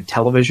understood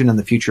television and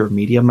the future of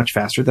media much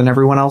faster than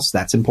everyone else,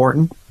 that's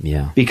important.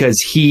 Yeah. Because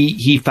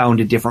he found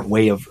a different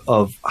way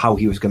of how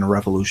he was going to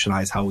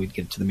revolutionize how we'd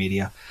get to the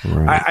media.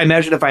 Right. I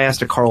imagine if I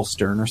asked a Carl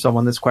Stern or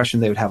someone this question,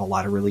 they would have a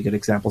lot of really good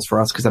examples for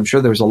us, because I'm sure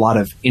there's a lot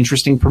of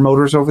interesting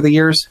promoters over the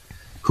years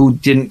who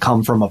didn't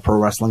come from a pro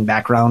wrestling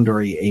background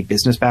or a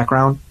business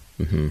background.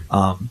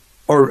 Mm-hmm.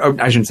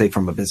 Or I shouldn't say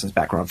from a business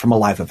background, from a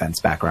live events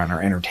background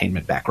or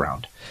entertainment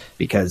background.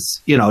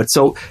 Because, it's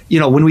so,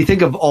 when we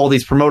think of all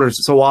these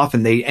promoters, so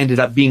often they ended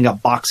up being a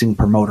boxing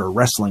promoter,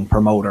 wrestling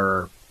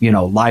promoter,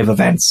 live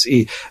events.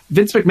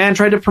 Vince McMahon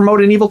tried to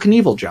promote an Evel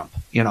Knievel jump.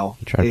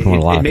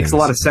 It makes a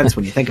lot of sense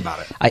when you think about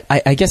it.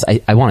 I guess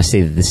I want to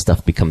say that this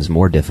stuff becomes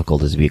more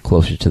difficult as we get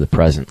closer to the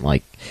present.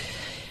 Like,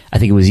 I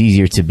think it was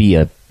easier to be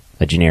a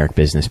generic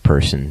business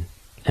person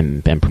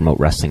and promote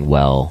wrestling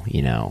well,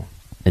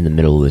 in the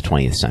middle of the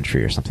 20th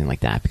century or something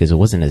like that, because it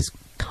wasn't as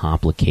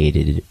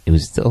complicated. It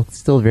was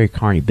still a very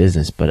carny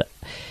business, but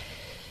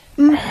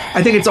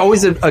I think it's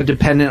always a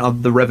dependent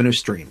of the revenue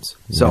streams.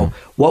 So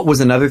what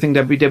was another thing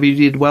WWE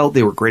did well?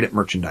 They were great at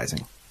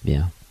merchandising.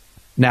 Yeah.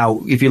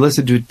 Now, if you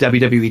listen to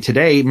WWE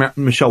today,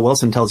 Michelle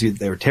Wilson tells you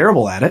they were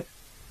terrible at it.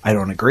 I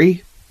don't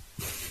agree.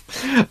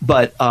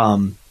 But,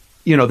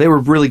 they were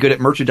really good at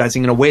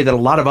merchandising in a way that a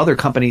lot of other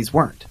companies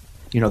weren't.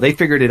 They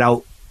figured it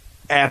out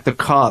at the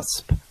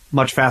cusp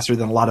much faster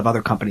than a lot of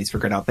other companies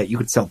figured out that you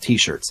could sell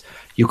T-shirts,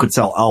 you could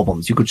sell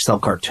albums, you could sell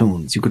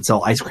cartoons, you could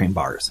sell ice cream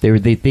bars. They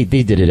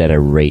did it at a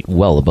rate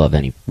well above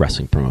any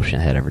wrestling promotion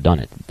had ever done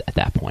it at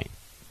that point.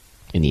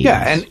 In the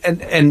 80s.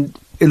 and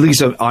at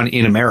least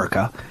in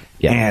America.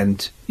 Yeah.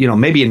 And,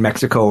 maybe in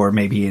Mexico or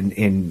maybe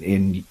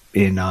in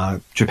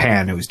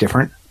Japan it was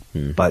different.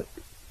 But,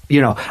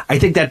 I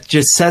think that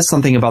just says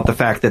something about the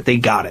fact that they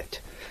got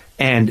it.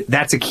 And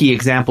that's a key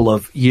example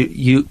of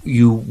you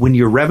when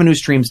your revenue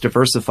streams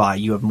diversify,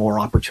 you have more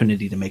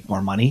opportunity to make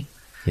more money.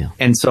 Yeah.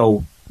 And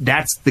so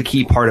that's the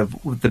key part of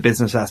what the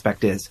business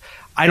aspect is.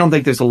 I don't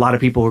think there's a lot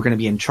of people who are going to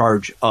be in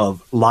charge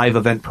of live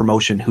event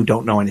promotion who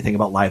don't know anything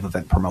about live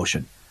event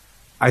promotion.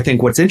 I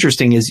think what's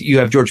interesting is you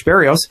have George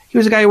Barrios. He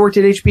was a guy who worked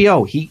at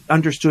HBO. He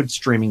understood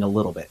streaming a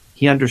little bit.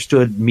 He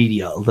understood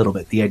media a little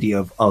bit, the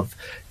idea of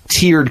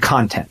tiered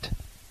content.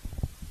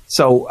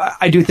 So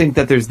I do think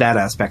that there's that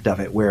aspect of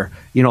it where,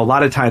 a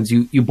lot of times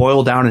you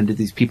boil down into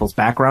these people's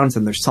backgrounds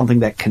and there's something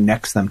that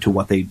connects them to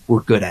what they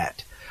were good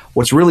at.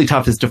 What's really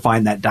tough is to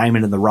find that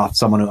diamond in the rough,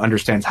 someone who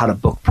understands how to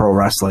book pro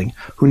wrestling,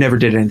 who never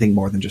did anything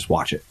more than just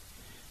watch it.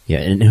 Yeah,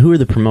 and who are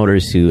the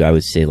promoters who I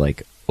would say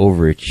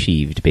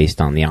overachieved based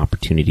on the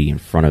opportunity in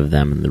front of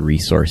them and the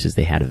resources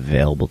they had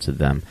available to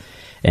them,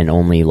 and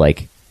only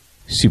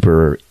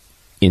super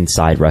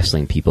inside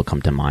wrestling people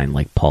come to mind,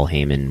 like Paul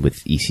Heyman with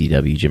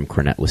ECW, Jim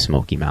Cornette with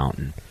Smoky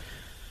Mountain,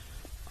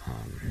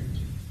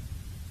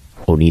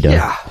 Onita.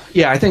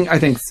 Yeah. I think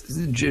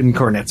Jim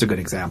Cornette's a good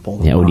example.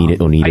 Yeah,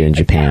 Onita in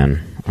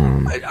Japan.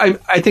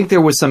 I think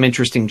there was some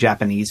interesting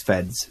Japanese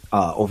feds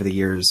over the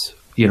years,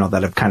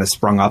 that have kind of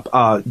sprung up.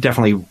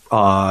 Definitely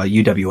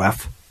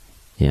UWF.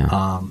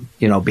 Yeah.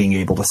 Being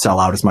able to sell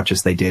out as much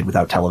as they did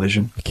without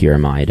television. Akira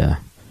Maeda.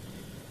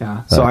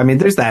 Yeah. So,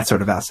 there's that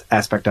sort of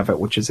aspect of it,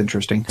 which is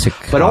interesting.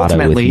 Takada but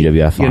ultimately, with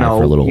UWF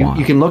for a little while.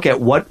 You can look at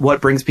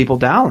what brings people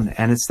down,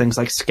 and it's things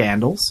like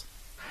scandals.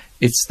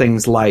 It's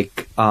things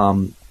like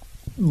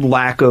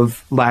lack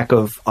of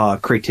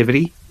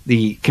creativity,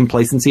 the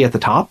complacency at the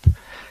top.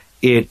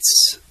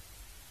 It's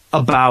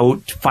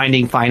about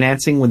finding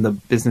financing when the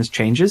business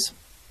changes.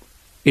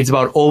 It's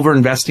about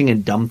over-investing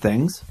in dumb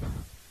things.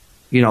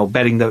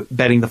 Betting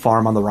the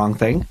farm on the wrong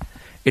thing.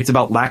 It's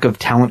about lack of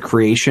talent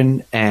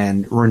creation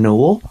and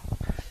renewal.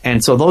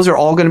 And so those are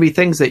all going to be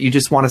things that you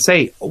just want to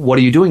say, what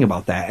are you doing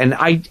about that? And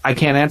I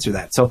can't answer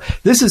that. So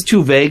this is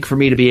too vague for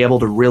me to be able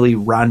to really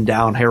run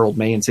down Harold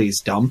May and say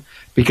he's dumb.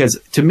 Because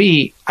to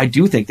me, I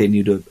do think they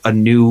need a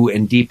new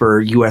and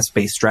deeper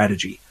US-based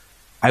strategy.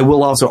 I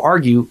will also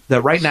argue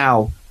that right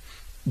now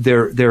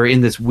they're in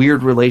this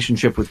weird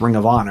relationship with Ring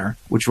of Honor,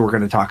 which we're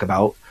going to talk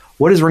about.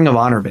 What has Ring of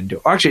Honor been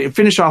doing? Actually,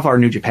 finish off our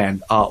New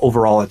Japan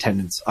overall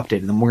attendance update,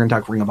 and then we're going to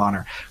talk Ring of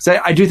Honor. So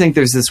I do think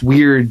there's this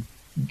weird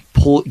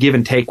give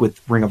and take with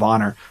Ring of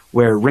Honor,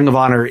 where Ring of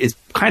Honor is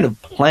kind of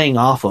playing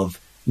off of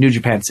New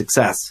Japan's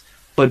success,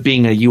 but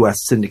being a U.S.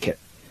 syndicate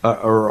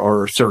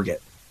or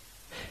surrogate.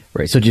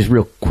 Right. So just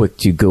real quick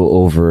to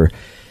go over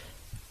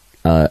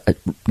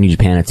New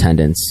Japan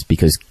attendance,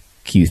 because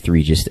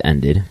Q3 just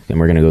ended, and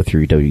we're going to go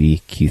through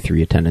WWE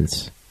Q3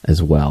 attendance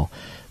as well.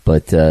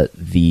 But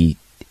the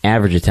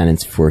average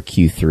attendance for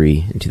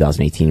Q3 in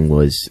 2018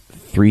 was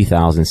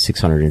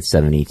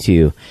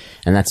 3,672,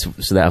 and that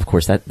of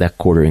course that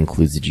quarter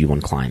includes the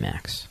G1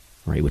 Climax,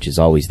 right, which is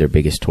always their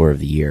biggest tour of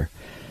the year,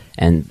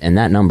 and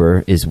that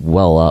number is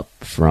well up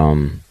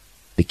from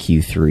the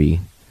Q3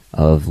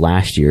 of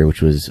last year,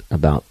 which was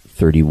about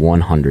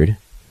 3,100,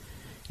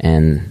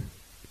 and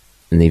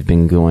they've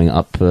been going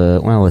up.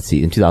 Let's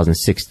see. In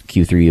 2006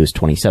 Q3 it was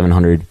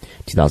 2,700.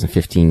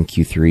 2015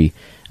 Q3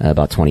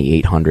 about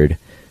 2,800.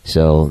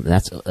 So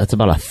that's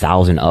about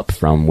 1,000 up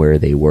from where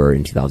they were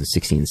in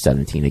 2016 and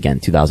 17.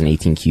 Again,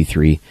 2018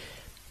 Q3,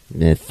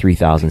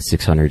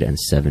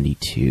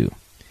 3,672.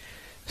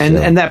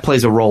 And that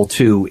plays a role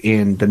too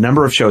in the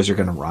number of shows you're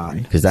going to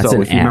run. Because that's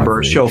if you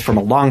remember a show from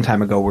a long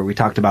time ago where we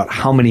talked about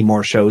how many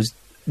more shows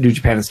New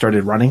Japan has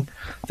started running,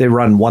 they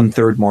run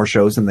 1/3 more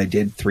shows than they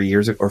did 3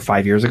 years or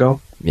 5 years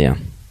ago. Yeah,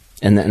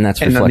 and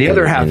that's and then the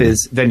other half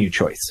is venue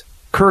choice.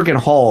 Kurgan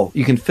Hall,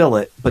 you can fill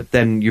it, but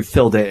then you've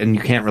filled it and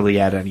you can't really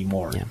add any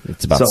more. Yeah,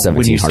 it's about 1,700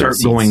 when you start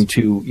seats. going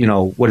to,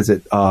 what is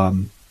it?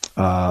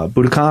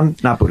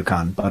 Budokan? Not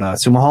Budokan, but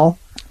Sumo Hall.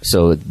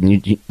 So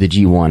the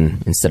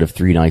G1, instead of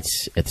 3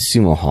 nights at the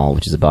Sumo Hall,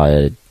 which is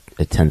about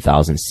a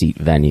 10,000 seat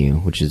venue,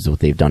 which is what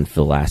they've done for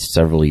the last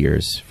several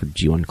years for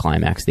G1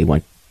 Climax, they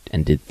went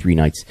and did 3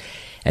 nights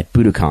at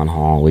Budokan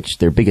Hall, which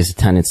their biggest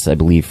attendance, I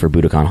believe, for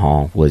Budokan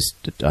Hall was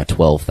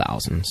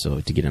 12,000. So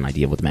to get an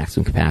idea of what the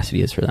maximum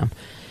capacity is for them.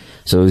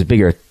 So it was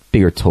bigger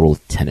total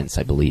attendance,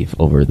 I believe,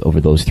 over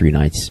those 3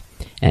 nights.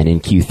 And in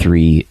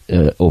Q3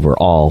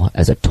 overall,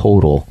 as a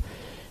total,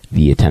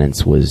 the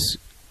attendance was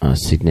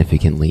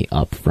significantly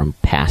up from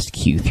past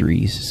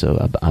Q3s. So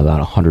about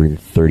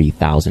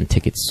 130,000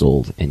 tickets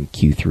sold in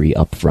Q3,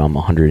 up from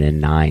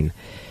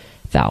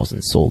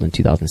 109,000 sold in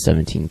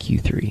 2017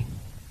 Q3.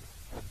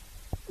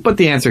 But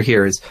the answer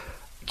here is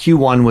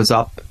Q1 was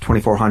up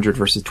 2,400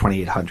 versus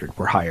 2,800.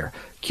 We're higher.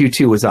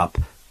 Q2 was up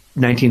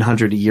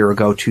 1,900 a year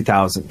ago,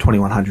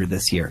 2,100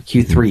 this year.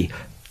 Q3,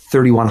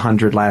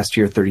 3,100 last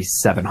year,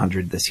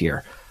 3,700 this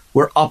year.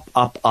 We're up,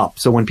 up, up.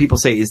 So when people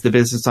say, is the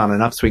business on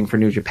an upswing for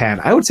New Japan?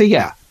 I would say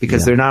yeah,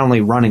 because they're not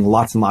only running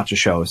lots and lots of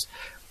shows,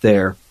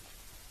 they're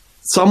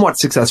somewhat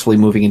successfully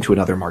moving into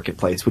another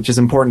marketplace, which is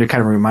important to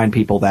kind of remind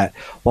people that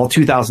while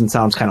 2,000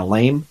 sounds kind of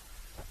lame,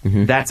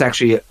 that's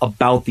actually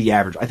about the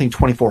average. I think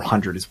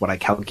 2,400 is what I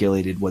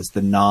calculated was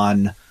the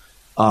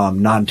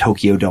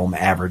non-Tokyo Dome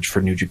average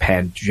for New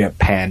Japan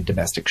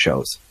domestic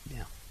shows.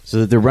 Yeah.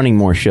 So they're running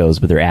more shows,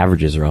 but their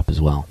averages are up as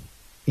well.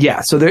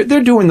 Yeah, so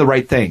they're doing the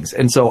right things.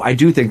 And so I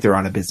do think they're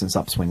on a business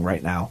upswing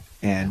right now.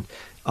 And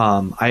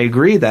I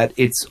agree that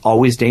it's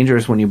always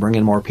dangerous when you bring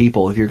in more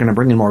people. If you're going to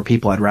bring in more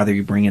people, I'd rather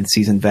you bring in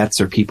seasoned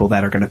vets or people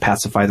that are going to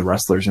pacify the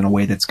wrestlers in a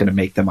way that's going to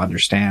make them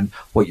understand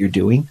what you're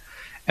doing.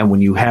 And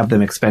when you have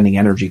them expending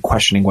energy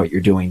questioning what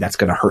you're doing, that's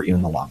going to hurt you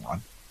in the long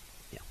run.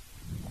 Yeah.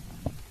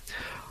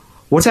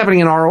 What's happening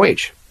in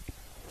ROH?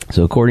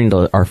 So according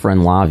to our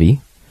friend Lavi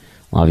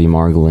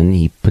Margolin,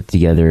 he put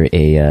together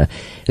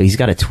he's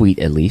got a tweet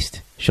at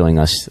least showing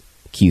us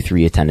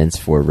Q3 attendance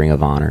for Ring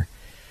of Honor.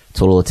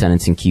 Total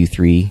attendance in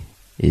Q3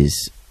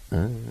 is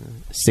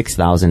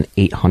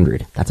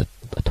 6,800. That's a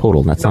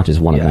total. That's not just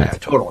one event.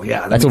 Total.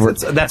 Yeah, that's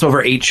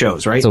over 8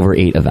 shows, right? It's over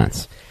 8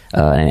 events.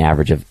 An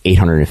average of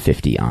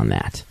 850 on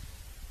that.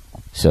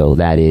 So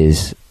that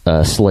is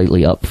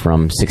slightly up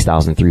from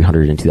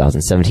 6,300 in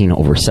 2017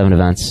 over 7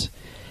 events.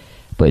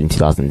 But in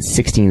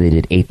 2016 they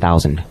did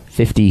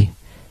 8,050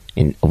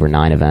 in over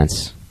 9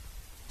 events,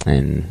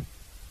 and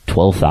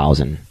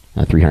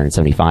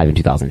 12,375 in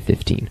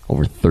 2015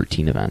 over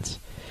 13 events.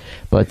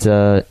 But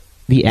the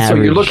average... So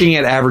you're looking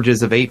at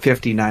averages of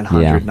 850,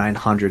 900,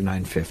 900,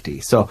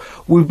 950. So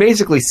we're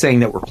basically saying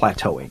that we're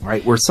plateauing,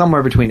 right? We're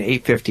somewhere between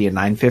 850 and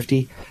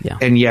 950. Yeah.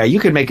 And yeah, you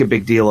could make a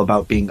big deal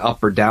about being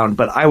up or down,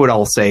 but I would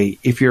all say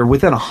if you're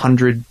within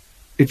 100,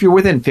 if you're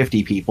within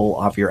 50 people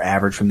off your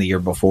average from the year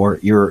before,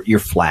 you're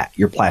flat.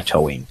 You're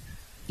plateauing.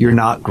 You're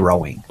not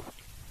growing.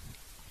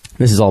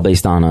 This is all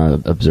based on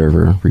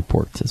Observer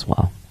reports as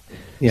well.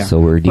 Yeah. So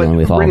we're dealing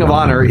with all Ring of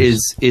Honor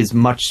is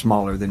much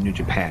smaller than New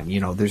Japan. You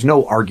know, there's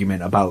no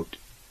argument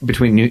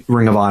between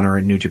Ring of Honor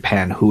and New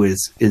Japan who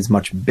is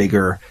much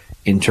bigger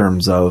in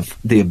terms of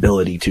the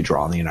ability to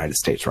draw in the United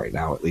States right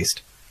now, at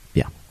least.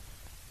 Yeah.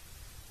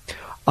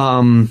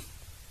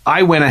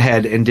 I went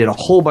ahead and did a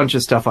whole bunch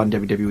of stuff on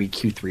WWE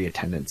Q3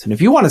 attendance, and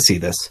if you want to see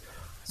this,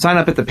 sign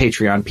up at the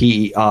Patreon,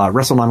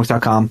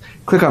 WrestleNomics.com.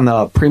 Click on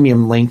the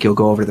premium link. You'll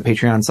go over to the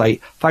Patreon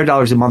site.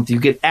 $5 a month. You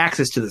get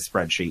access to the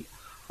spreadsheet.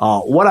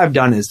 What I've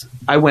done is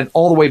I went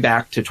all the way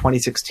back to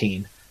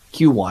 2016,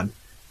 Q1.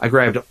 I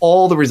grabbed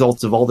all the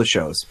results of all the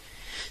shows.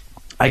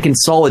 I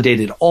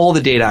consolidated all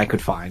the data I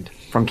could find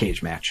from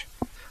Cage Match.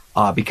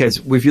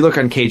 Because if you look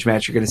on Cage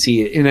Match, you're going to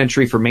see an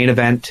entry for Main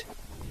Event,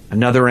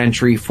 another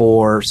entry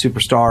for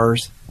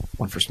Superstars,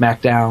 one for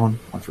SmackDown,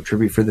 one for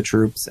Tribute for the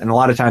Troops, and a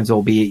lot of times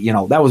it'll be,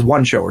 that was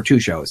 1 show or 2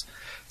 shows.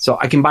 So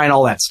I combine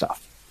all that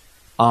stuff.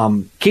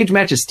 Cage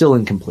Match is still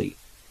incomplete.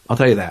 I'll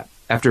tell you that.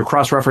 After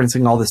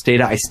cross-referencing all this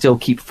data, I still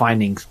keep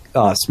finding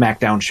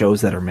SmackDown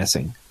shows that are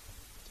missing,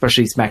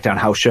 especially SmackDown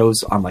house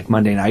shows on like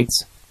Monday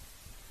nights.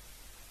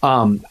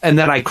 And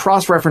then I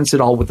cross-referenced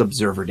it all with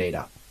Observer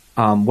data.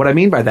 What I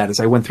mean by that is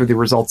I went through the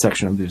results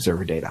section of the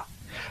Observer data.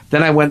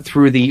 Then I went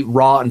through the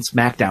Raw and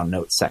SmackDown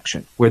notes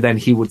section, where then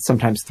he would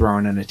sometimes throw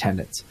in an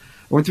attendance.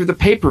 I went through the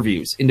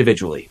pay-per-views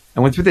individually.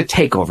 I went through the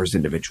takeovers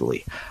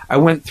individually. I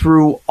went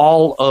through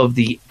all of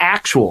the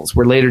actuals,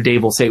 where later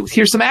Dave will say,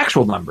 here's some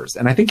actual numbers.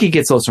 And I think he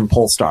gets those from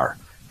Polestar,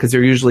 because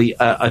they're usually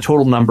a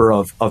total number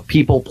of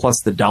people plus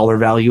the dollar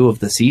value of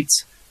the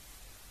seats.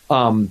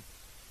 And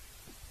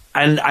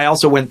I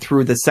also went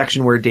through the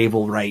section where Dave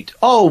will write,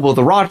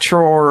 the Raw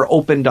Tour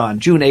opened on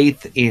June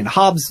 8th in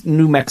Hobbs,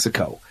 New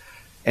Mexico.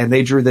 And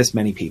they drew this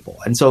many people.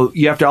 And so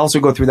you have to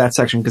also go through that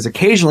section, because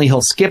occasionally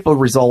he'll skip a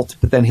result,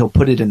 but then he'll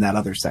put it in that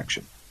other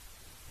section.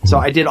 So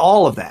I did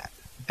all of that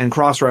and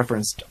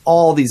cross-referenced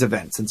all these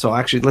events. And so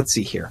actually, let's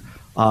see here.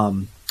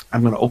 I'm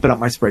going to open up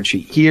my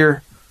spreadsheet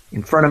here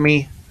in front of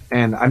me,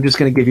 and I'm just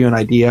going to give you an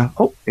idea.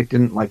 Oh, it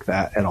didn't like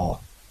that at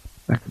all.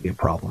 That could be a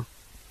problem.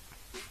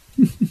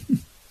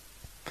 Let's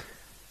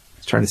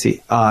try to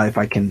see if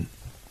I can,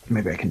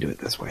 maybe I can do it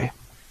this way.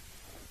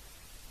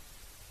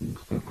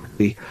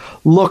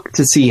 Look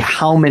to see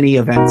how many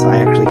events I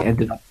actually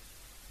ended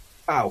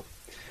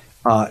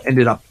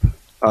up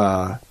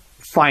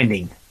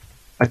finding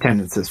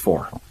attendances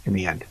for in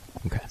the end.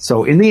 Okay.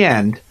 So in the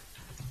end,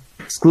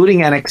 excluding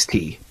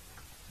NXT,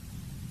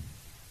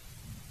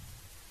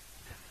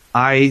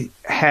 I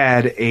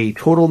had a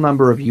total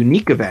number of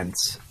unique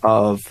events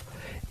of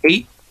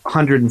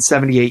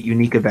 878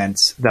 unique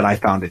events that I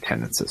found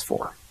attendances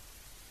for.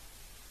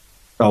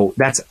 So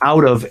that's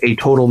out of a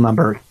total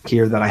number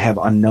here that I have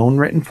unknown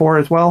written for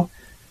as well,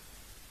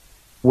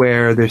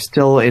 where there's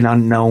still an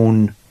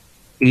unknown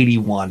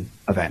 81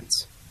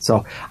 events.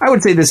 So I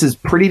would say this is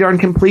pretty darn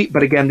complete,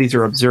 but again, these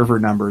are observer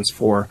numbers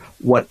for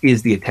what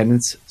is the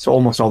attendance. So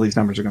almost all these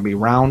numbers are going to be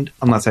round,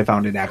 unless I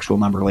found an actual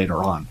number later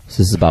on. So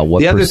this is about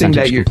what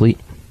percentage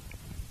complete?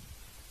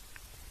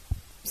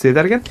 Say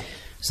that again?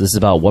 So this is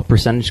about what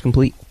percentage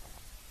complete?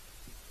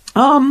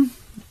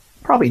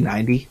 Probably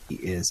 90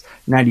 is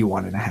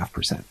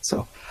 91.5%.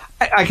 So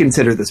I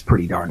consider this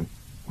pretty darn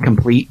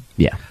complete.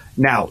 Yeah.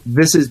 Now,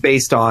 this is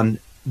based on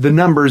the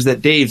numbers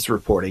that Dave's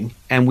reporting,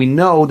 and we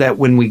know that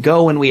when we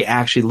go and we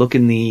actually look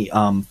in the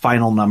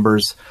final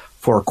numbers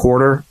for a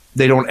quarter,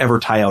 they don't ever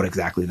tie out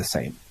exactly the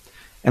same.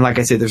 And like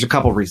I said, there's a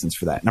couple reasons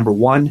for that. Number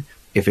one,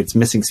 if it's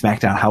missing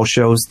SmackDown house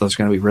shows, those are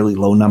going to be really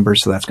low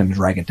numbers, so that's going to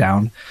drag it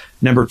down.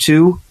 Number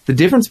two, the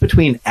difference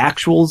between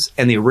actuals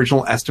and the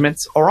original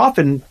estimates are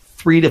often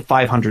 $300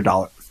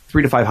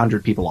 to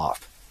 $500 people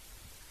off.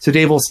 So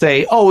Dave will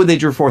say, oh, they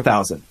drew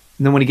 4,000.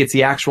 And then when he gets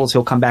the actuals,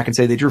 he'll come back and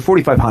say they drew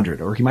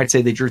 4,500, or he might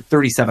say they drew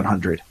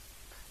 3,700.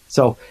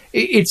 So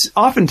it's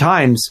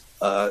oftentimes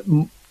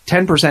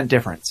 10%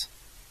 difference,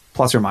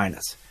 plus or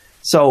minus.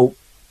 So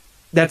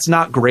that's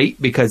not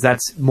great because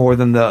that's more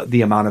than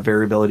the amount of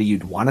variability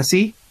you'd want to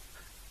see.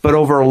 But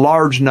over a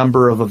large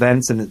number of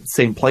events and at the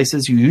same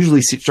places, you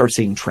usually start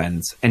seeing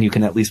trends, and you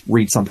can at least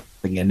read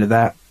something into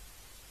that.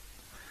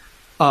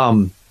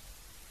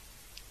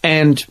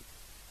 And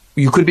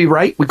you could be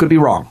right, we could be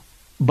wrong,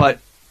 but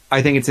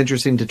I think it's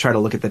interesting to try to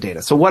look at the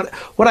data. So what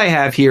I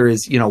have here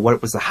is,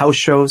 what was the house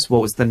shows, what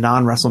was the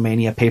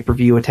non-WrestleMania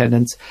pay-per-view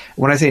attendance.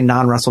 When I say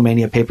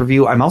non-WrestleMania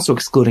pay-per-view, I'm also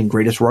excluding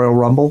Greatest Royal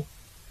Rumble,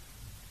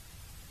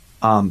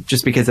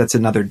 just because that's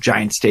another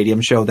giant stadium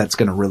show that's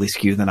going to really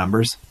skew the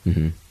numbers.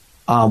 Mm-hmm.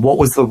 What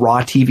was the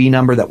Raw TV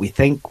number that we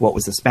think? What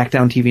was the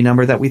SmackDown TV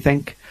number that we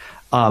think?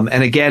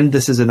 And again,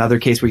 this is another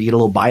case where you get a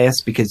little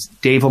bias because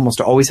Dave almost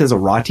always has a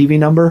Raw TV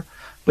number,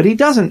 but he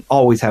doesn't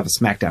always have a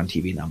SmackDown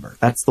TV number.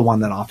 That's the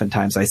one that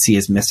oftentimes I see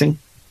as missing.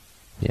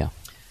 Yeah.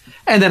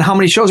 And then how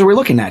many shows are we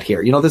looking at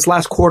here? This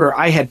last quarter,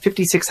 I had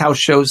 56 house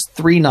shows,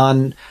 3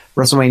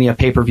 non-WrestleMania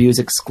pay-per-views,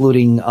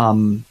 excluding,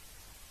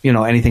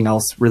 anything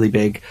else really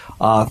big,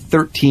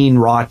 13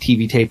 Raw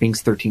TV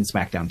tapings, 13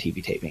 SmackDown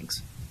TV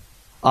tapings.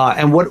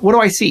 And what do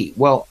I see?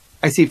 Well,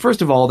 I see,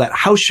 first of all, that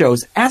house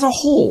shows as a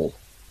whole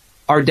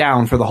are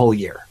down for the whole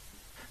year.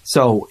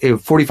 So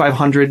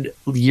 4,500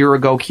 a year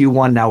ago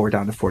Q1, now we're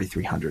down to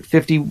 4,300.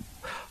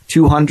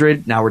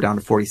 5,200, now we're down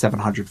to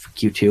 4,700 for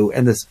Q2.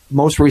 And this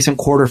most recent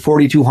quarter,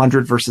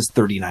 4,200 versus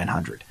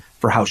 3,900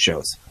 for house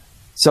shows.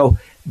 So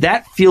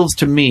that feels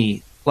to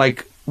me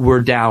like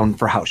we're down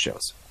for house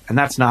shows. And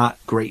that's not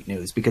great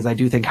news because I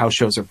do think house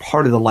shows are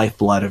part of the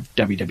lifeblood of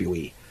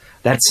WWE.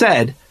 That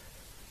said,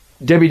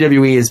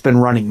 WWE has been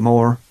running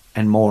more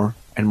and more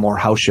and more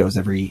house shows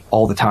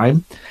all the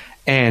time.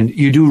 And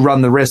you do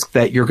run the risk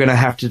that you're going to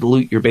have to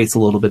dilute your base a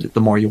little bit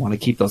the more you want to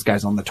keep those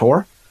guys on the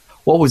tour.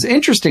 What was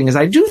interesting is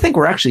I do think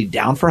we're actually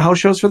down for house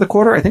shows for the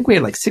quarter. I think we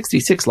had like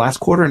 66 last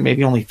quarter and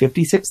maybe only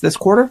 56 this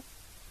quarter.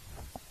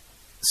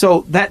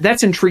 So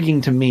that's intriguing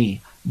to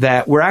me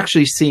that we're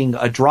actually seeing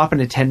a drop in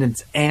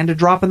attendance and a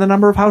drop in the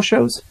number of house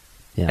shows.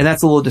 Yeah. And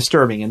that's a little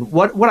disturbing. And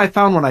what I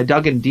found when I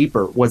dug in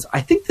deeper was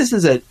I think this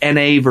is a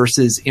NA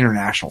versus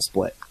international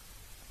split.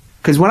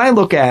 Because when I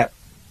look at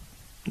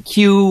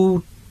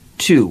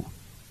Q2,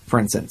 for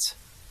instance,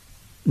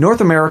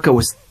 North America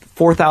was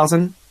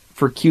 4,000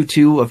 for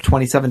Q2 of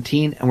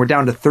 2017, and we're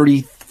down to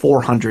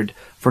 3,400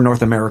 for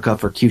North America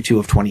for Q2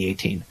 of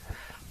 2018.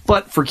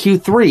 But for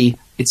Q3,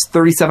 it's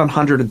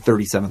 3,700 and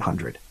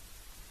 3,700.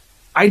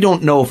 I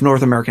don't know if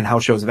North American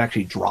house shows have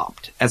actually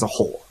dropped as a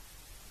whole.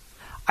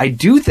 I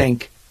do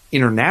think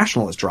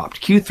international has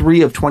dropped.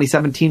 Q3 of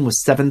 2017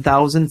 was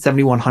 7,000,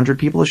 7,100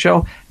 people a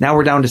show. Now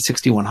we're down to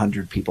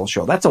 6,100 people a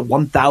show. That's a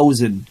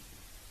 1,000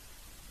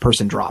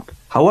 person drop.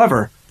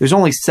 However, there's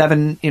only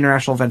 7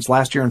 international events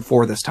last year and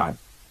 4 this time.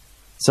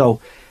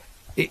 So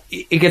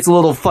it gets a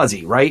little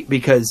fuzzy, right?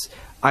 Because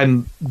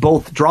I'm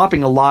both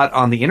dropping a lot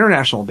on the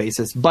international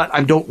basis, but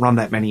I don't run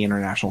that many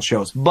international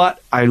shows,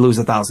 but I lose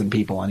 1,000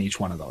 people on each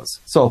one of those.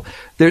 So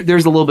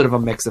there's a little bit of a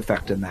mix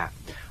effect in that.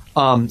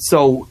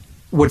 So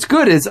what's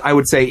good is I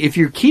would say if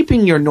you're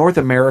keeping your North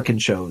American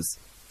shows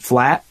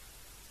flat,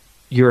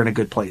 you're in a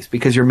good place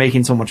because you're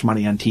making so much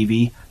money on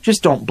TV.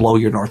 Just don't blow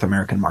your North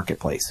American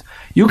marketplace.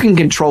 You can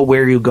control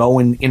where you go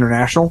in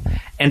international,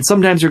 and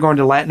sometimes you're going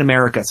to Latin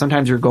America.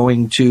 Sometimes you're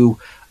going to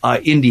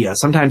India.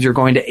 Sometimes you're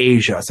going to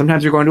Asia.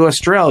 Sometimes you're going to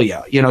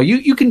Australia.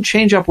 You can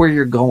change up where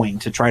you're going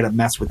to try to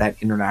mess with that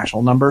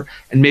international number,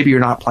 and maybe you're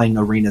not playing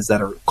arenas that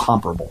are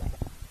comparable.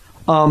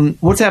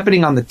 What's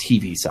happening on the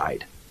TV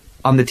side?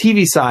 On the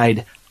TV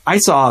side, I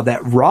saw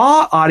that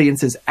Raw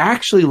audiences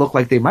actually look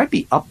like they might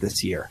be up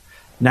this year.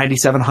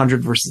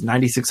 9,700 versus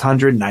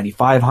 9,600,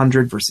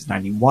 9,500 versus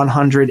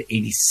 9,100,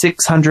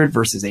 8,600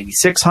 versus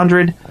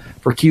 8,600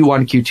 for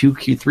Q1, Q2,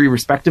 Q3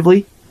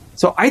 respectively.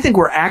 So I think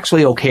we're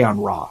actually okay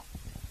on Raw.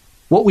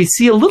 What we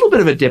see a little bit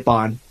of a dip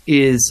on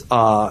is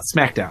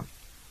SmackDown.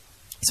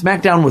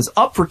 SmackDown was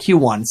up for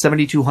Q1,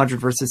 7,200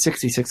 versus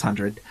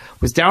 6,600.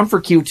 Was down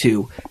for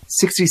Q2,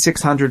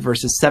 6,600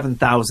 versus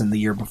 7,000 the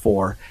year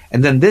before.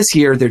 And then this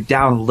year, they're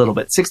down a little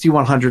bit,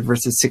 6,100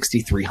 versus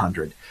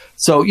 6,300.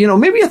 So,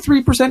 maybe a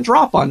 3%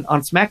 drop on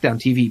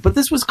SmackDown TV. But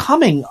this was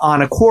coming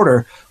on a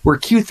quarter where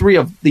Q3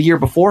 of the year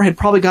before had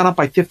probably gone up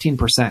by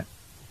 15%.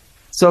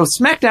 So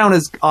SmackDown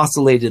has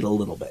oscillated a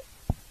little bit.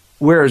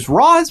 Whereas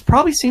Raw has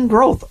probably seen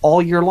growth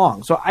all year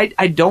long. So I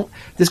don't,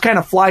 this kind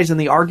of flies in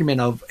the argument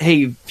of,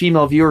 hey,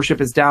 female viewership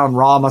is down,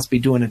 Raw must be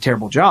doing a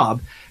terrible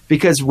job,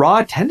 because Raw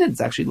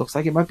attendance actually looks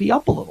like it might be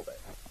up a little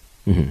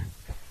bit.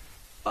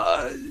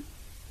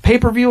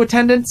 Pay-per-view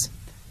attendance.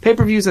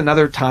 Pay-per-view is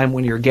another time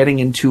when you're getting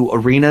into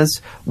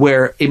arenas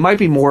where it might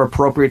be more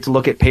appropriate to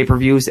look at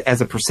pay-per-views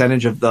as a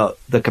percentage of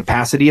the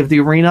capacity of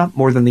the arena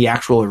more than the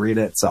actual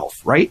arena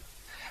itself, right?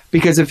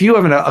 Because if you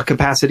have a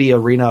capacity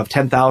arena of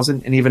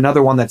 10,000 and you have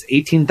another one that's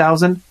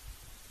 18,000,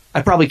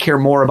 I'd probably care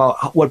more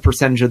about what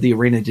percentage of the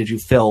arena did you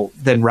fill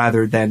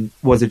rather than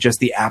was it just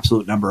the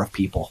absolute number of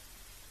people.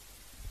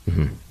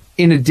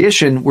 In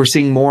addition, we're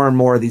seeing more and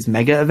more of these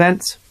mega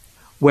events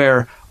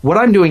where what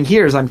I'm doing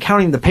here is I'm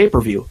counting the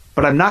pay-per-view,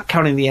 but I'm not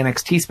counting the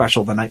NXT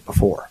special the night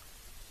before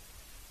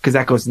because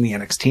that goes in the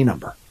NXT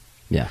number.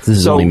 Yeah, this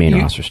is only main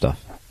roster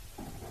stuff.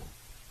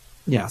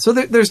 Yeah, so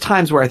there's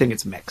times where I think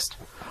it's mixed.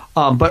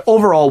 But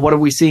overall, what are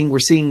we seeing? We're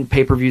seeing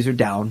pay-per-views are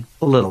down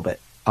a little bit.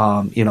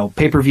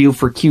 Pay-per-view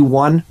for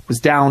Q1 was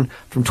down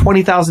from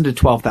 20,000 to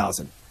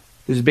 12,000.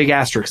 There's a big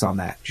asterisk on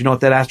that. Do you know what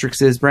that asterisk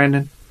is,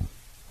 Brandon?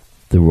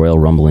 The Royal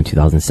Rumble in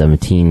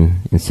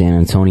 2017 in San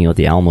Antonio at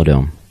the Alamo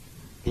Dome.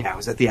 Yeah, it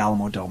was at the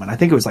Alamo Dome, and I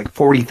think it was like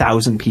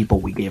 40,000 people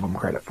we gave them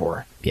credit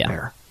for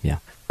there. Yeah.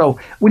 So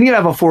when you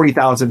have a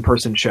 40,000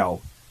 person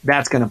show,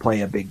 that's going to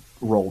play a big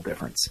role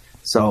difference.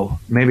 So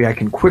maybe I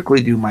can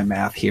quickly do my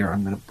math here.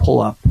 I'm going to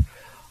pull up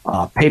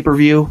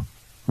pay-per-view. I'm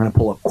going to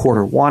pull up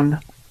quarter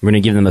one. We're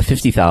going to give them a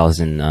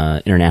 50,000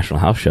 international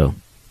house show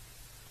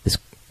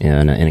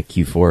in a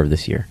Q4 of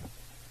this year.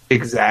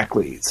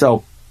 Exactly.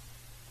 So,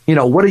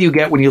 what do you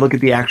get when you look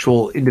at the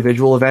actual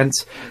individual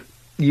events?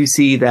 You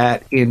see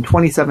that in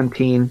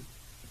 2017,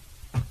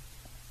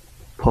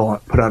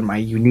 put on my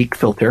unique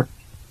filter.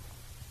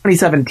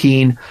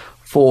 2017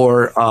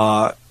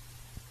 for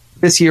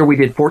this year we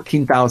did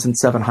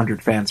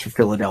 14,700 fans for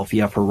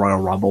Philadelphia for Royal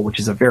Rumble, which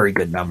is a very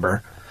good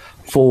number.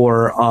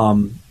 For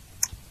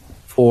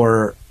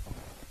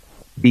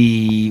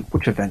the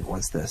which event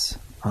was this?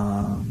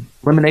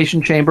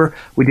 Elimination Chamber,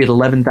 we did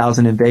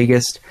 11,000 in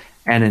Vegas,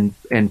 and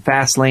in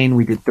Fastlane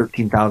we did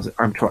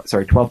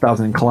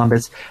 12,000 in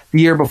Columbus.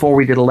 The year before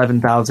we did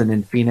 11,000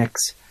 in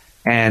Phoenix,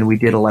 and we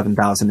did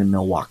 11,000 in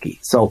Milwaukee.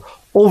 So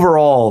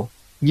overall,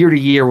 year to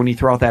year, when you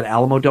throw out that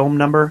Alamo Dome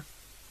number,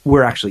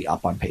 we're actually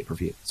up on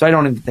pay-per-view. So I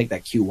don't even think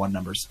that Q1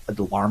 number's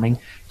alarming.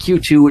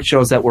 Q2, it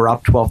shows that we're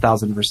up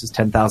 12,000 versus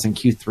 10,000.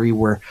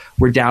 Q3,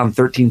 we're down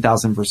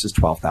 13,000 versus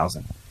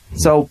 12,000.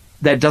 So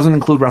that doesn't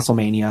include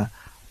WrestleMania.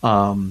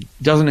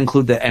 Doesn't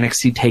include the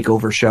NXT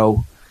TakeOver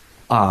show.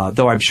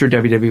 Though I'm sure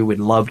WWE would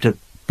love to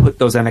put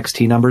those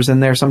NXT numbers in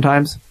there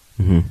sometimes.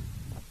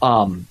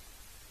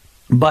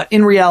 But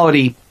in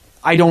reality,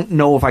 I don't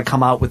know if I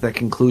come out with a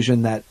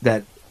conclusion that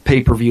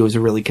pay-per-view is a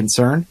really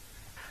concern.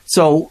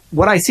 So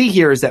what I see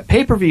here is that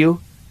pay-per-view,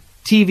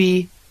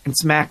 TV, and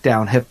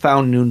SmackDown have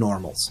found new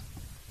normals.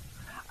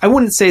 I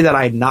wouldn't say that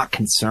I'm not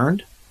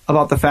concerned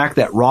about the fact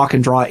that Raw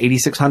can draw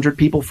 8,600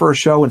 people for a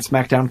show and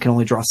SmackDown can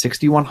only draw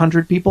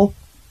 6,100 people.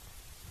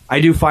 I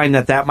do find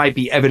that might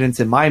be evidence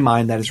in my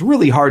mind that it's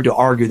really hard to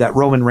argue that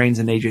Roman Reigns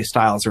and AJ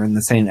Styles are in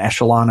the same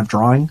echelon of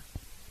drawing.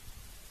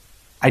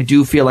 I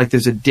do feel like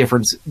there's a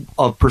difference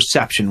of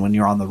perception when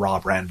you're on the Raw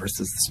brand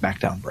versus the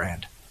SmackDown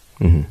brand.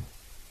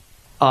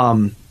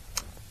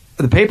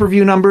 The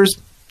pay-per-view numbers,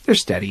 they're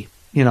steady.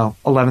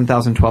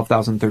 11,000,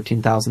 12,000,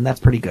 13,000, that's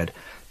pretty good.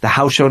 The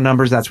house show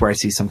numbers, that's where I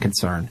see some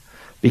concern.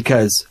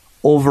 Because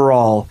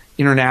overall,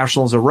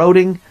 international is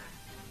eroding.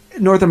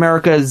 North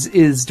America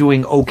is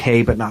doing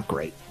okay, but not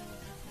great.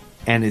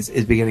 And is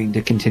beginning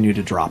to continue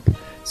to drop.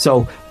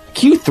 So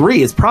Q3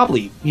 is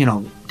probably,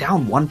 down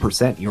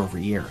 1% year over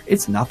year.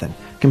 It's nothing.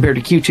 Compared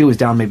to Q2 is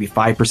down maybe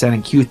 5%,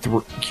 and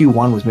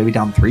Q1 was maybe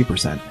down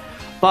 3%.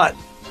 But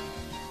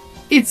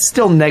it's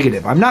still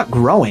negative. I'm not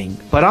growing,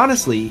 but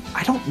honestly,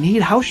 I don't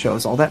need house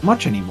shows all that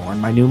much anymore in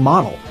my new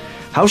model.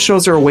 House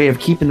shows are a way of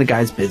keeping the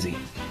guys busy.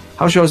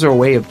 House shows are a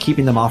way of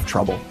keeping them off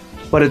trouble.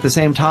 But at the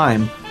same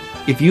time,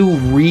 if you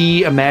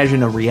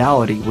reimagine a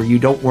reality where you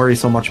don't worry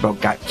so much about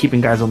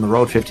keeping guys on the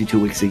road 52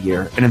 weeks a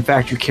year, and in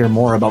fact you care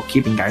more about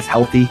keeping guys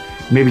healthy,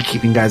 maybe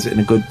keeping guys in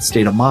a good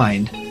state of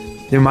mind,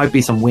 there might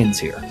be some wins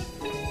here.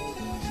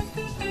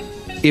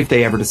 If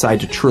they ever decide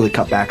to truly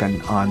cut back on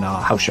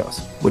house shows,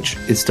 which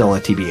is still a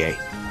TBA.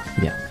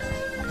 Yeah.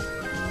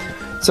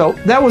 So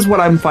that was what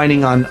I'm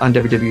finding on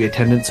WWE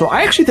attendance. So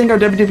I actually think our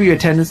WWE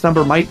attendance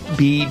number might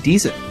be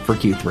decent for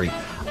Q3.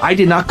 I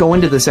did not go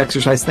into this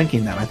exercise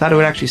thinking that. I thought it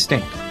would actually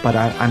stink, but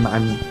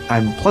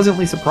I'm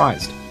pleasantly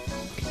surprised,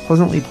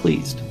 pleasantly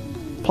pleased.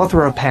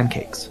 Plethora of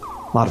pancakes,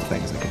 a lot of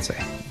things I could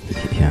say.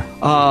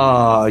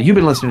 Yeah. You've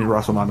been listening to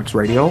WrestleNomics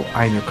Radio.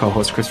 I am your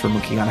co-host, Christopher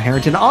Mukigana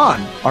Harrington.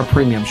 On our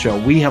premium show,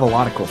 we have a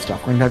lot of cool stuff.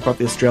 We're going to talk about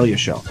the Australia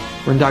show.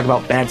 We're going to talk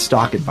about bad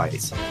stock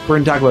advice. We're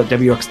going to talk about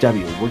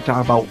WXW. We're going to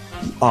talk about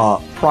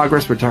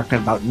progress. We're talking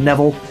about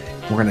Neville.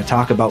 We're going to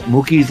talk about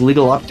Mookie's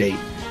legal update,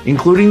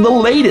 including the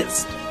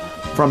latest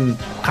from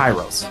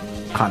Kairos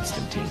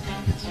Constantine.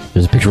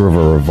 There's a picture of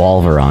a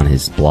revolver on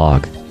his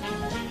blog.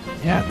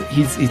 Yeah,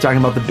 he's talking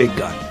about the big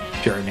gun,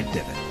 Jerry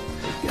McDivitt.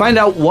 Find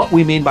out what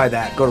we mean by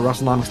that. Go to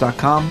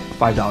WrestleNomics.com,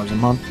 $5 a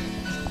month.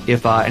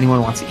 If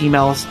anyone wants to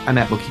email us, I'm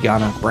at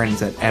Mukigana.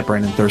 Brandon's at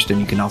Brandon Thurston.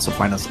 You can also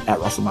find us at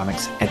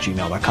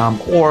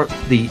WrestleNomics@gmail.com or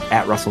the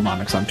at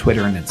WrestleNomics on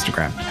Twitter and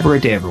Instagram. Have a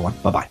great day, everyone.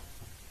 Bye-bye.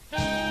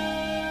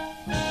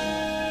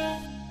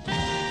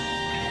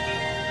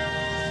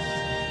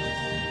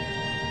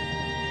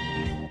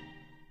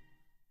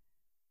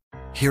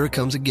 Here it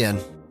comes again.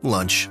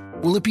 Lunch.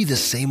 Will it be the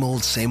same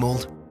old, same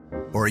old?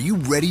 Or are you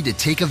ready to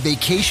take a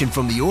vacation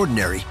from the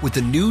ordinary with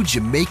the new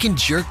Jamaican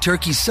Jerk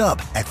Turkey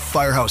Sub at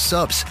Firehouse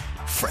Subs?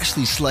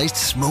 Freshly sliced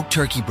smoked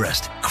turkey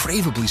breast,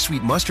 craveably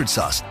sweet mustard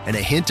sauce, and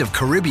a hint of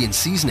Caribbean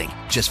seasoning.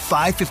 Just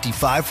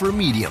 $5.55 for a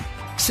medium.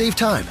 Save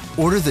time.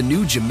 Order the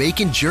new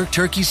Jamaican Jerk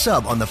Turkey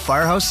Sub on the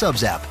Firehouse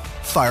Subs app.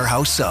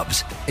 Firehouse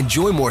Subs.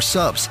 Enjoy more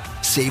subs.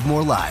 Save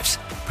more lives.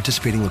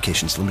 Participating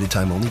locations. Limited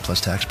time only,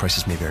 plus tax.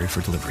 Prices may vary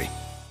for delivery.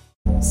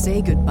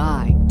 Say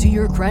goodbye to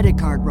your credit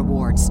card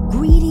rewards.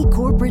 Greedy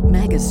corporate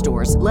mega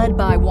stores, led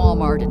by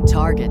Walmart and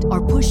Target,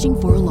 are pushing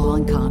for a law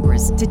in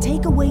Congress to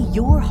take away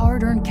your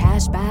hard-earned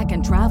cash back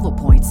and travel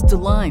points to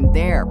line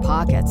their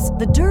pockets.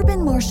 The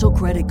Durbin-Marshall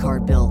credit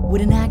card bill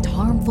would enact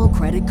harmful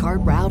credit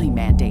card routing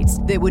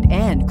mandates that would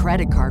end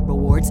credit card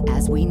rewards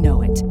as we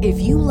know it. If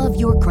you love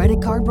your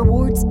credit card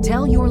rewards,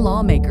 tell your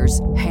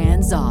lawmakers,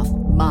 hands off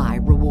my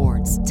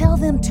rewards. Tell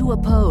them to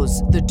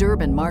oppose the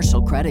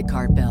Durbin-Marshall credit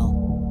card bill.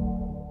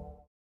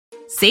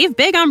 Save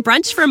big on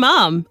brunch for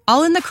mom,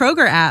 all in the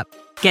Kroger app.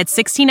 Get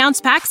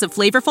 16-ounce packs of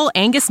flavorful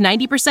Angus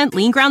 90%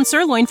 lean ground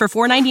sirloin for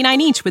 $4.99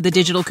 each with a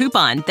digital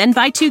coupon. Then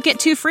buy 2, get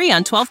 2 free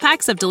on 12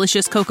 packs of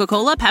delicious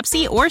Coca-Cola,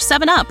 Pepsi, or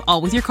 7-Up, all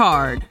with your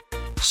card.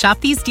 Shop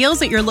these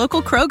deals at your local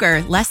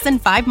Kroger, less than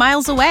 5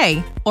 miles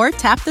away. Or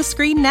tap the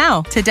screen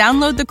now to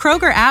download the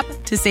Kroger app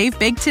to save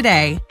big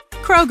today.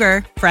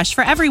 Kroger, fresh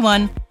for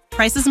everyone.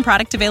 Prices and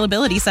product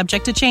availability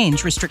subject to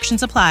change.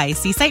 Restrictions apply.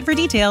 See site for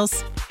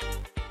details.